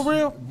 That's real?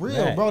 Real,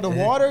 Right. bro. The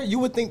water, you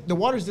would think the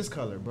water's this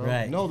color, bro.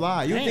 Right. No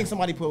lie. You would Damn. think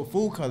somebody put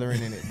food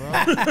coloring in it,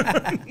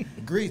 bro.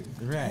 Grease.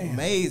 Right.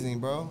 Amazing,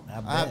 bro.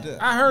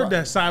 I heard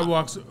that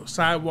sidewalks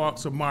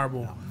are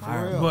marble,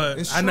 but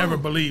It's I never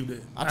true. belied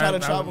it. I try to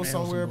was travel saying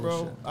some somewhere, bro,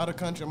 bullshit. out of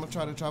country. I'm gonna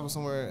try to travel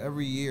somewhere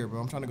every year, bro.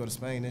 I'm trying to go to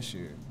Spain this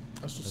year.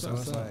 That's what's So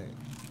it's up. like,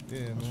 yeah,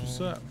 man.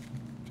 What's up?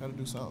 Try to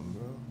do something,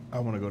 bro. I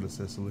want to go to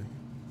Sicily.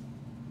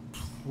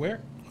 Where?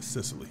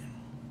 Sicily.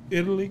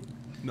 Italy.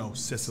 No,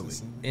 Sicily.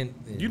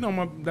 You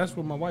know, that's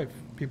where my wife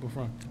people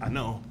from. I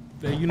know.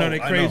 They, you know, they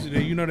I crazy. know.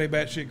 You know, they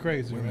batshit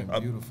crazy, right?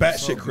 Beautiful. Batshit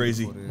So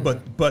crazy. beautiful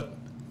there. But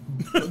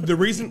the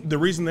reason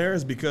there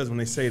is because when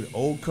they say the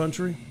old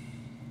country,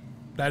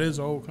 That is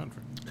old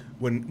country.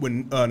 when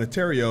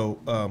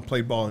Notario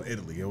played ball in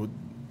Italy, it was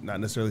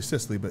not necessarily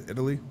Sicily, but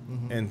Italy,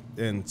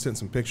 and sent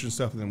some pictures and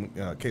stuff. And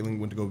then Caitlin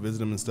went to go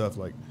visit him and stuff.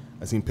 Like,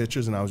 I seen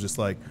pictures, and I was just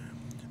like,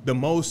 the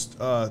most.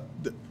 How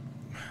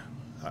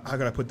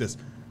can I put this?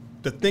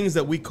 The things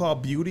that we call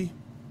beauty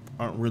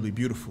aren't really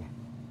beautiful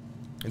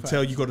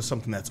until you go to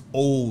something that's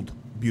old,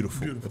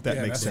 beautiful. If that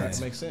Yeah, makes that's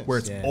sense. Makes sense. Where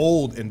it's Yeah.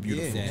 old and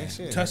beautiful. Yeah, makes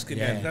sense.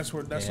 Tuscany. Yeah. That's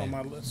Yeah. on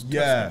my list.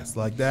 Yes,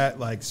 like that,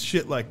 like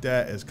shit like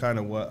that is kind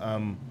of what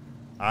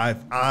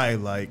I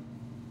like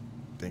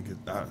think it.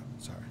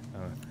 Sorry.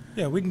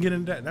 Yeah, we can get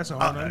into that. That's a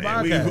whole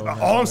nother We-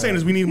 podcast. all I'm saying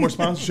is we need more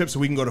sponsorships so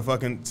we can go to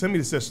fucking send me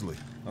to Sicily.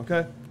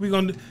 Okay. We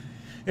gonna.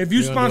 If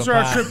you We're gonna do sponsor a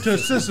our pod. trip to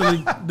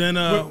Sicily,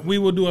 then we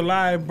will do a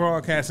live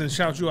broadcast and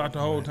shout you out the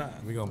whole time.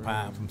 We gonna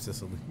pie from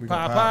Sicily. We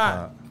Pie, got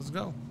pie. Let's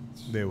go.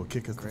 They will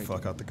kick us the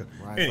fuck out the country.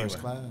 Right, Anyway. first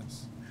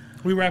class.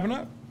 We wrapping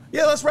up?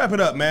 Yeah, let's wrap it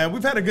up, man.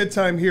 We've had a good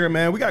time here,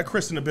 man. We got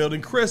Chris in the building.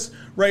 Chris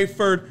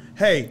Rayford.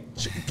 Hey,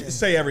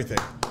 say everything.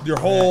 Your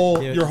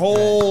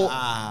whole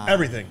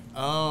everything.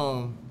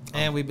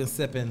 And we've been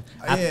sipping.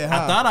 Yeah,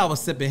 I thought I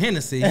was sipping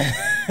Hennessy,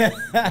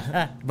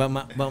 but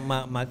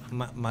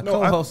my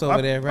co-host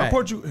over there, right? I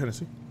poured you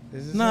Hennessy.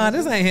 Nah,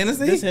 this ain't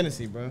Hennessy. This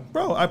Hennessy, bro.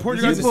 Bro, I poured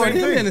you You guys the poured same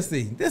him thing.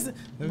 Hennessy. This,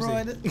 bro,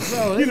 You done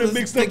this is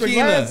mixed up the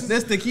tequila. glasses.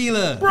 This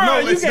tequila. Bro, No,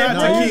 you it's can't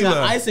not do it. He's got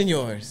tequila. ice in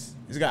yours.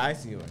 He's got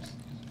ice in yours.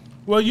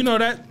 Well, you know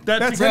that's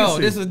Hennessy. Bro,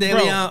 this is De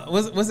Bro, Leon.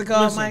 What's it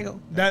called, listen, Michael?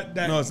 That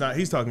No, it's not.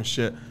 He's talking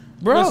shit.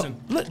 Bro, listen,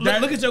 look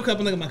that- at your cup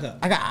and look at my cup.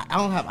 I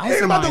don't have ice Ain't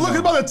in about mine. the look,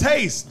 it's though. about the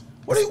taste.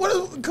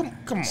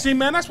 Come on. See,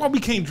 man, that's why we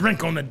can't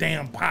drink on the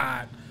damn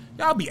pod.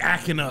 Y'all be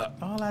acting up.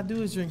 All I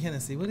do is drink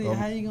Hennessy.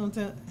 How you gonna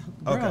tell?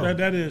 Okay. Bro,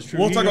 That is true.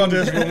 We'll You talk know- about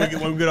this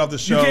when we get off the You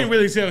show. can't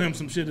really tell him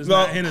some shit that's No,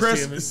 not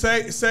Hennessy. of it.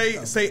 Chris,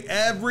 say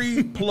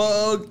every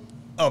plug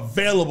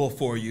available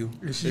for you.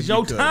 This if is you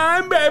your could.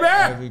 time, baby.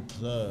 Every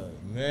plug,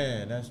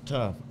 man, that's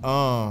tough.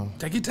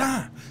 Take your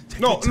time.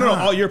 No,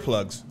 all your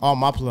plugs. All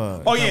my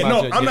plugs. Oh yeah, about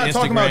no, your- I'm your not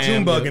talking about Instagram,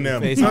 Junebug your and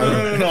them.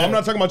 Facebook. No. I'm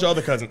not talking about your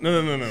other cousin.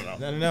 No. None of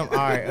them. All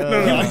right.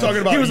 No, I'm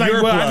talking about He was like,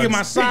 your well, plugs. I get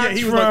my socks Yeah,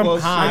 he was from, like,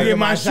 well, I get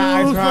my shoes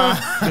socks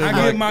from, I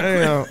get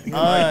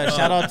my...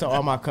 Shout out to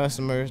all my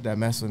customers that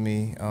mess with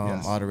me,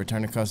 Yes. all the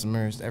returning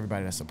customers,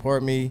 everybody that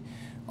support me,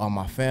 all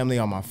my family,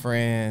 all my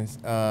friends.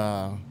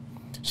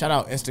 Shout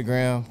out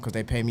Instagram because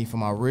they pay me for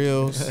my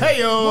reels. Hey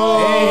yo.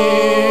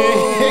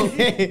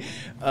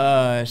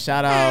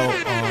 Shout out,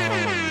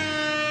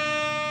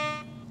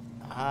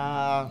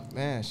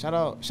 man. Shout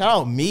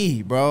out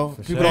me, bro.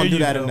 People There don't do you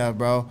that go. enough,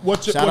 bro.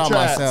 What's your- Shout what's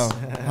out your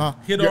myself. Huh?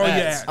 Hit Your all your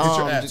ads. ads. Get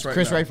your ads Just right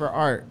Chris now. Rayford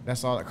Art.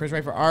 That's all. Chris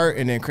Rayford Art,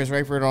 and then Chris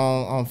Rayford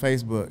on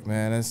Facebook,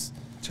 man. That's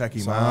Check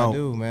him all I out.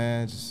 do,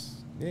 man. Just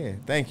yeah.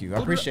 Thank you. I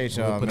appreciate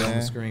we'll y'all, put it on the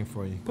man. screen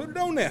for you. Put it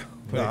on there.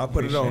 No, I'll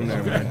put it on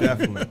there, man.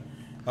 Definitely.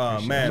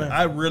 Man,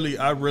 I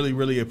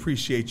really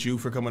appreciate you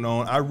for coming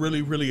on. I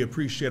really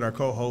appreciate our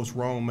co-host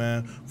Rome,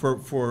 man,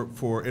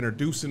 for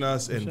introducing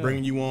us and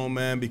bringing you on,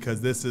 man,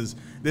 because this is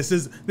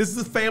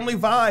a family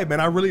vibe, man.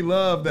 I really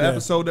love the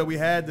episode that we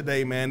had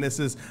today, man. This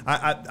is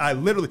I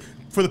literally,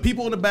 for the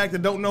people in the back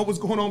that don't know what's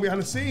going on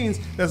behind the scenes,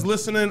 that's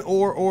listening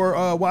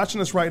or watching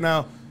us right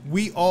now,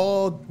 me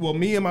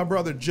and my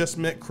brother just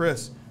met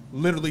Chris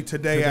literally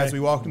today as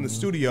we walked in the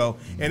studio,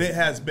 and it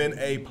has been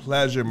a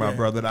pleasure, my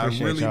brother. I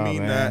Appreciate really y'all, mean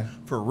man. that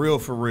for real.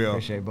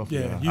 Appreciate both of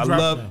Yeah, y'all. you I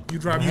dropped, love you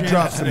dropped you gems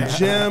dropped some today.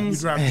 gems.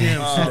 You dropped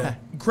gems today.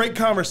 Great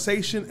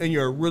conversation, and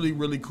you're a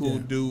really cool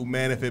dude,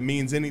 man. If it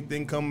means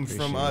anything coming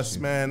from us,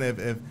 man, if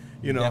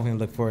you know, Definitely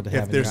look forward to if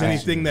having there's you.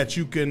 anything that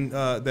you can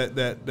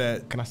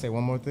that Can I say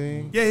one more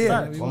thing?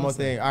 yeah. One more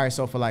thing. All right,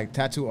 so for like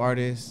tattoo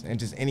artists and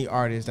just any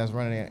artist that's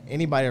running,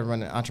 anybody that's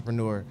running an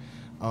entrepreneur,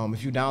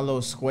 if you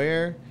download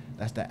Square,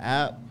 that's the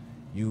app.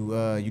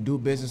 You do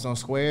business on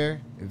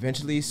Square.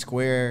 Eventually,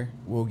 Square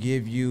will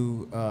give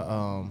you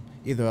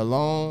either a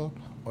loan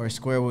or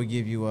Square will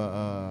give you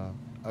a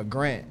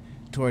grant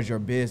towards your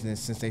business,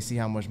 since they see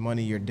how much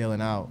money you're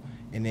dealing out,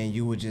 and then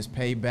you would just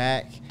pay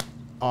back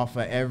off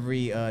of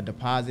every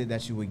deposit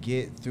that you would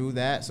get through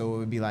that. So it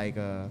would be like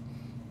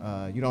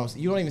you don't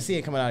even see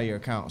it coming out of your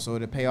account, so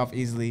it'll pay off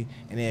easily,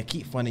 and they'll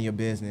keep funding your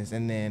business.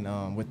 And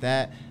then with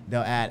that,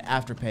 they'll add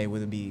Afterpay,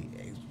 whether it be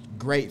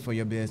great for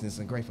your business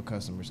and great for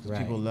customers because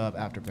people love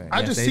Afterpay. I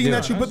Yes, just they seen do.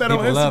 that you put that on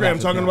People love Instagram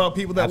Afterpay. talking about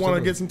people that want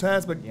to Absolutely. get some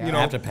tabs, but you know,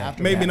 Afterpay.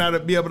 maybe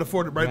not be able to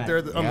afford it right there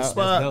on the Yep.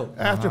 spot.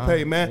 That's dope.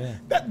 Afterpay, man. Yeah.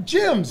 That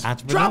gems,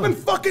 Entrepreneur. dropping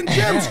fucking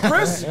gems,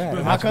 Chris.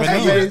 My customer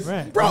Hey,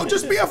 base, bro,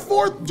 just be a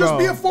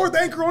fourth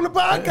anchor on the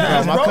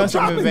podcast, my bro.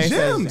 customer Dropping base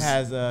gems.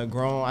 has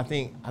grown. I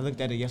think I looked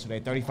at it yesterday,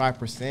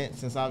 35%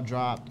 since I've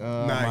dropped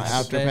my Nice.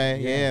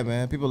 Afterpay. Yeah. Yeah,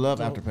 man, people love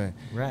Afterpay.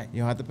 Right. You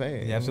don't have to pay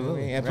it. Yeah, absolutely. You know what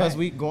I mean? And plus, Right.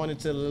 we going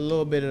into a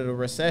little bit of a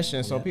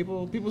recession, so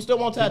people still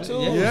want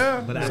tattoos.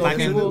 Yeah. But So if I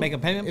can people- make a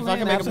payment If plan, I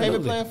can make a payment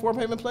absolutely. plan, 4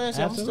 payment plans,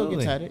 I'm still get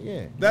Absolutely. tatted.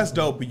 Yeah. That's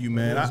dope of you,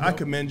 man. I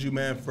commend you,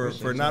 man,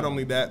 for not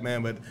only that,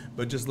 man,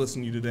 but just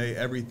listening to you today.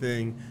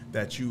 Everything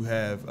that you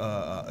have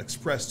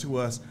expressed to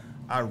us,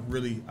 I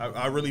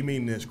really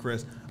mean this,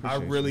 Chris. I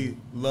really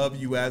love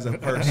you as a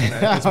person.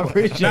 At this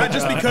point. Not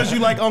just because you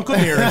like Uncle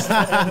Nearest.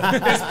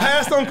 It's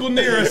past Uncle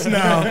Nearest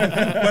now,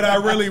 but I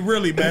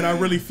really, man, I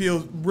really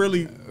feel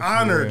really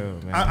honored. real,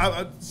 man.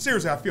 I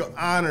seriously, I feel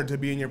honored to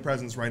be in your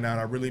presence right now, and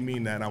I really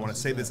mean that. And I want to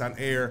say this on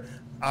air.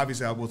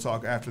 Obviously, I will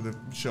talk after the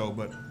show,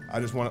 but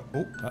I just want to.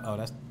 Uh-oh,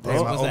 that's Damn,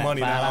 I what's owe that,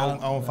 money now.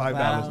 I owe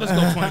 $5. Let's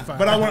go 25.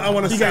 But I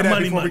want to He say got that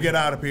money, before we money. get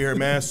out of here,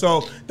 man.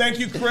 So thank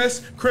you,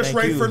 Chris. Chris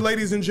Thank Rayford, you.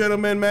 ladies and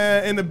gentlemen,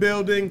 man, in the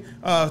building.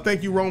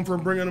 Thank you, Rome, for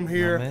bringing him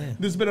here. man.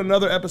 This has been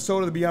another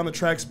episode of the Beyond the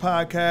Tracks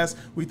podcast.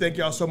 We thank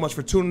y'all so much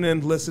for tuning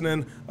in,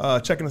 listening,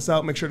 checking us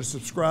out. Make sure to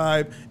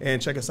subscribe and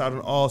check us out on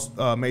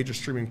all major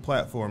streaming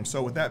platforms.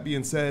 So with that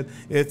being said,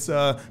 it's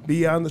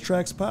Beyond the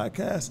Tracks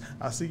podcast.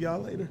 I'll see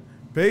y'all later.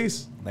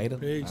 Peace. later.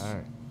 Peace. All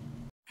right.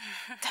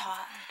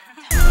 TATT.